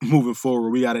moving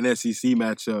forward, we got an SEC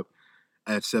matchup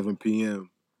at 7 p.m.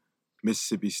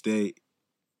 Mississippi State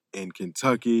and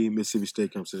Kentucky. Mississippi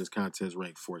State comes to this contest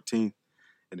ranked 14th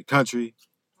in the country.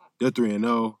 They're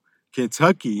 3-0.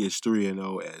 Kentucky is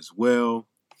 3-0 as well.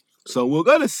 So we're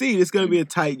gonna see. It's gonna be a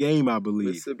tight game, I believe.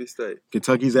 Mississippi State.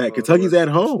 Kentucky's Oh, at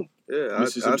home. Yeah, I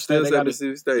Mississippi still State, say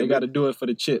Mississippi State. They got to do it for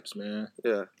the chips, man.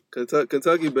 Yeah,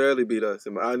 Kentucky barely beat us.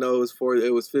 I know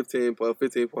it was 15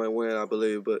 point win, I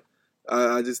believe, but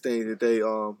I just think that they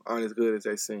aren't as good as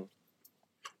they seem.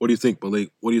 What do you think,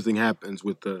 Malik? What do you think happens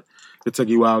with the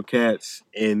Kentucky Wildcats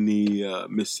and the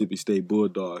Mississippi State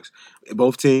Bulldogs?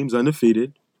 Both teams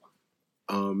undefeated.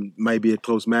 Might be a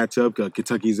close matchup.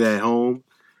 Kentucky's at home.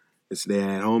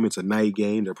 They're at home. It's a night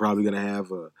game. They're probably going to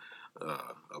have a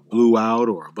blue out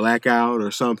or a blackout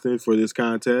or something for this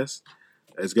contest.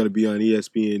 It's going to be on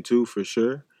ESPN2 for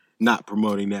sure. Not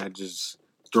promoting that, just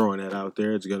throwing that out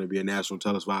there. It's going to be a national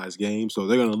televised game. So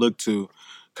they're going to look to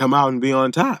come out and be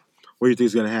on top. What do you think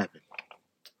is going to happen?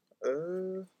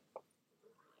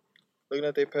 Looking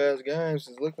at their past games,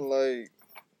 it's looking like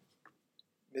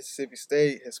Mississippi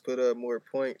State has put up more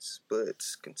points, but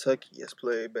Kentucky has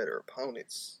played better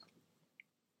opponents.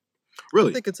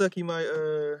 Really? I think Kentucky might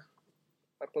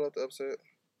pull out the upset.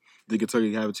 Think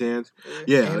Kentucky have a chance?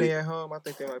 Yeah. Yeah. And they at home. I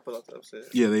think they might pull out the upset.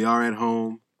 Yeah, they are at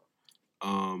home.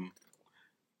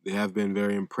 They have been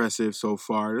very impressive so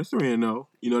far. They're 3-0.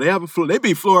 You know, they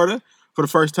beat Florida for the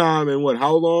first time in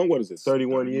how long? What is it?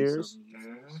 31 years?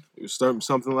 It was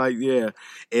something like, yeah.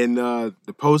 And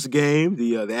the post game,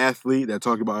 the athlete that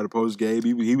talked about the post game,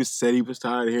 he said he was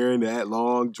tired of hearing that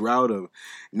long drought of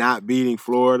not beating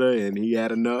Florida, and he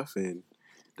had enough. And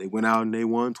they went out and they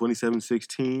won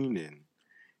 27-16, and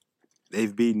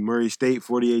they've beaten Murray State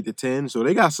 48-10. So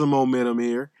they got some momentum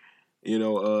here. You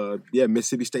know,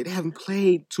 Mississippi State, they haven't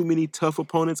played too many tough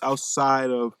opponents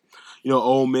outside of,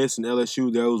 Ole Miss and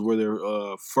LSU. Those were their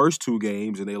first two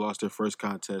games, and they lost their first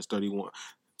contest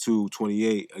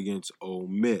 31-28 against Ole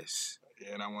Miss.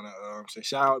 Yeah, and I want to say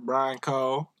shout out Brian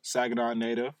Cole, Saginaw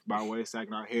native, by way of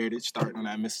Saginaw heritage, starting on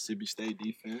that Mississippi State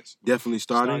defense. Definitely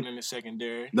starting in the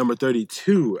secondary. Number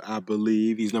 32, I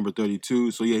believe. He's number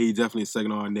 32. So, yeah, he's definitely a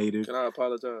Saginaw native. Can I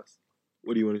apologize?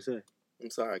 What do you want to say?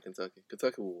 I'm sorry, Kentucky.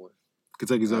 Kentucky will win.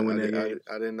 Kentucky's going to win that game.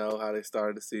 I didn't know how they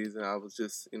started the season. I was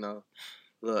just, a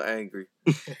little angry.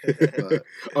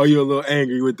 Oh, you're a little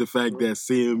angry with the fact that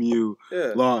CMU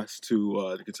Yeah. lost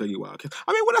to the Kentucky Wildcats.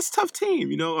 I mean, that's a tough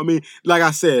team, I mean, like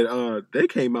I said, they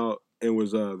came out and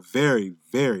was very,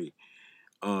 very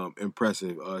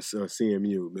impressive.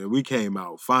 CMU, man, we came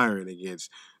out firing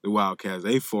against the Wildcats.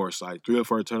 They forced like 3 or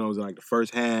 4 turnovers in like the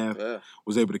first half. Yeah.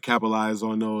 Was able to capitalize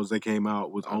on those. They came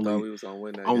out with I thought we was gonna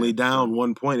win that only game. down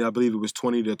 1 point. I believe it was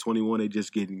 20-21. They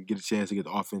just get a chance to get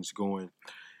the offense going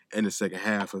in the second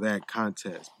half of that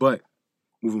contest. But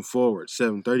moving forward,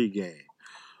 7:30 game.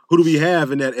 Who do we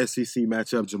have in that SEC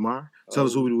matchup, Jamar? Tell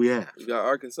us who do we have. We got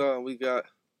Arkansas and we got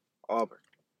Auburn.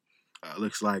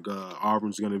 Looks like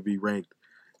Auburn's going to be ranked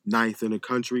 9th in the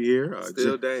country here.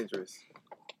 Still dangerous.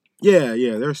 Yeah,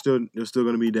 they're still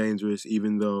going to be dangerous,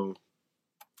 even though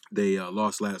they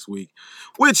lost last week,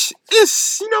 which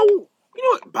is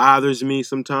what bothers me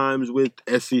sometimes with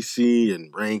SEC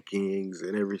and rankings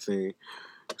and everything.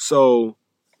 So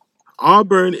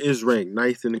Auburn is ranked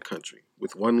 9th in the country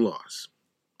with 1 loss,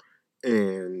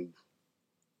 and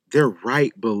they're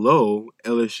right below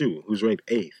LSU, who's ranked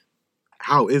 8th.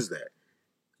 How is that?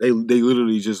 They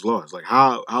literally just lost. Like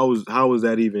how is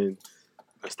that even?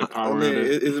 That's the power.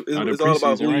 It's all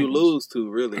about who you lose to,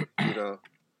 really.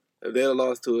 If they had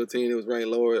lost to a team that was ranked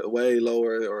lower, way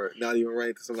lower, or not even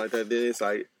ranked or something like that, then it's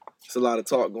a lot of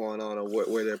talk going on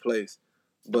where they're placed.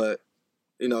 But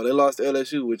they lost to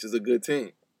LSU, which is a good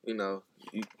team. You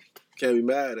can't be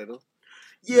mad at them.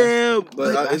 Yeah,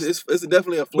 but it's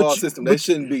definitely a flawed system. They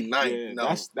shouldn't be 9th. Yeah,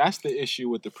 no. That's the issue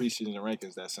with the preseason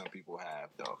rankings that some people have,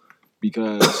 though,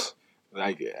 because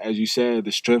as you said,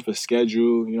 the strength of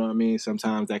schedule. You know what I mean.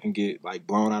 Sometimes that can get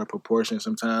blown out of proportion.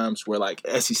 Sometimes where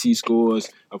SEC schools,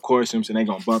 of course, they're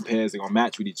gonna bump heads. They're gonna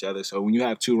match with each other. So when you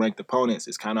have 2 ranked opponents,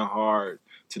 it's kind of hard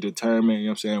to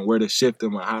determine. Where to shift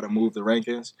them or how to move the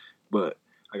rankings. But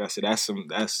like I said,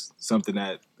 that's something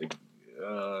that.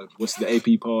 What's the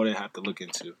AP poll they have to look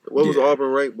into? What was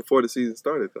Auburn ranked before the season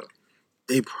started, though?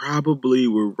 They probably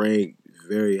were ranked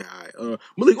very high. Malik,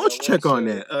 why don't you check on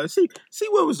that? See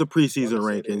what was the preseason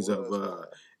rankings of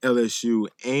LSU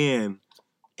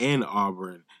and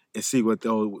Auburn, and see what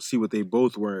they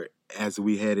both were as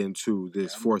we head into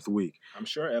this fourth week. I'm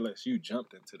sure LSU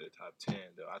jumped into the top 10,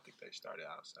 though. I think they started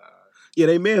outside. Yeah,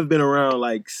 they may have been around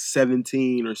like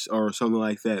 17 or something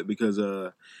like that because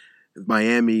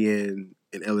Miami and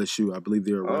LSU, I believe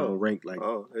they were around ranked like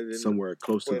somewhere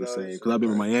close to the same. Because I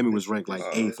remember Miami was ranked like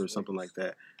 8th or something like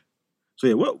that. So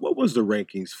yeah, what was the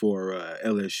rankings for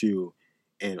LSU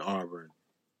and Auburn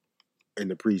in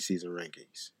the preseason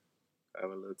rankings? I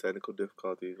have a little technical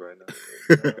difficulties right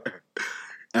now.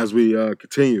 As we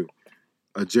continue,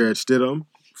 Jarrett Stidham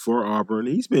for Auburn,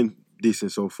 he's been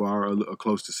decent so far,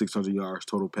 close to 600 yards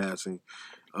total passing.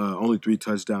 Only 3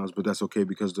 touchdowns, but that's okay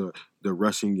because the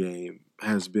rushing game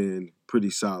has been pretty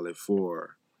solid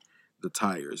for the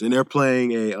Tigers. And they're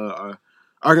playing a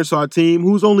Arkansas team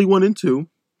who's only 1-2,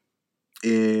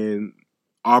 and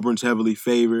Auburn's heavily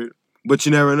favored. But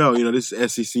you never know. You know, this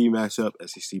is SEC matchup,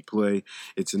 SEC play.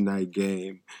 It's a night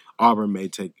game. Auburn may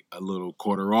take a little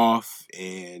quarter off,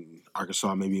 and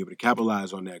Arkansas may be able to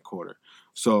capitalize on that quarter.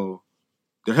 So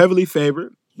they're heavily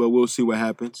favored, but we'll see what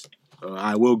happens.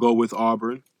 I will go with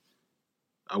Auburn.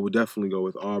 I would definitely go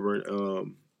with Auburn.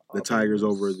 The Tigers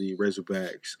over the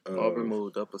Razorbacks. Auburn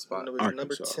moved up a spot.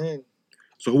 Number 10.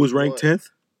 So who was ranked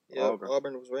 10th? Yeah,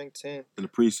 Auburn was ranked 10. In the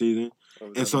preseason.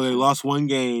 And so they lost one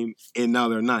game, and now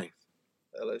they're 9th.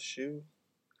 LSU.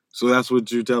 So that's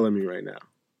what you're telling me right now,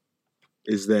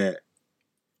 is that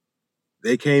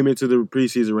they came into the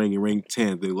preseason ranking ranked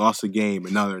 10th. They lost a game,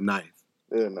 and now they're 9th.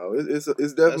 Yeah, no,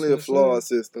 it's definitely a flawed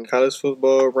system. College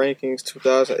football rankings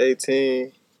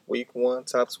 2018, week 1,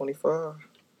 top 25.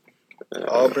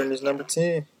 Auburn is number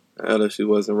 10. LSU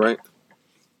wasn't ranked.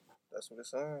 That's what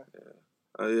it's saying.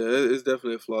 Yeah, it's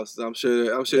definitely a flawed system. I'm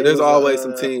sure there's always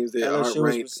some teams that aren't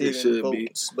ranked that should be.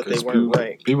 But they weren't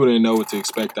ranked. People didn't know what to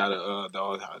expect out of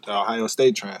the Ohio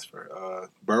State transfer.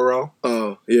 Burrow.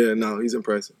 Oh, yeah, no, he's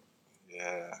impressive.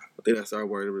 Yeah. I think that's our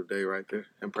word of the day right there.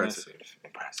 Impressive.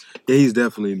 Yeah, he's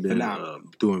definitely been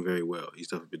doing very well.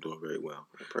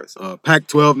 Impressive.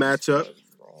 Pac-12 matchup.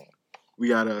 We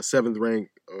got a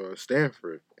 7th-ranked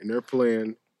Stanford, and they're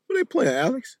playing. Who they playing,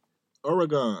 Alex?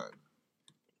 Oregon.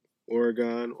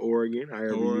 Oregon.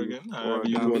 However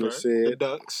you want to say it. The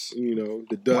Ducks. You know,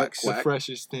 the Ducks. The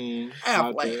freshest team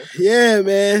out there. Yeah,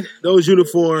 man. Those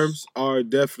uniforms are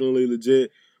definitely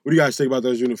legit. What do you guys think about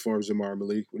those uniforms, Jamar,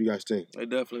 Malik? What do you guys think? They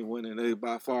definitely winning. They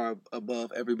by far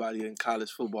above everybody in college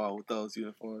football with those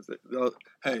uniforms.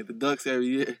 Hey, the Ducks every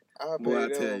year. I'll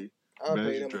tell you. I'll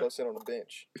pay them to go sit on the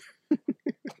bench.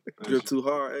 Drip too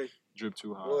hard, hey. Drip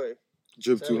too hard. Boy.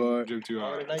 Drip too hard. Drip too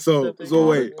hard. So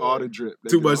wait. All the drip.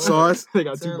 Too much sauce? They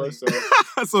got too much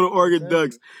sauce. So the Oregon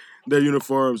Ducks, their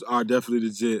uniforms are definitely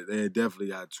legit. They definitely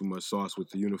got too much sauce with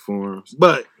the uniforms.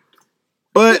 But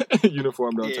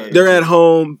uniform don't turn. They're at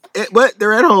home. But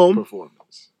they're at home.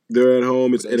 Performance. They're at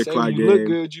home. It's 8 o'clock game. When you look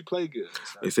good, you play good.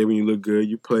 They say when you look good,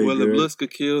 you play good. Well, if looks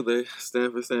could kill,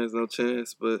 Stanford stands no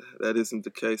chance, but that isn't the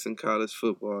case in college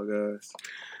football, guys.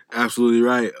 Absolutely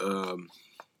right.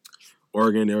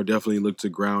 Oregon, they'll definitely look to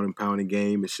ground and pound a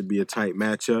game. It should be a tight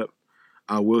matchup.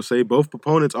 I will say both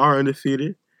opponents are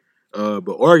undefeated. But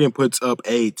Oregon puts up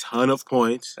a ton of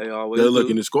points. They're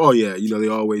looking to score. Oh, yeah, they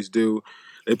always do.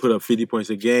 They put up 50 points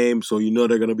a game, so they're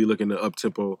going to be looking to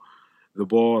up-tempo the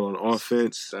ball on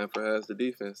offense. Stanford has the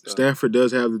defense, though. Stanford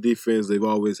does have the defense. They've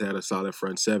always had a solid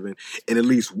front seven and at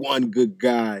least one good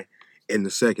guy in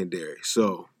the secondary.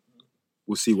 So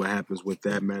we'll see what happens with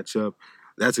that matchup.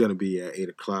 That's going to be at 8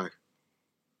 o'clock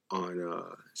on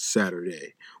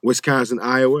Saturday. Wisconsin,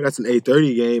 Iowa. That's an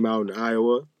 8:30 game out in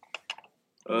Iowa.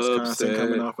 Wisconsin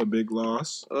coming off a big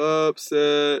loss.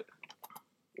 Upset.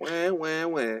 Wah.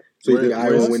 So you think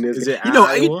Iowa win this? Is it you know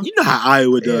how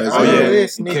Iowa does.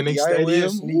 Kinnick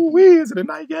Stadium. Is it a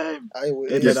night game? Iowa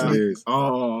Yes, it is.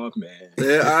 Oh man.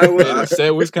 Yeah, Iowa. I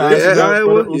said Wisconsin.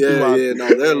 Yeah. No,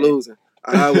 they're losing.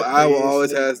 Iowa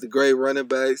always has the great running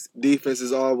backs. Defense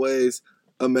is always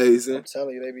amazing. I'm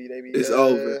telling you, they be. It's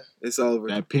over. It's over.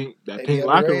 That pink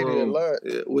locker room.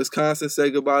 Yeah, Wisconsin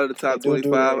say goodbye to the top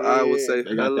 25. Iowa say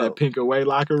they got hello. that pink away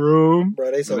locker room.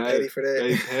 Bro, they so petty for that.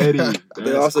 They petty.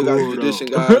 They also got the tradition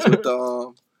guys with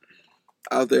the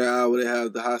out there in Iowa. They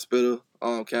have the hospital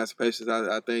cancer patients.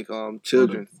 I think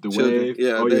children. The children. wave.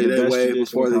 Yeah, they wave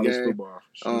before the game.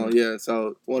 Sure. Yeah,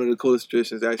 so one of the coolest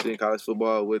traditions actually in college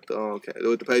football with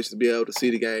the patients being able to see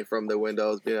the game from their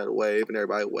windows, being able to wave, and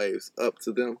everybody waves up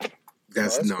to them.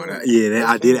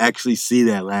 I did actually see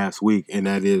that last week, and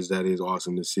that is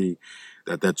awesome to see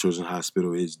that Children's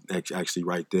Hospital is actually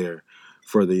right there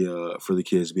for the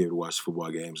kids to be able to watch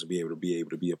football games and be able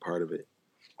to be a part of it.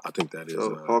 I think that is.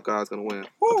 So Hawkeye's gonna win.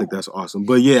 I think that's awesome.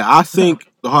 But yeah, I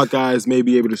think the Hawkeyes may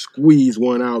be able to squeeze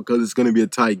one out because it's going to be a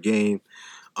tight game.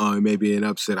 It may be an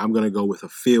upset. I'm going to go with a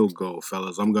field goal,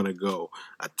 fellas. I'm going to go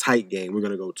a tight game. We're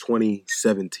going to go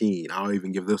 20-17. I'll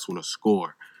even give this one a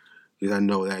score because I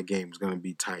know that game is going to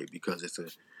be tight because it's a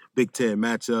Big Ten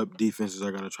matchup. Defenses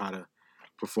are going to try to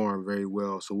perform very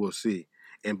well, so we'll see.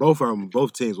 And both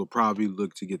teams will probably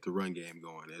look to get the run game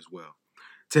going as well.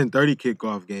 10:30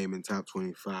 kickoff game in top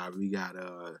 25. We got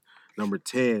number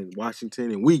 10,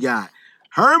 Washington, and we got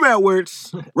Herm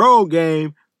Edwards, road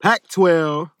game,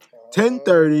 Pac-12,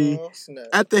 10:30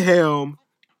 at the helm.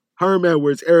 Herm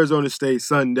Edwards, Arizona State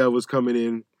Sun Devils coming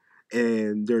in,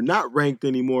 and they're not ranked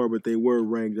anymore, but they were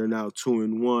ranked. They're now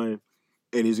 2-1,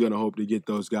 and he's going to hope to get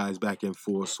those guys back in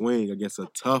full swing against a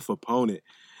tough opponent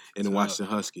in the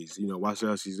Washington Huskies. You know, Washington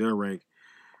Huskies, they're ranked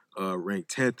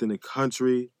 10th in the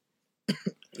country.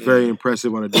 Very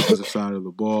impressive on the defensive side of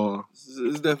the ball.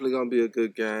 It's definitely going to be a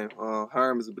good game.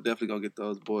 Herm is definitely going to get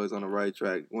those boys on the right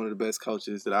track. One of the best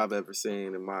coaches that I've ever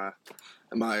seen in my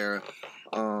era.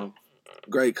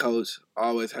 Great coach,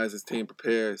 always has his team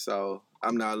prepared. So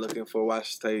I'm not looking for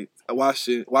Washington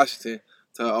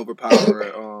to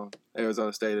overpower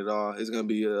Arizona State at all. It's going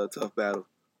to be a tough battle.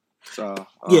 So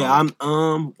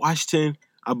I'm Washington.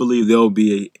 I believe they'll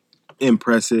be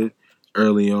impressive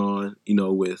early on, you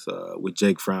know, with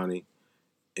Jake Frowney,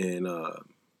 and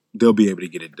they'll be able to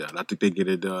get it done. I think they get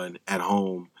it done at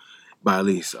home by at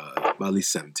least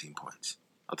 17 points.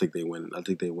 I think they win. I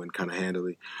think they win kind of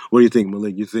handily. What do you think,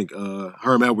 Malik? You think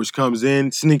Herm Edwards comes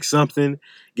in, sneaks something,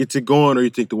 gets it going, or you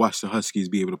think the Washington Huskies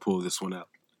be able to pull this one out?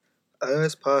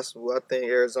 It's possible. I think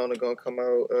Arizona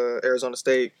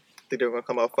State, I think they're gonna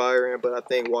come out firing, but I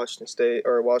think Washington is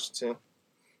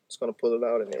gonna pull it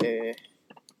out in the end.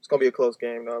 It's gonna be a close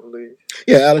game, though, I believe.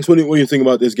 Yeah, Alex, what do you think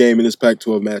about this game in this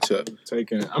Pac-12 matchup?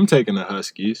 I'm taking the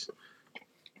Huskies.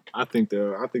 I think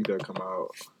they'll come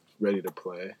out ready to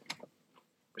play.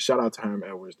 But shout out to Herm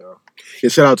Edwards, though. Yeah,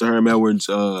 shout out to Herm Edwards,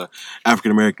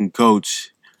 African American coach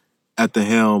at the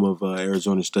helm of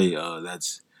Arizona State.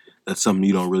 That's something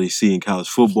you don't really see in college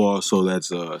football. So that's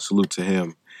a salute to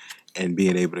him and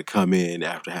being able to come in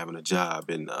after having a job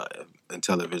in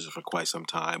television for quite some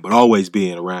time, but always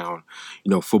being around,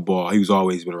 football. He was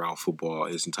always been around football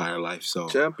his entire life. So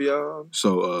champion.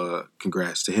 So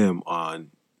congrats to him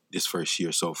on this first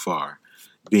year so far,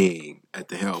 being at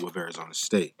the helm of Arizona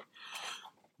State.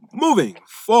 Moving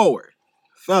forward,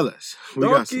 fellas,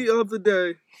 donkey of the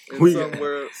day in some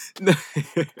words.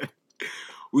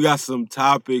 We got some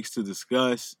topics to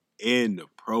discuss in the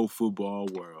pro football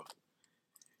world.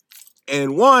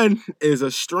 And one is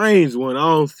a strange one. I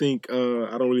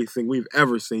don't really think we've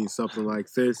ever seen something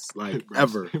like this,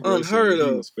 ever. Unheard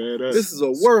of. This is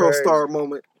a world star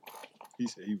moment. He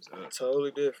said he was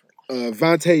totally different.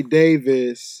 Vontae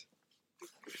Davis,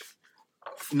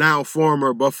 now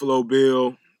former Buffalo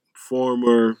Bill,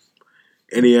 former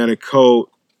Indiana Colt,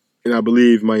 and I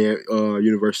believe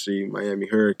University Miami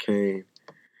Hurricane.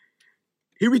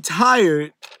 He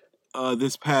retired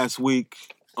this past week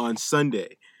on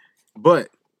Sunday. But,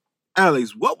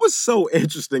 Alex, what was so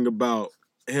interesting about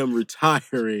him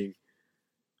retiring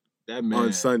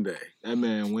on Sunday? That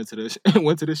man went to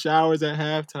the showers at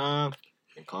halftime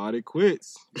and called it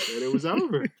quits. Said it was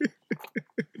over.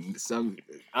 Some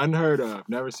unheard of.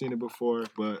 Never seen it before,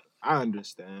 but I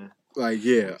understand. When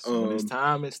it's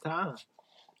time, it's time.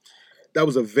 That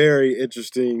was a very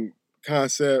interesting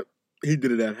concept. He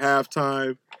did it at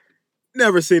halftime.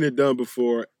 Never seen it done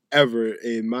before. Ever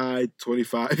in my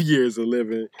 25 years of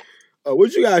living.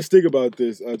 What you guys think about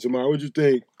this, Jamar? What you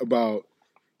think about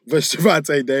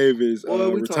Vontae Davis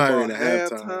retiring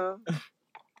at halftime?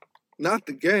 Not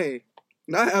the game.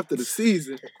 Not after the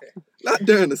season. Not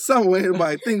during the summer when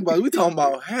everybody think about it. We talking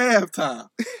about halftime.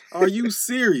 Are you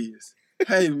serious?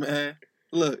 Hey, man.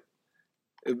 Look,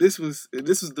 if this was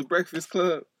the Breakfast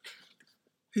Club,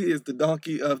 he is the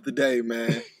donkey of the day,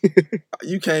 man.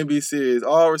 You can't be serious.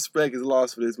 All respect is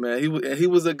lost for this, man. He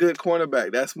was a good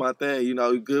cornerback. That's my thing.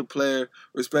 Good player,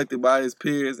 respected by his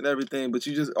peers and everything. But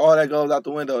all that goes out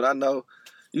the window. And I know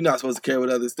you're not supposed to care what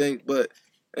others think. But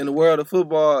in the world of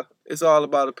football, it's all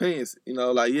about opinions. Your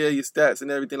stats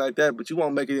and everything like that. But you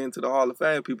won't make it into the Hall of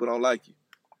Fame. People don't like you.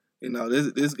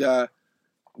 This guy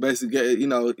basically,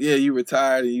 you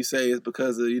retired and you say it's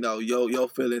because of, your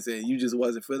feelings and you just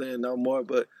wasn't feeling it no more.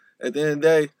 But at the end of the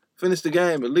day, finish the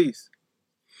game at least.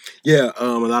 Yeah, a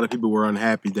lot of people were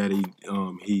unhappy that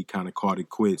he kind of called it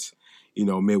quits,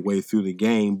 midway through the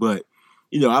game. But,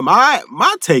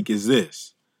 my take is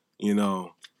this,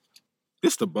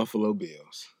 It's the Buffalo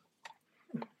Bills.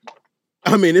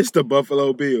 I mean, it's the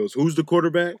Buffalo Bills. Who's the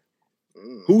quarterback?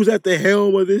 Who's at the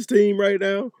helm of this team right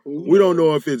now? We don't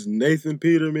know if it's Nathan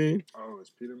Peterman. Oh,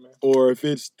 it's Peterman. Or if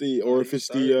it's the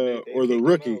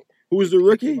rookie. Who's the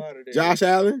rookie? Josh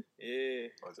Allen? Yeah.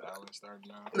 Was Allen starting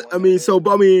now?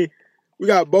 We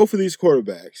got both of these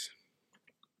quarterbacks.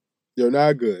 They're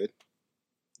not good.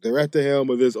 They're at the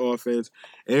helm of this offense.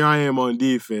 And I am on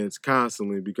defense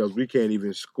constantly because we can't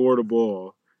even score the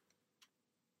ball.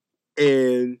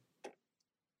 And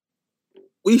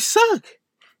we suck.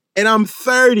 And I'm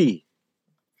 30.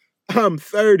 I'm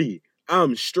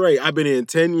straight. I've been in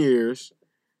 10 years.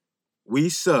 We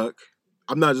suck.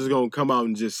 I'm not just going to come out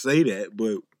and just say that,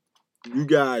 but you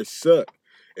guys suck.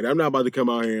 And I'm not about to come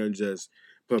out here and just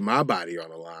put my body on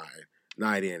the line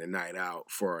night in and night out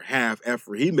for half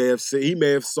effort. He may have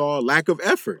saw lack of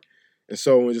effort. And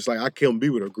so it's just like I can't be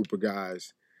with a group of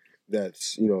guys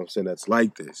that's, that's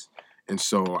like this. And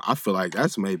so I feel like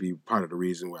that's maybe part of the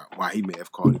reason why he may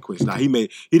have called it quits. Now he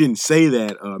didn't say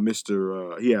that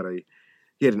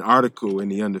he had an article in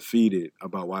the Undefeated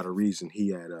about why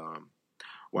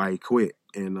he quit.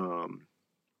 And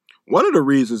one of the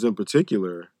reasons in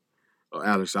particular,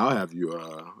 Alex, I'll have you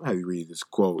read this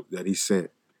quote that he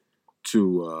sent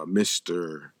to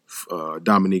Mr.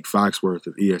 Dominique Foxworth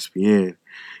of ESPN.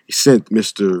 He sent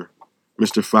Mr.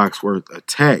 Foxworth a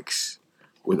text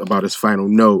about his final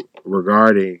note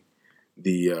regarding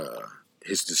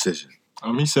his decision.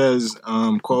 He says,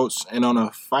 quotes, "And on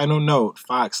a final note,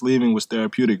 Fox leaving was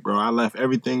therapeutic, bro. I left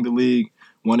everything the league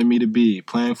wanted me to be,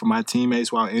 playing for my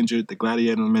teammates while injured, the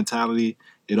gladiator mentality.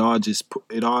 It all just, what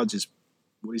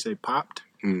do you say, popped?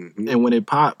 Mm-hmm. And when it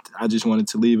popped, I just wanted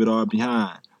to leave it all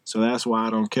behind. So that's why I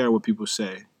don't care what people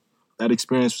say. That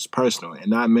experience was personal and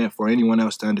not meant for anyone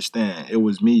else to understand. It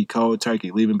was me, cold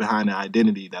turkey, leaving behind the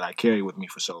identity that I carried with me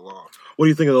for so long." What do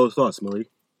you think of those thoughts, Malik?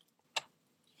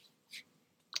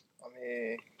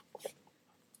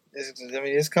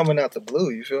 It's coming out the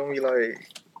blue. You feel me? Like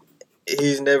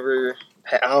he's never.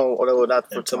 I don't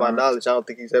know. To my knowledge, I don't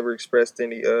think he's ever expressed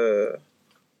any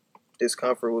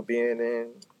discomfort with being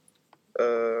in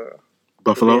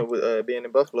Buffalo. Being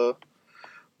in Buffalo.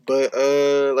 But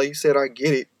like you said, I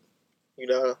get it.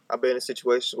 I've been in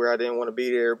situations where I didn't want to be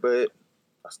there, but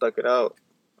I stuck it out,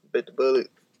 bit the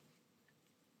bullet,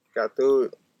 got through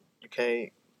it. You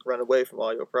can't run away from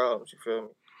all your problems. You feel me?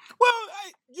 Well,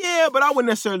 but I wouldn't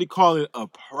necessarily call it a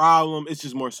problem. It's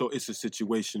just more so it's a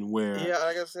situation where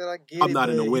like I said, I get I'm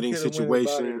not in a winning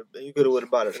situation. You could have went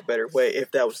about it a better way if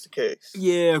that was the case.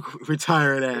 Yeah,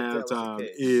 retiring at halftime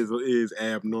is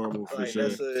abnormal for sure.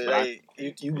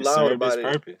 You loud about it.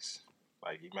 Purpose.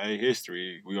 Like he made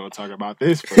history. We're gonna talk about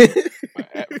this for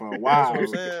a while.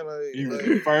 That's what I'm saying. He was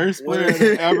the first player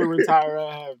to ever retire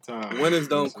at halftime. Winners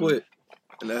don't quit.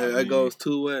 And that goes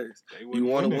two ways. You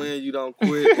want to win, you don't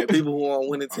quit. And people who are on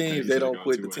winning teams, they don't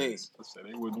quit the team. I said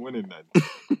they wouldn't win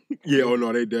nothing. Yeah,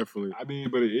 no, they definitely.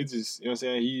 But it just, you know what I'm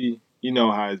saying? He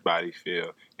know how his body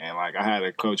feel. And, like, I had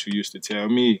a coach who used to tell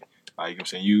me, like, you know what I'm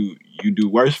saying, you do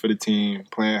worse for the team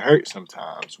playing hurt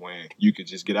sometimes when you could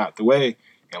just get out the way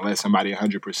and let somebody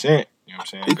 100%, you know what I'm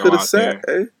saying, he could have sat,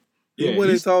 Yeah, he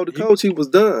went and told the coach he was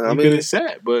done. He could have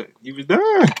sat, but he was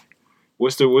done.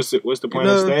 What's the point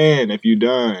of staying if you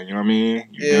done? You know what I mean?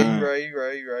 You're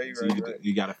right.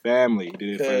 You got a family. You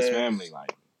did it for his family.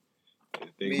 Like,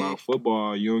 think about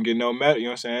football. You don't get no you know what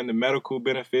I'm saying? The medical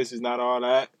benefits is not all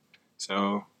that.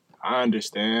 So, I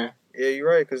understand. Yeah, you're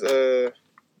right. Because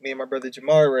me and my brother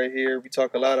Jamar right here, we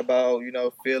talk a lot about,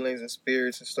 feelings and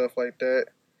spirits and stuff like that.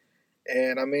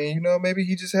 And, maybe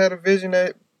he just had a vision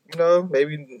that,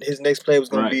 maybe his next play was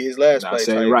going to be his last play.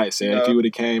 If he would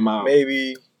have came out.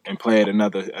 Maybe. And played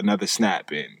another snap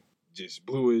and just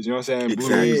blew his, you know what I'm saying? Blew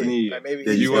his knee. Like maybe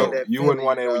you wouldn't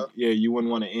want to, you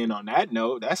wouldn't want to end on that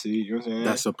note. That's it, you know what I'm saying?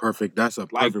 That's a perfect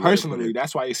like personally,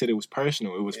 that's why he said it was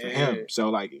personal. It was for him.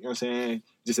 So like, you know what I'm saying?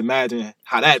 Just imagine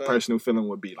how that personal feeling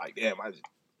would be. Like, damn, that's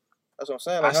what I'm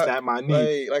saying. Like, I snapped my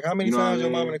knee. Like how many times your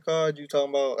mom called you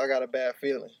talking about I got a bad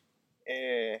feeling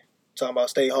and talking about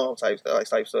stay home type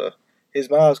stuff. His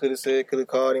mom could have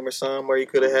called him or something, or he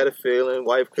could have had a feeling.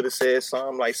 Wife could have said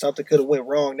something, like something could have went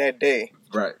wrong that day.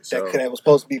 Right. That was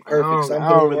supposed to be perfect. I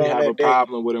don't really have a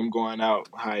problem with him going out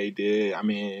how he did. I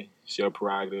mean, it's your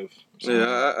prerogative.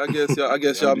 Yeah, I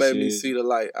guess y'all made me see the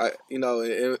light.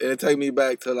 It take me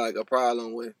back to like a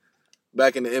problem with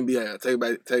back in the NBA. I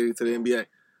take you to the NBA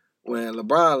when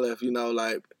LeBron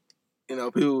left.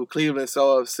 People Cleveland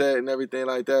so upset and everything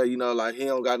like that. Like he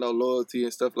don't got no loyalty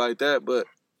and stuff like that, but.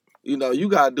 You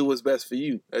got to do what's best for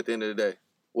you at the end of the day,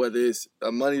 whether it's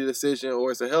a money decision or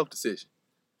it's a health decision.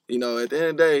 At the end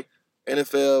of the day,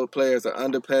 NFL players are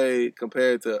underpaid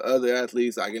compared to other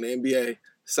athletes like in the NBA,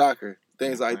 soccer,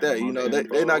 things like that. You know,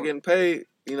 they're not getting paid,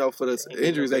 you know, for the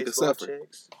injuries they could suffer.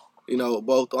 Checks. You know,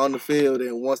 both on the field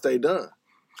and once they done.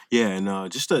 Yeah,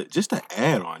 and just to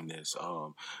add on this,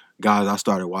 guys, I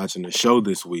started watching a show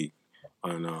this week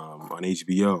on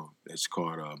HBO. It's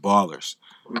called Ballers.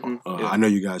 I know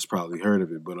you guys probably heard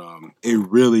of it, but it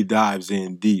really dives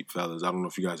in deep, fellas. I don't know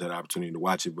if you guys had the opportunity to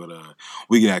watch it, but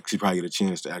we can actually probably get a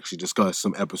chance to actually discuss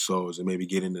some episodes and maybe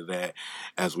get into that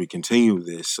as we continue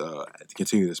this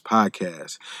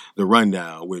podcast, the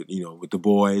rundown with the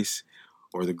boys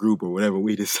or the group or whatever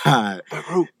we decide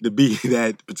to be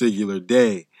that particular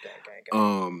day.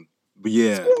 But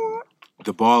yeah,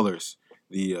 the Ballers,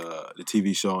 the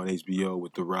TV show on HBO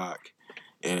with The Rock.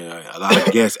 And a lot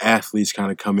of guest athletes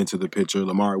kind of come into the picture.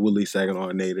 Lamar Woodley,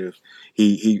 Saginaw native,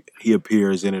 he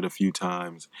appears in it a few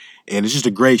times, and it's just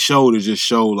a great show to just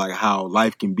show like how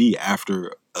life can be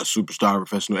after a superstar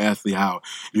professional athlete, how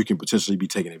you can potentially be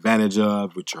taken advantage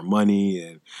of with your money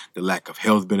and the lack of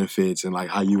health benefits, and like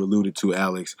how you alluded to,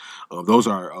 Alex. Those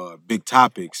are big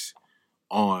topics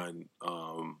on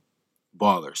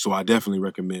Baller. So I definitely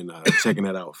recommend checking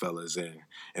that out, fellas, and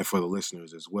for the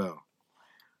listeners as well.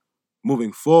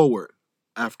 Moving forward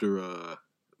after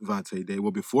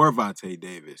before Vontae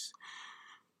Davis,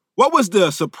 what was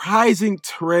the surprising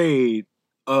trade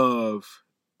of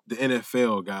the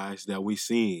NFL, guys, that we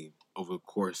seen over the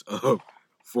course of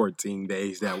 14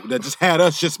 days that just had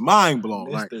us just mind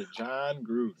blown? Mr. Like, John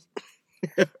Gruden.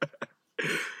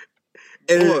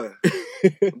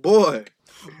 Boy,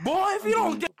 if you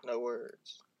don't get no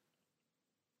words.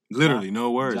 Literally,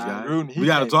 no words, John guys. Gruden, We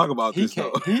got to talk about this,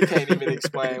 though. He can't even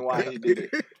explain why he did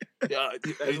it.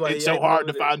 It's so hard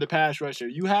to find the pass rusher.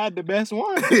 You had the best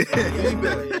one.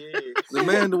 The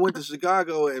man that went to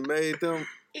Chicago and made them.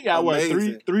 He got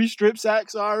amazing. three strip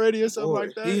sacks already or something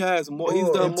like that. He has more. He's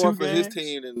done more for his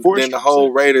team than the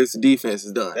whole Raiders defense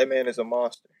has done. That man is a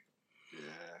monster.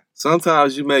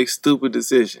 Sometimes you make stupid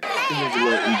decisions. There's a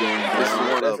little ego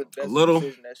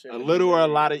involved. A little or a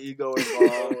lot of ego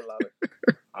involved.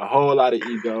 A whole lot of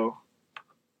ego.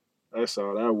 That's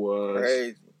all that was.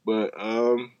 Crazy. But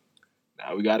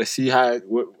now we got to see how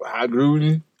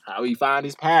Gruden, how he find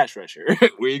his pass rusher.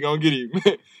 Where you gonna get him?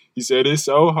 He said it's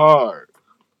so hard.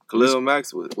 Khalil Mack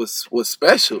was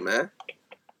special, man.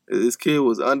 This kid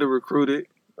was under recruited.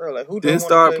 Bro, like, who didn't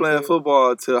start playing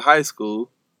football until high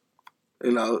school.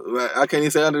 You know, I can't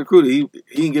even say under recruited. He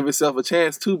didn't give himself a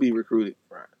chance to be recruited.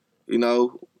 Right. You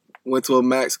know, went to a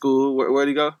Mac school. Where'd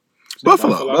he go?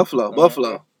 Buffalo.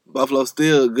 Buffalo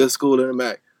still a good school in the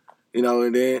Mac. You know,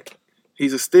 and then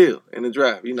he's a steal in the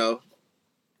draft, you know.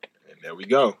 And there we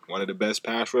go. One of the best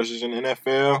pass rushers in the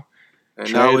NFL.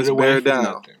 And now it's bear down.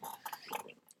 Nothing.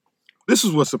 This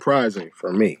is what's surprising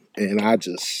for me. And I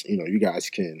just, you guys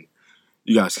can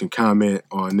comment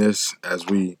on this as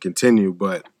we continue,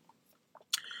 but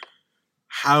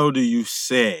how do you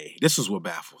say, this is what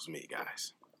baffles me,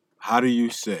 guys. How do you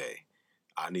say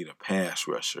I need a pass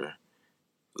rusher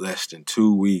less than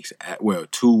 2 weeks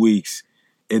 2 weeks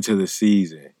into the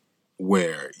season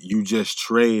where you just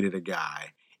traded a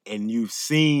guy and you've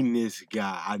seen this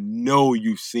guy. I know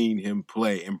you've seen him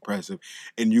play impressive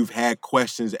and you've had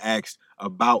questions asked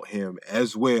about him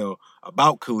as well,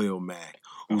 about Khalil Mack,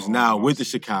 who's now with the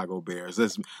Chicago Bears.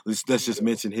 Let's just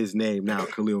mention his name now,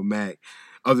 Khalil Mack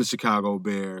of the Chicago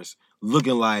Bears,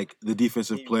 looking like the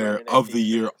defensive player of the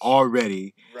year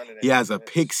already. He has a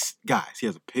pick six.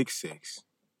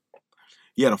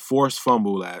 He had a forced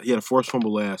fumble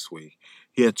last week.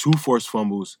 He had 2 forced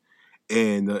fumbles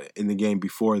in the game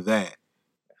before that.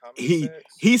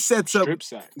 He sets up,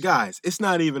 guys. It's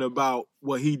not even about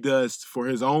what he does for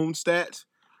his own stats,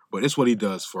 but it's what he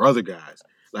does for other guys.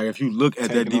 Like if you look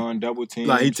at double teams.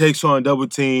 Like he takes on double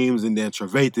teams, and then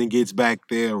Trevathan gets back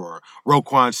there, or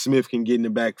Roquan Smith can get in the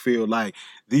backfield. Like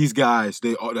these guys,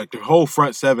 they are like the whole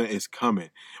front seven is coming,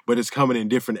 but it's coming in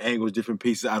different angles, different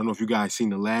pieces. I don't know if you guys seen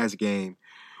the last game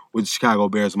with the Chicago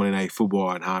Bears Monday Night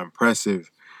Football and how impressive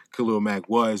Khalil Mack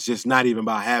was. Just not even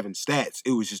about having stats.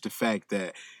 It was just the fact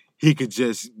that he could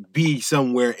just be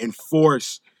somewhere and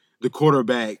force the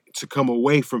quarterback to come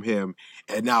away from him,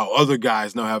 and now other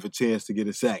guys now have a chance to get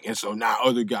a sack. And so now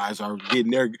other guys are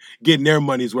getting their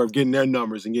money's worth, getting their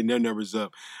numbers and getting their numbers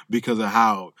up because of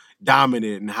how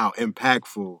dominant and how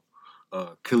impactful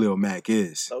Khalil Mack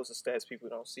is. Those are stats people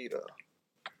don't see, though.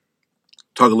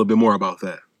 Talk a little bit more about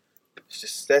that. It's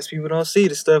just stats people don't see.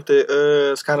 The stuff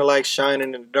that it's kind of like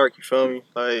shining in the dark, you feel me?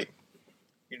 Like,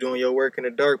 you're doing your work in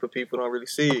the dark, but people don't really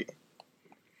see it.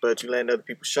 But you letting other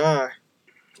people shine,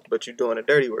 but you're doing the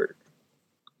dirty work.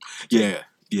 Yeah.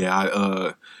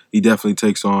 Yeah, he definitely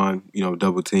takes on,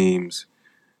 double teams,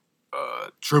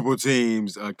 triple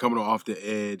teams, coming off the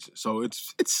edge. So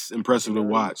it's impressive to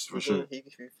watch for sure. He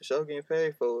for sure getting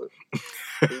paid for it.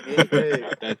 He getting paid.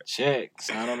 Got that check,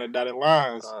 sign on the dotted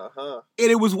lines. Uh-huh.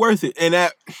 And it was worth it. And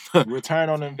that Return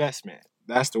on investment.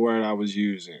 That's the word I was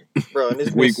using. Bro, and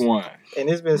it's Week been, 1. And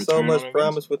it's been so Return much on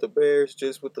promise with the Bears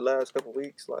just with the last couple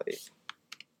weeks. Like,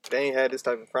 they ain't had this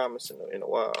type of promise in a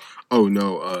while. Oh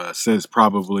no, since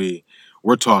probably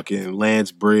we're talking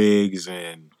Lance Briggs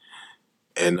and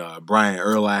Brian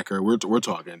Urlacher. We're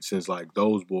talking since like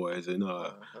those boys, and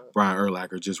Brian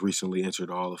Urlacher just recently entered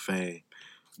the Hall of Fame.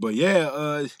 But yeah,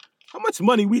 how much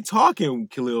money we talking,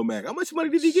 Khalil Mack? How much money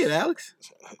did he get, Alex?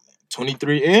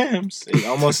 23 M's,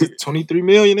 almost 23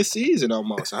 million a season,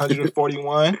 almost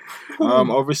 141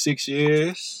 over 6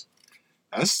 years.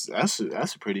 That's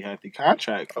a pretty hefty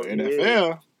contract for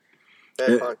NFL.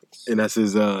 And that's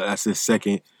his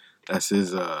second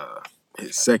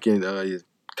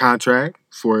contract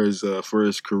for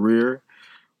his career.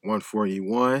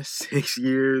 141, 6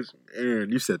 years,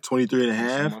 and you said 23 and a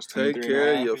half. Take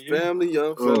care of your family,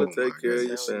 young fella. Take care of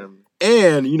your family.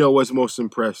 And you know what's most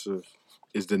impressive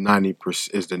is the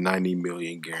 90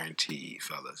 million guaranteed,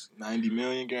 fellas. 90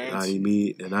 million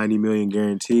guaranteed. The 90 million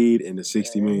guaranteed and the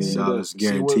 $60 million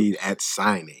guaranteed at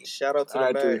signing. Shout out to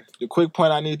the bag. The quick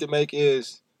point I need to make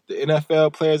is the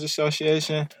NFL Players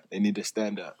Association, they need to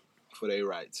stand up for their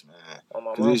rights, man.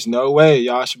 Because there's no way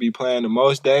y'all should be playing the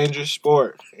most dangerous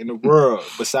sport in the world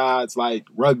besides like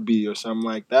rugby or something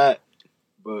like that.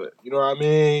 But you know what I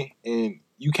mean? And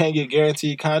you can't get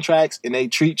guaranteed contracts and they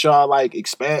treat y'all like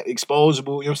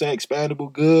exposable,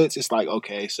 expandable goods. It's like,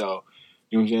 okay, so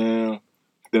you know what I'm saying?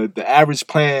 The average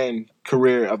playing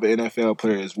career of an NFL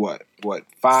player is what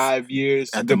 5 years,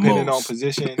 depending on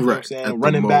position. You know what I'm saying?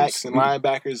 Running backs and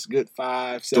linebackers, good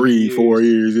 5, 7 3, years. 4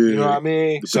 years. Yeah. You know what I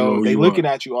mean? So they looking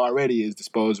at you already as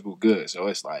disposable goods. So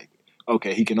it's like,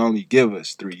 okay, he can only give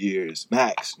us 3 years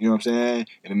max. You know what I'm saying?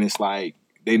 And then it's like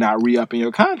they not re-upping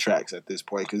your contracts at this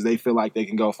point because they feel like they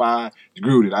can go find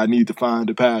Gruden. I need to find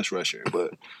a pass rusher,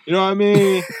 but you know what I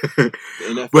mean. The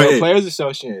NFL Players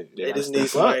Association, they just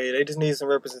need some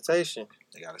representation.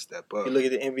 They got to step up. You look at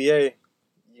the NBA,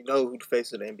 you know who the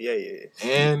face of the NBA is.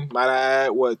 And might I add,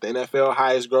 the NFL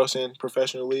highest grossing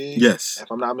professional league? Yes,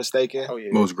 if I'm not mistaken. Oh yeah,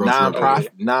 most grossing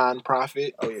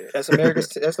non-profit. Oh yeah, that's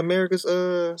America's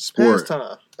sport.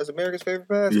 Pastime. That's America's favorite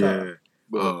pastime. Yeah.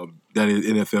 That is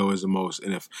NFL is the most.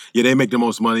 Yeah, they make the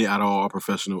most money out of all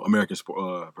professional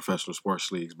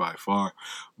sports leagues by far,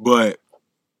 but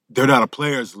they're not a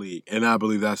players' league, and I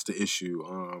believe that's the issue.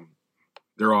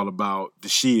 They're all about the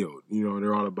shield,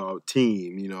 they're all about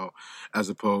team, as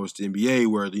opposed to NBA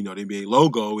where the NBA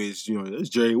logo is it's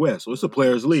Jerry West, so it's a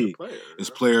players' league. It's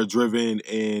player driven,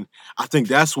 and I think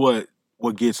that's what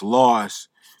gets lost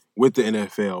with the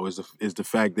NFL is the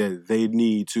fact that they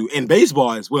need to, and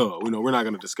baseball as well. We're not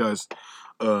going to discuss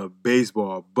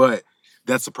baseball, but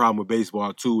that's the problem with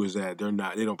baseball too, is that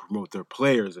they don't promote their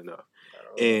players enough.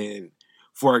 And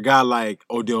for a guy like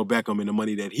Odell Beckham and the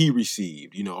money that he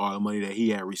received, all the money that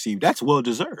he had received, that's well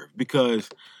deserved. Because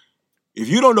if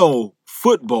you don't know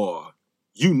football,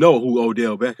 you know who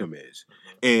Odell Beckham is.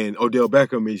 And Odell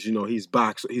Beckham is,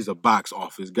 he's a box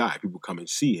office guy. People come and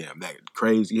see him. That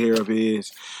crazy hair of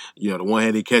his, the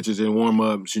one-handed catches in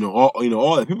warm-ups,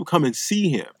 all that. People come and see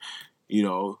him,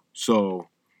 So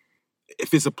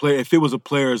if it was a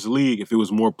players' league, if it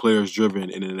was more players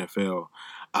driven in the NFL,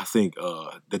 I think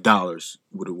the dollars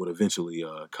would eventually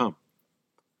come.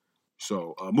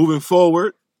 So moving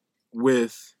forward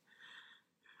with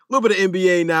a little bit of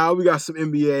NBA now. We got some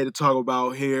NBA to talk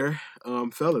about here.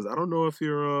 Fellas, I don't know if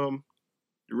you're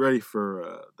ready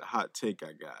for the hot take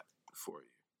I got for you.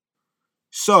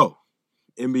 So,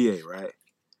 NBA, right?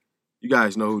 You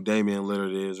guys know who Damian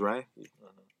Lillard is, right?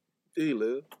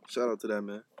 D-Lillard. Shout out to that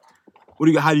man.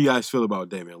 How do you guys feel about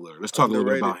Damian Lillard? Let's talk a little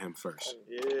bit about him first.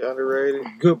 Yeah, underrated.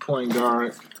 Good point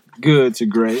guard. Good to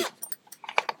great.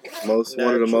 One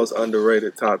of the most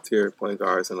underrated top tier point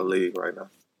guards in the league right now.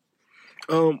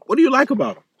 What do you like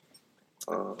about him?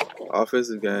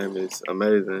 Offensive game is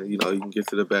amazing. You can get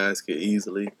to the basket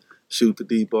easily, shoot the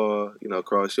deep ball.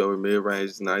 Cross over mid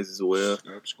range is nice as well.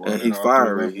 And he's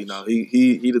fiery.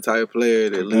 He the type of player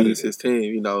that leads his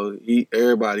team.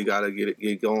 Everybody gotta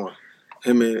get going.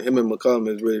 Him and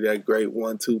McCollum is really that great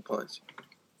 1-2 punch.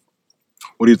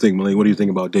 What do you think, Malik? What do you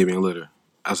think about Damian Lillard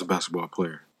as a basketball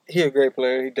player? He a great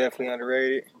player. He definitely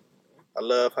underrated. I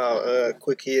love how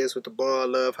quick he is with the ball. I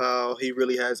love how he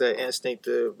really has that instinct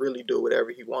to really do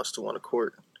whatever he wants to on the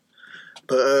court.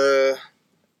 But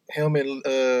him and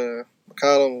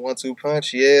McCollum 1-2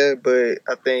 punch, yeah, but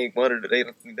I think one of they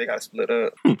got to split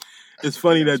up. It's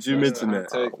funny that you mentioned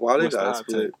that. Why they What's the got hot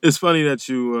split? take? It's funny that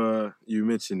you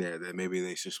mentioned that maybe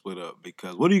they should split up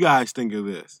because what do you guys think of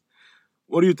this?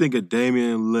 What do you think of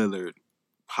Damian Lillard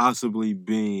possibly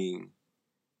being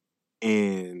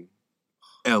in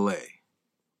LA?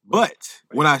 But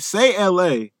when I say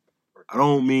LA, I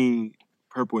don't mean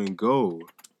purple and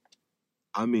gold.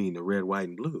 I mean the red, white,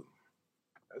 and blue.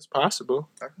 That's possible.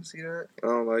 I can see that. I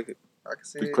don't like it. I can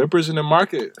see The it. Clippers in the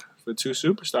market for 2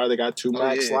 superstars. They got 2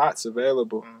 max yeah. slots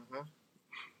available. Mhm.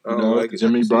 I You don't know, like it.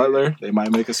 Jimmy I can see Butler, they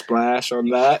might make a splash on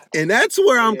that. And that's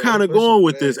where I'm Yeah, kind they of going pushing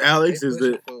with for this, that. Alex. They Is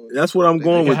pushing that for it. that's what I'm They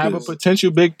going They with can have this. a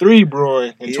potential big 3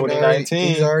 brewing in He's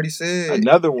 2019. already said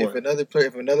Another one. If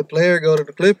another player go to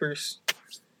the Clippers,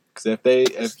 Because if they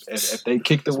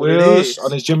kick the That's what it wheels is.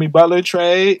 on on this Jimmy Butler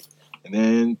trade, and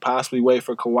then possibly wait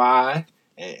for Kawhi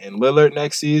and Lillard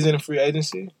next season in free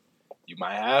agency, you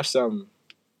might have something.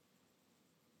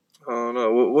 I don't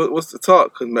know. What's the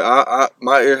talk? Because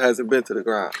my ear hasn't been to the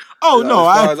ground. Oh no,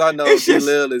 as far as I know, it's just-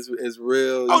 D-Lil is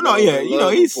real. Oh no, yeah,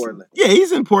 he's Portland.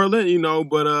 he's in Portland,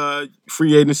 but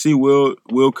free agency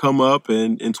will come up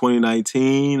in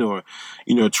 2019, or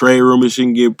trade rumors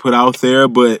can get put out there.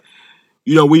 But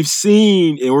we've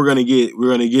seen, and we're gonna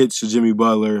get to Jimmy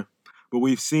Butler, but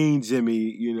we've seen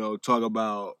Jimmy, talk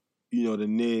about the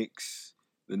Knicks,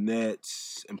 the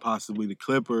Nets, and possibly the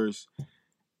Clippers,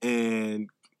 and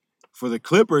for the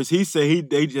Clippers, he said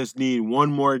they just need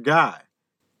one more guy.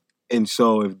 And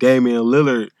so if Damian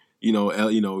Lillard,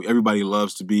 everybody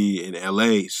loves to be in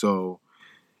LA. So,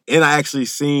 and I actually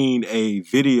seen a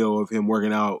video of him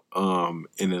working out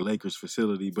in the Lakers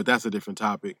facility, but that's a different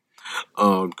topic.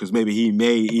 Because maybe he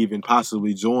may even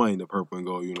possibly join the purple and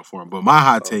gold uniform. But my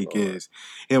hot take is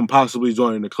him possibly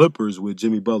joining the Clippers with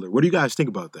Jimmy Butler. What do you guys think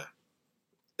about that?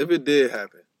 If it did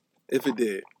happen,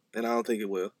 and I don't think it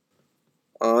will,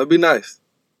 it'd be nice.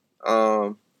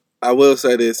 I will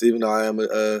say this, even though I am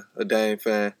a Dame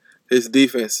fan, his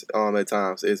defense at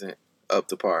times isn't up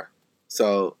to par.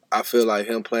 So I feel like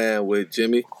him playing with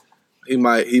Jimmy, he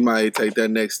might take that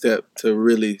next step to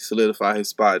really solidify his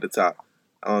spot at the top.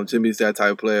 Jimmy's that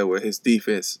type of player where his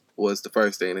defense was the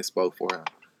first thing that spoke for him.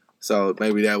 So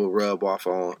maybe that would rub off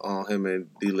on him and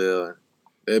D-Lil, and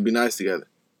they'd be nice together.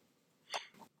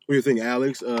 What do you think,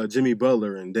 Alex? Jimmy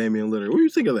Butler and Damian Lillard. What do you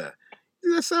think of that?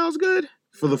 That sounds good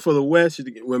for the West.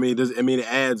 It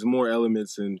adds more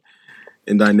elements and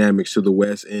dynamics to the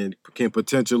West, and can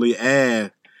potentially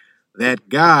add that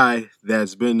guy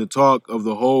that's been the talk of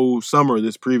the whole summer,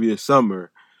 this previous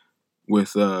summer,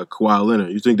 with Kawhi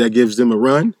Leonard. You think that gives them a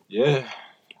run? Yeah.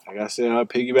 Like I said,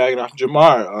 piggybacking off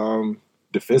Jamar.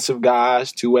 Defensive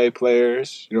guys, 2-way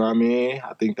players, you know what I mean?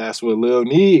 I think that's what Lil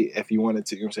need if you wanted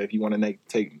to, if you want to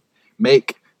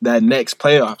make that next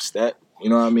playoff step. You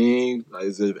know what I mean? Like,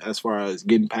 as far as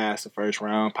getting past the first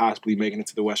round, possibly making it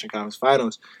to the Western Conference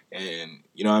Finals. And,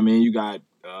 you know what I mean? You got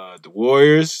the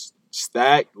Warriors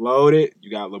stacked, loaded.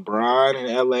 You got LeBron in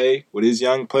L.A. with his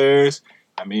young players.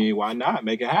 I mean, why not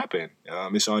make it happen?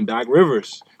 It's on Doc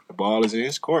Rivers. The ball is in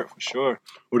his court for sure.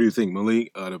 What do you think,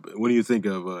 Malik? What do you think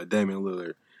of Damian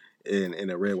Lillard in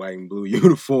a red, white, and blue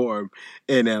uniform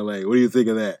in L.A.? What do you think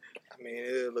of that? I mean,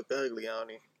 it'll look ugly on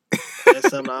him. That's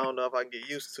something I don't know if I can get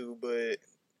used to, but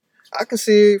I can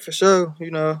see it for sure.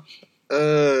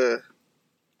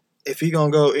 If he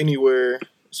gonna go anywhere,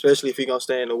 especially if he gonna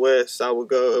stay in the West, I would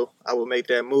make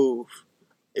that move.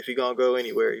 If he gonna go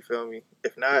anywhere, you feel me?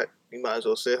 If not, you might as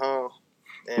well sit home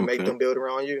and make them build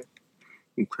around you.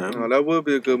 Okay. That would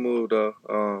be a good move,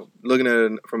 though. Looking at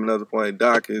it from another point,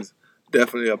 Doc is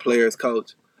definitely a player's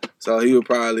coach. So he would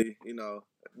probably,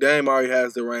 Dame already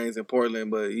has the reins in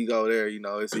Portland, but he go there,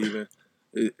 it's even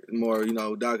more,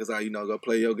 Doc is like, go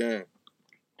play your game.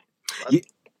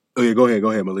 Oh, yeah, go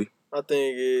ahead, Malik. My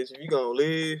thing is, if you gonna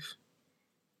leave,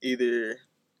 either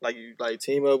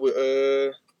team up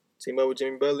with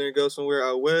Jimmy Butler and go somewhere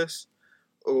out west,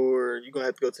 or you gonna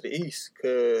have to go to the East,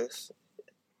 cause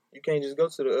you can't just go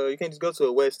to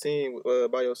a West team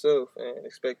by yourself and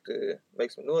expect to make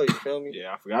some noise. You feel me?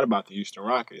 Yeah, I forgot about the Houston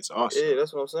Rockets. Awesome. Yeah,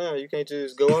 that's what I'm saying. You can't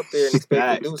just go out there and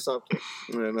expect to do something.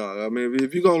 Yeah, no, I mean,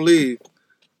 if you're gonna leave,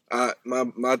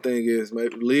 my thing is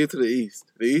maybe leave to the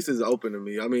East. The East is open to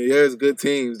me. I mean, there's good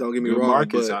teams. Don't get me Good wrong,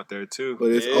 markets but out there too.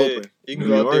 But it's open. You can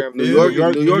go out there and New build.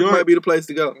 York might be the place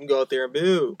to go. You can go out there and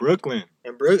build. Brooklyn.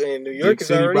 And New York Big is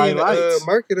city already in bright the lights.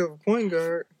 market of a point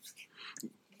guard.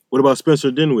 What about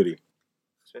Spencer Dinwiddie?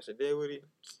 Spencer Dinwiddie.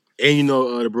 And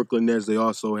the Brooklyn Nets, they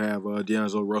also have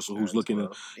D'Angelo Russell, who's looking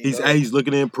to D-Lo. he's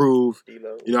looking to improve.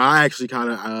 D-Lo. I actually kind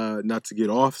of not to get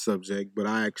off subject, but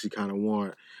I actually kind of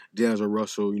want D'Angelo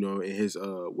Russell, in his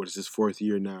what is his 4th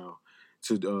year now,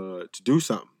 to do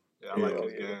something. Yeah, I like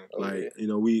his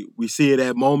game. We see it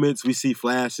at moments, we see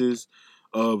flashes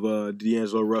of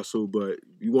D'Angelo Russell, but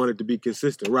you want it to be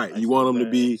consistent, right? You want him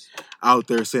to be out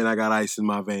there saying, "I got ice in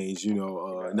my veins,"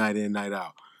 night in, night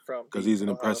out. Because he's an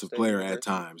impressive player at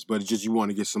times. But it's just you want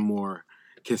to get some more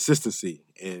consistency,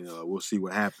 and we'll see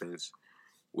what happens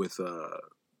with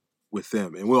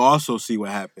them. And we'll also see what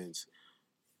happens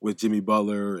with Jimmy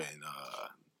Butler, and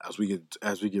as we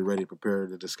get ready to prepare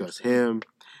to discuss him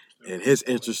and his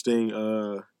interesting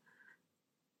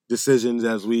decisions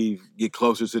as we get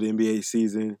closer to the NBA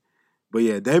season. But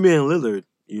yeah, Damian Lillard,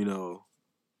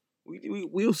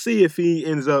 we'll see if he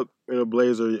ends up in a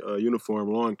Blazer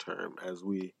uniform long term as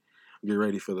we get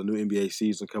ready for the new NBA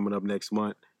season coming up next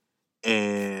month.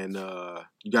 And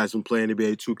you guys been playing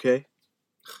NBA 2K?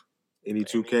 Any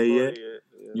 2K yet?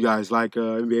 You guys like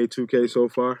NBA 2K so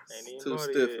far? Too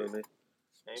stiff for me.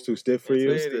 It's too stiff for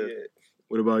you?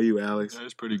 What about you, Alex? Yeah,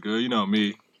 it's pretty good. You know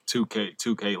me,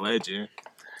 2K legend.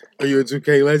 Are you a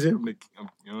 2K legend? You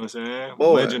know what I'm saying?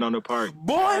 Boy. Legend on the park.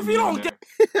 Boy, if you don't get...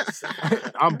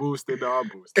 I'm boosted, dog. I'm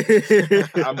boosted.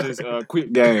 I'm just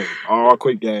quick game. All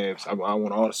quick games. I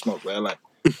want all the smoke, man. Like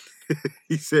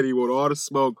he said he want all the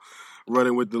smoke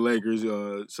running with the Lakers.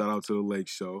 Shout out to the Lake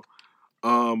Show.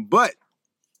 But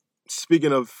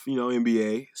speaking of,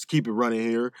 NBA, let's keep it running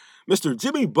here. Mr.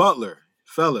 Jimmy Butler,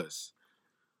 fellas.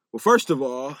 Well, first of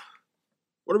all,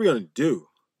 what are we going to do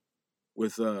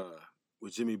with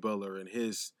Jimmy Butler and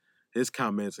his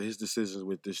comments and his decisions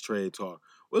with this trade talk?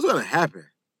 What's going to happen?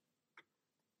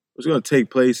 What's going to take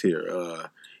place here?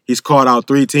 He's called out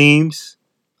 3 teams,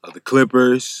 the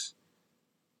Clippers,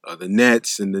 the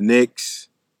Nets, and the Knicks.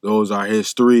 Those are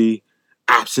his 3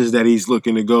 options that he's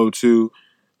looking to go to.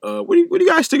 What do you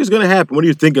guys think is going to happen? What do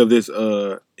you think of this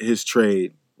his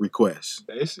trade request?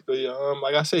 Basically,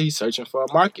 like I said, he's searching for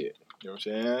a market. You know what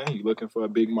I'm saying? He's looking for a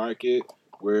big market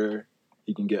where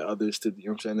he can get others to,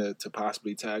 to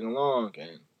possibly tag along.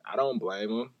 And I don't blame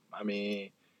him. I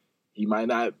mean, he might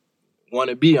not want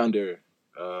to be under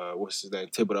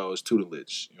Thibodeau's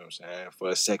tutelage, you know what I'm saying, for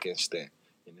a second stint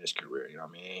in his career. You know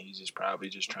what I mean? He's just probably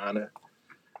just trying to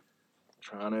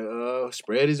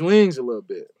spread his wings a little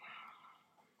bit.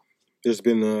 There's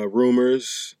been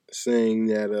rumors saying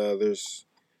that there's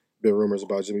been rumors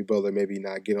about Jimmy Butler maybe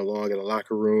not getting along in the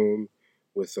locker room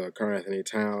with Karl Anthony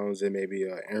Towns and maybe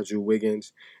Andrew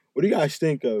Wiggins. What do you guys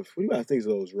think of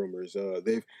those rumors?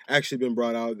 They've actually been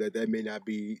brought out that may not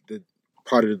be the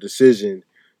part of the decision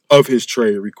of his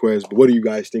trade request. But what do you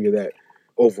guys think of that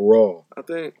overall? I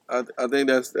think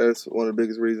that's one of the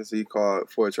biggest reasons he called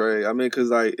for a trade. I mean, because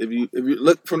like if you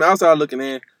look from the outside looking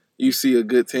in, you see a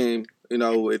good team,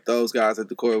 with those guys at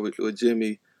the core with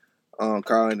Jimmy,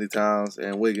 Karl Anthony Towns,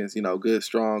 and Wiggins. Good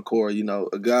strong core.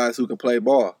 Guys who can play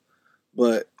ball.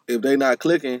 But if they not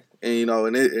clicking,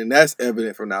 and that's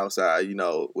evident from the outside,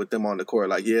 with them on the court.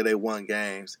 Like, yeah, they won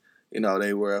games.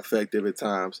 They were effective at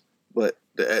times. But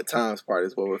the at times part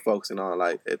is what we're focusing on.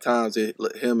 Like, at times,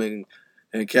 him and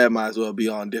Cat might as well be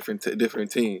on different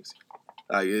teams.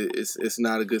 Like, it's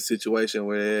not a good situation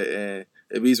and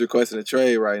if he's requesting a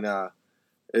trade right now,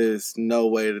 there's no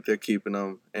way that they're keeping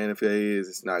him. And if he is,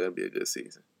 it's not going to be a good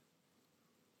season.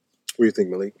 What do you think,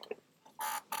 Malik?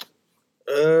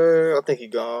 I think he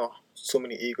gone. So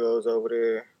many egos over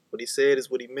there. What he said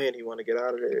is what he meant. He want to get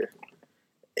out of there.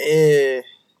 And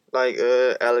like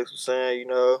Alex was saying,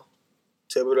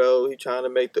 Thibodeau, he trying to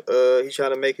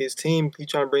make his team. He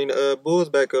trying to bring the Bulls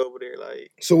back over there. Like,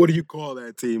 so what do you call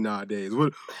that team nowadays?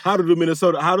 How do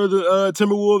the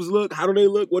Timberwolves look? How do they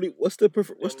look? What's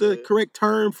the correct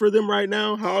term for them right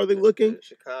now? How are they looking? The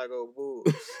Chicago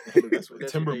Bulls. The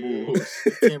Timber Bulls.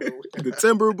 The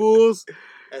Timber Bulls.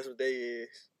 That's what they is.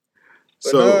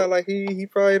 But he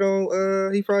probably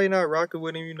don't. He probably not rocking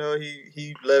with him. He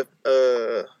left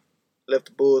the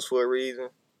Bulls for a reason.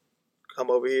 Come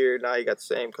over here, now he got the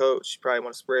same coach. He probably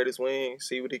want to spread his wings,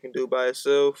 see what he can do by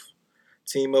himself,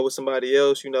 team up with somebody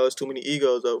else. It's too many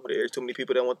egos over there. Too many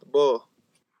people that want the ball.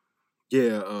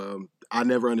 Yeah, I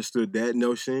never understood that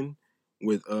notion.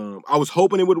 I was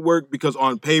hoping it would work because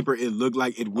on paper it looked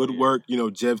like it would work.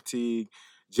 Jeff Teague,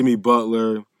 Jimmy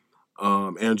Butler,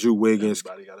 Andrew Wiggins,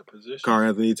 everybody got a position. Karl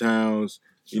Anthony Towns.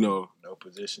 No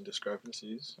position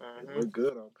discrepancies. It looked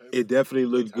good on paper. It definitely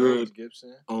looked good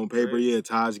Gibson on paper. Great. Yeah,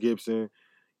 Taj Gibson.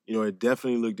 it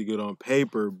definitely looked good on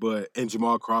paper, and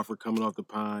Jamal Crawford coming off the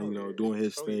pine, doing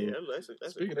his thing. Yeah,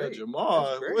 that's Speaking great. of Jamal,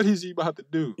 That's great. what is he about to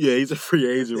do? Yeah, he's a free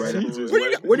agent right now. Jesus,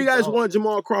 Where do you guys want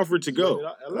Jamal Crawford to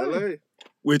go? LA.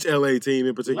 Which LA team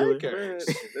in particular? Lakers.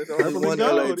 Man, there's only one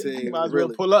LA team. Might as well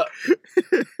Really. pull up.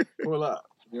 Pull up.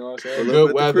 You know what I'm saying? Pull up Good at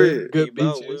the weather, crib. good He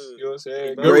about beaches. would. You know what I'm saying?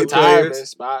 He Good about retirement players.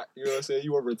 spot. You know what I'm saying?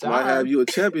 You were retired. Might have you a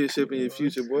championship in your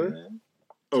future, boy.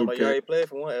 Somebody Okay. already played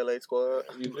for one LA squad.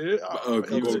 You did? Oh,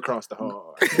 Okay. he was across the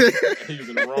hall. He was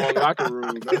in the wrong locker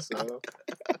room. That's all.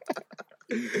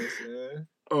 You know what I'm saying?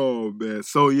 Oh man.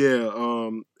 So yeah,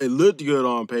 it looked good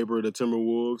on paper, the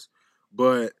Timberwolves,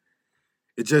 but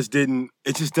it just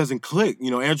doesn't click.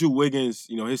 Andrew Wiggins,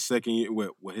 his second year,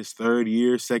 his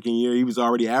second year, he was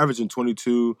already averaging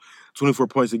 22, 24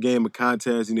 points a game of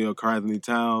contest. Karl Anthony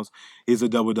Towns, he's a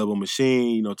double-double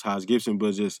machine. Taj Gibson,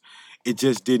 but it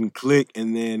just didn't click.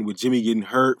 And then with Jimmy getting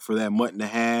hurt for that month and a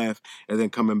half and then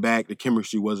coming back, the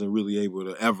chemistry wasn't really able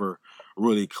to ever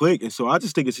really click. And so I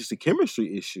just think it's just a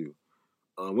chemistry issue.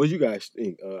 What do you guys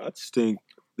think? I just think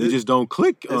they just don't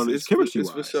click on this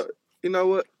chemistry-wise. For sure. You know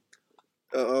what?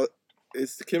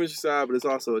 It's the chemistry side, but it's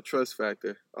also a trust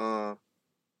factor. I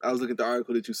was looking at the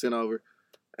article that you sent over,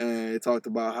 and it talked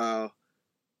about how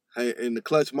in the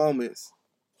clutch moments,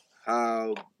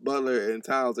 how Butler and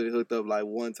Towns they hooked up like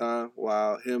one time,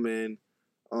 while him and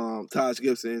Taj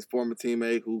Gibson, his former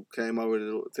teammate who came over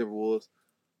to the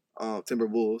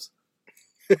Timberwolves,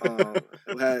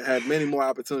 had many more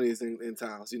opportunities in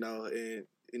Towns, and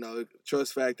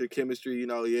trust factor, chemistry,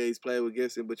 he's played with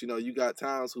Gibson, but you got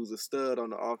Towns who's a stud on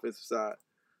the offensive side.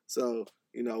 So,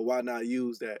 why not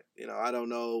use that? I don't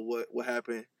know what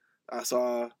happened. I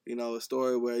saw, a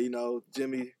story where,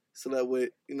 Jimmy slept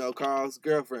with, Carl's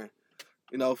girlfriend.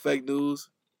 Fake news,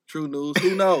 true news.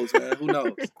 Who knows, man? Who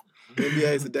knows? The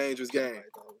NBA is a dangerous game.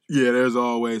 Yeah, there's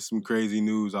always some crazy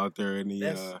news out there in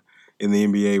the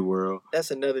NBA world.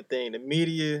 That's another thing. The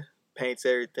media paints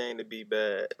everything to be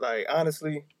bad. Like,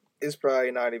 honestly, it's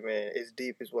probably not even as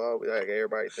deep as what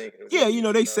everybody thinking. Yeah,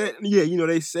 they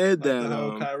said that. The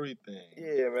whole Kyrie thing.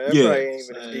 Yeah, man. That probably ain't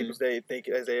even as deep as they think,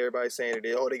 as everybody's saying it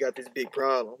is. Oh, they got this big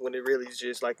problem, when it really is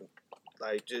just like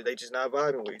they just not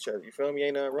vibing with each other. You feel me?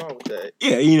 Ain't nothing wrong with that.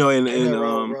 Yeah, Ain't nothing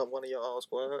wrong with one of your own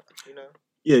squad.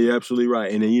 Yeah, you're absolutely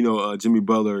right. And then Jimmy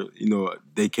Butler,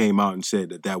 they came out and said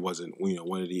that wasn't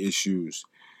one of the issues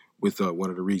with one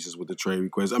of the reasons with the trade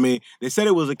request. I mean, they said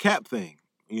it was a cap thing,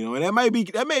 and that may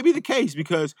be the case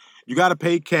because you got to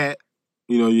pay Cat.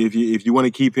 If you want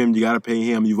to keep him, you got to pay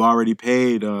him. You've already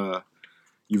paid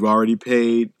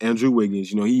Andrew Wiggins.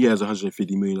 He has a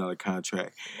 $150 million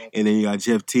contract, and then you got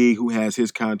Jeff Teague, who has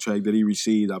his contract that he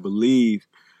received, I believe,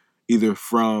 either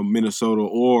from Minnesota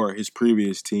or his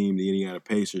previous team, the Indiana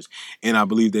Pacers, and I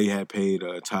believe they had paid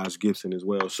Taj Gibson as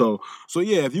well. So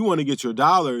yeah, if you want to get your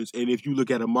dollars, and if you look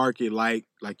at a market like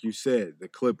you said, the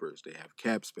Clippers, they have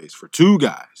cap space for two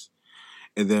guys,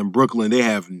 and then Brooklyn,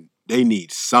 they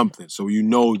need something, so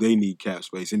they need cap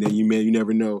space, and then you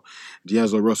never know,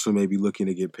 D'Angelo Russell may be looking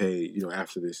to get paid,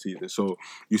 after this season. So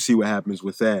you see what happens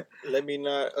with that.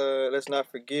 Let's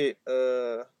not forget,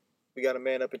 we got a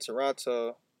man up in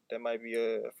Toronto that might be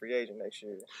a free agent next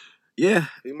year. Yeah,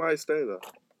 he might stay though.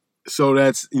 So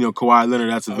that's Kawhi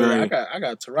Leonard. That's a very. I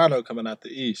got Toronto coming out the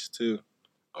East too.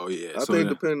 Oh yeah, I think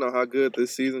depending on how good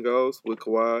this season goes with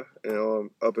Kawhi and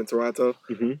up in Toronto,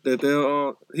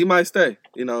 that he might stay.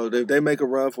 If they make a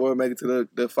run for it, make it to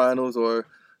the finals, or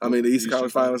the Eastern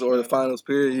Conference Finals or the finals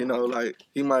period.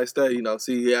 He might stay.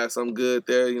 See he has something good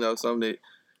there. Something that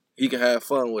he can have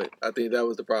fun with. I think that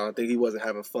was the problem. I think he wasn't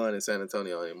having fun in San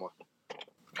Antonio anymore.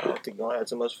 I don't think he's gonna have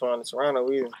too much fun in Toronto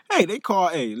either. They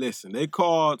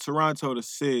call Toronto the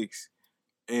 6,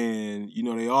 and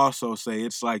they also say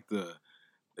it's like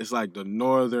the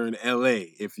northern LA,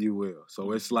 if you will.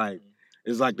 So it's like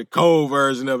the cold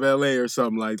version of LA or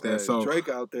something like that. Hey, so Drake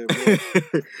out there, man.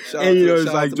 And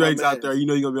it's like Drake's out there.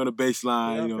 You're gonna be on the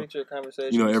baseline. Picture a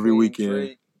conversation every weekend.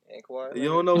 Drake and Kawhi. You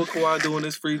don't know what Kawhi doing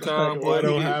his free time, boy. Kawhi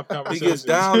don't have conversations. He gets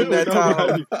down in that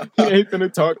time. He ain't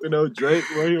finna talk to no Drake.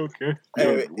 Well, he don't care.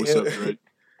 Hey, what's up, Drake?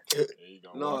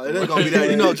 No, it ain't gonna be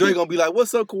that. Drake gonna be like,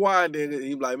 "What's up, Kawhi?" And then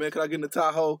he be like, "Man, can I get in the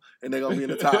Tahoe?" And they gonna be in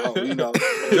the Tahoe.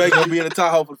 Drake gonna be in the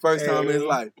Tahoe for the first time in his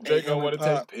life. Drake gonna want to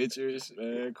take pictures,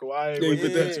 man. Kawhi ain't with the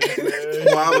Yeah. pictures, man.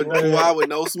 Kawhi with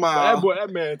no smile.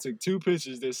 That man took 2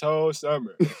 pictures this whole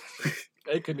summer.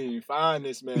 They couldn't even find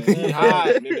this man. He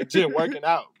hiding in the gym working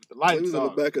out. The He lights was in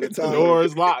on. the back of the The Tahoe. door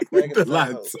is locked. The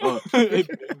lights on.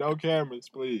 No cameras,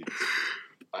 please.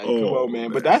 Like, Oh, come on,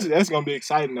 man. But man. that's gonna be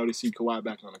exciting though to see Kawhi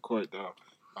back on the court though.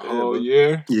 A whole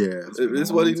year. Yeah,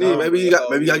 It's what he need. Maybe he got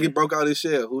to get broke out his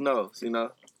shell. Who knows?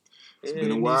 It's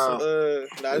been a while.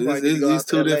 These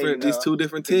two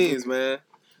different teams, man.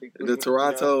 The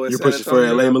Toronto and You're San pushing for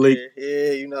Antonio. LA, Malik?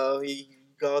 Yeah, he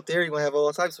go out there, he gonna have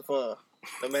all types of fun.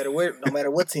 No matter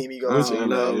what team he goes. I don't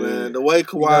know, man. The way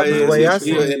Kawhi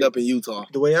he'll end up in Utah.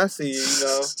 The way I see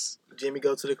it, Jimmy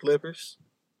go to the Clippers,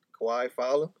 Kawhi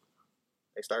follow.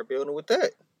 They start building with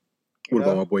that. What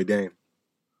about my boy Dame?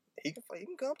 He can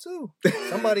come too.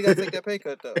 Somebody got to take that pay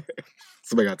cut though.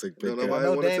 Somebody got to take the pay cut. I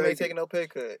know Dame ain't taking no pay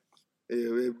cut.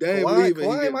 Yeah, if Dame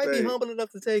Kawhi might be humble enough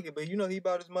to take it, but he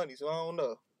about his money, so I don't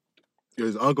know.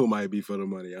 His uncle might be for the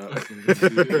money.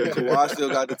 Kawhi still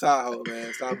got the Tahoe,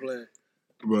 man. Stop playing.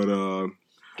 But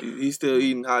he's still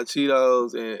eating hot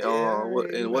Cheetos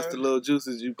and what's the little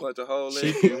juices you punch a hole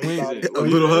in? Chicken wings.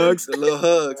 Little hugs. The little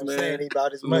hugs, man. Saying he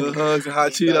about his money. Little hugs and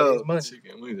hot Cheetos.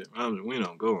 Chicken wings. We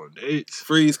don't go on dates.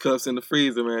 Freeze cups in the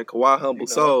freezer, man. Kawhi humble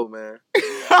soul, man.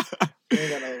 He ain't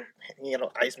got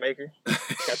no ice maker.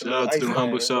 Shout out to the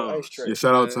Humble Soul. Yeah,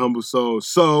 shout out to Humble Soul.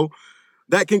 So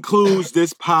that concludes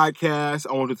this podcast.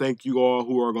 I want to thank you all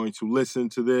who are going to listen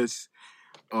to this.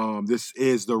 This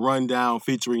is the rundown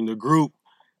featuring the group,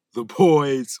 the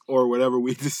boys, or whatever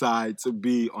we decide to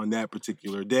be on that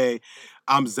particular day.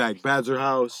 I'm Zach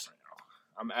Badgerhouse.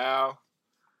 I'm Al.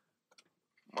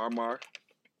 Mar.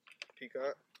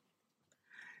 Peacock.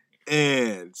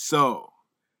 And so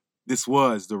this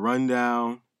was the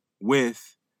rundown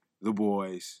with the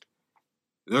boys,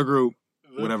 the group,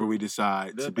 whatever we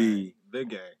decide to be the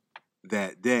gang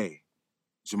that day.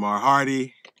 Jamar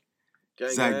Hardy,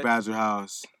 Gang, Zach gang.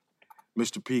 Badgerhouse,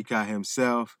 Mr. Peacock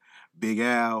himself, Big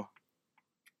Al.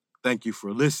 Thank you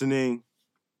for listening.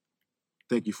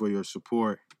 Thank you for your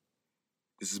support.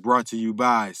 This is brought to you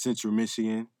by Central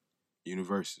Michigan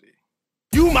University.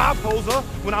 You my poser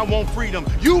when I want freedom.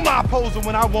 You my poser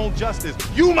when I want justice.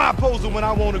 You my poser when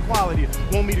I want equality.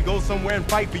 Want me to go somewhere and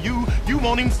fight for you? You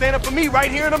won't even stand up for me right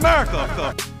here in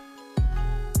America.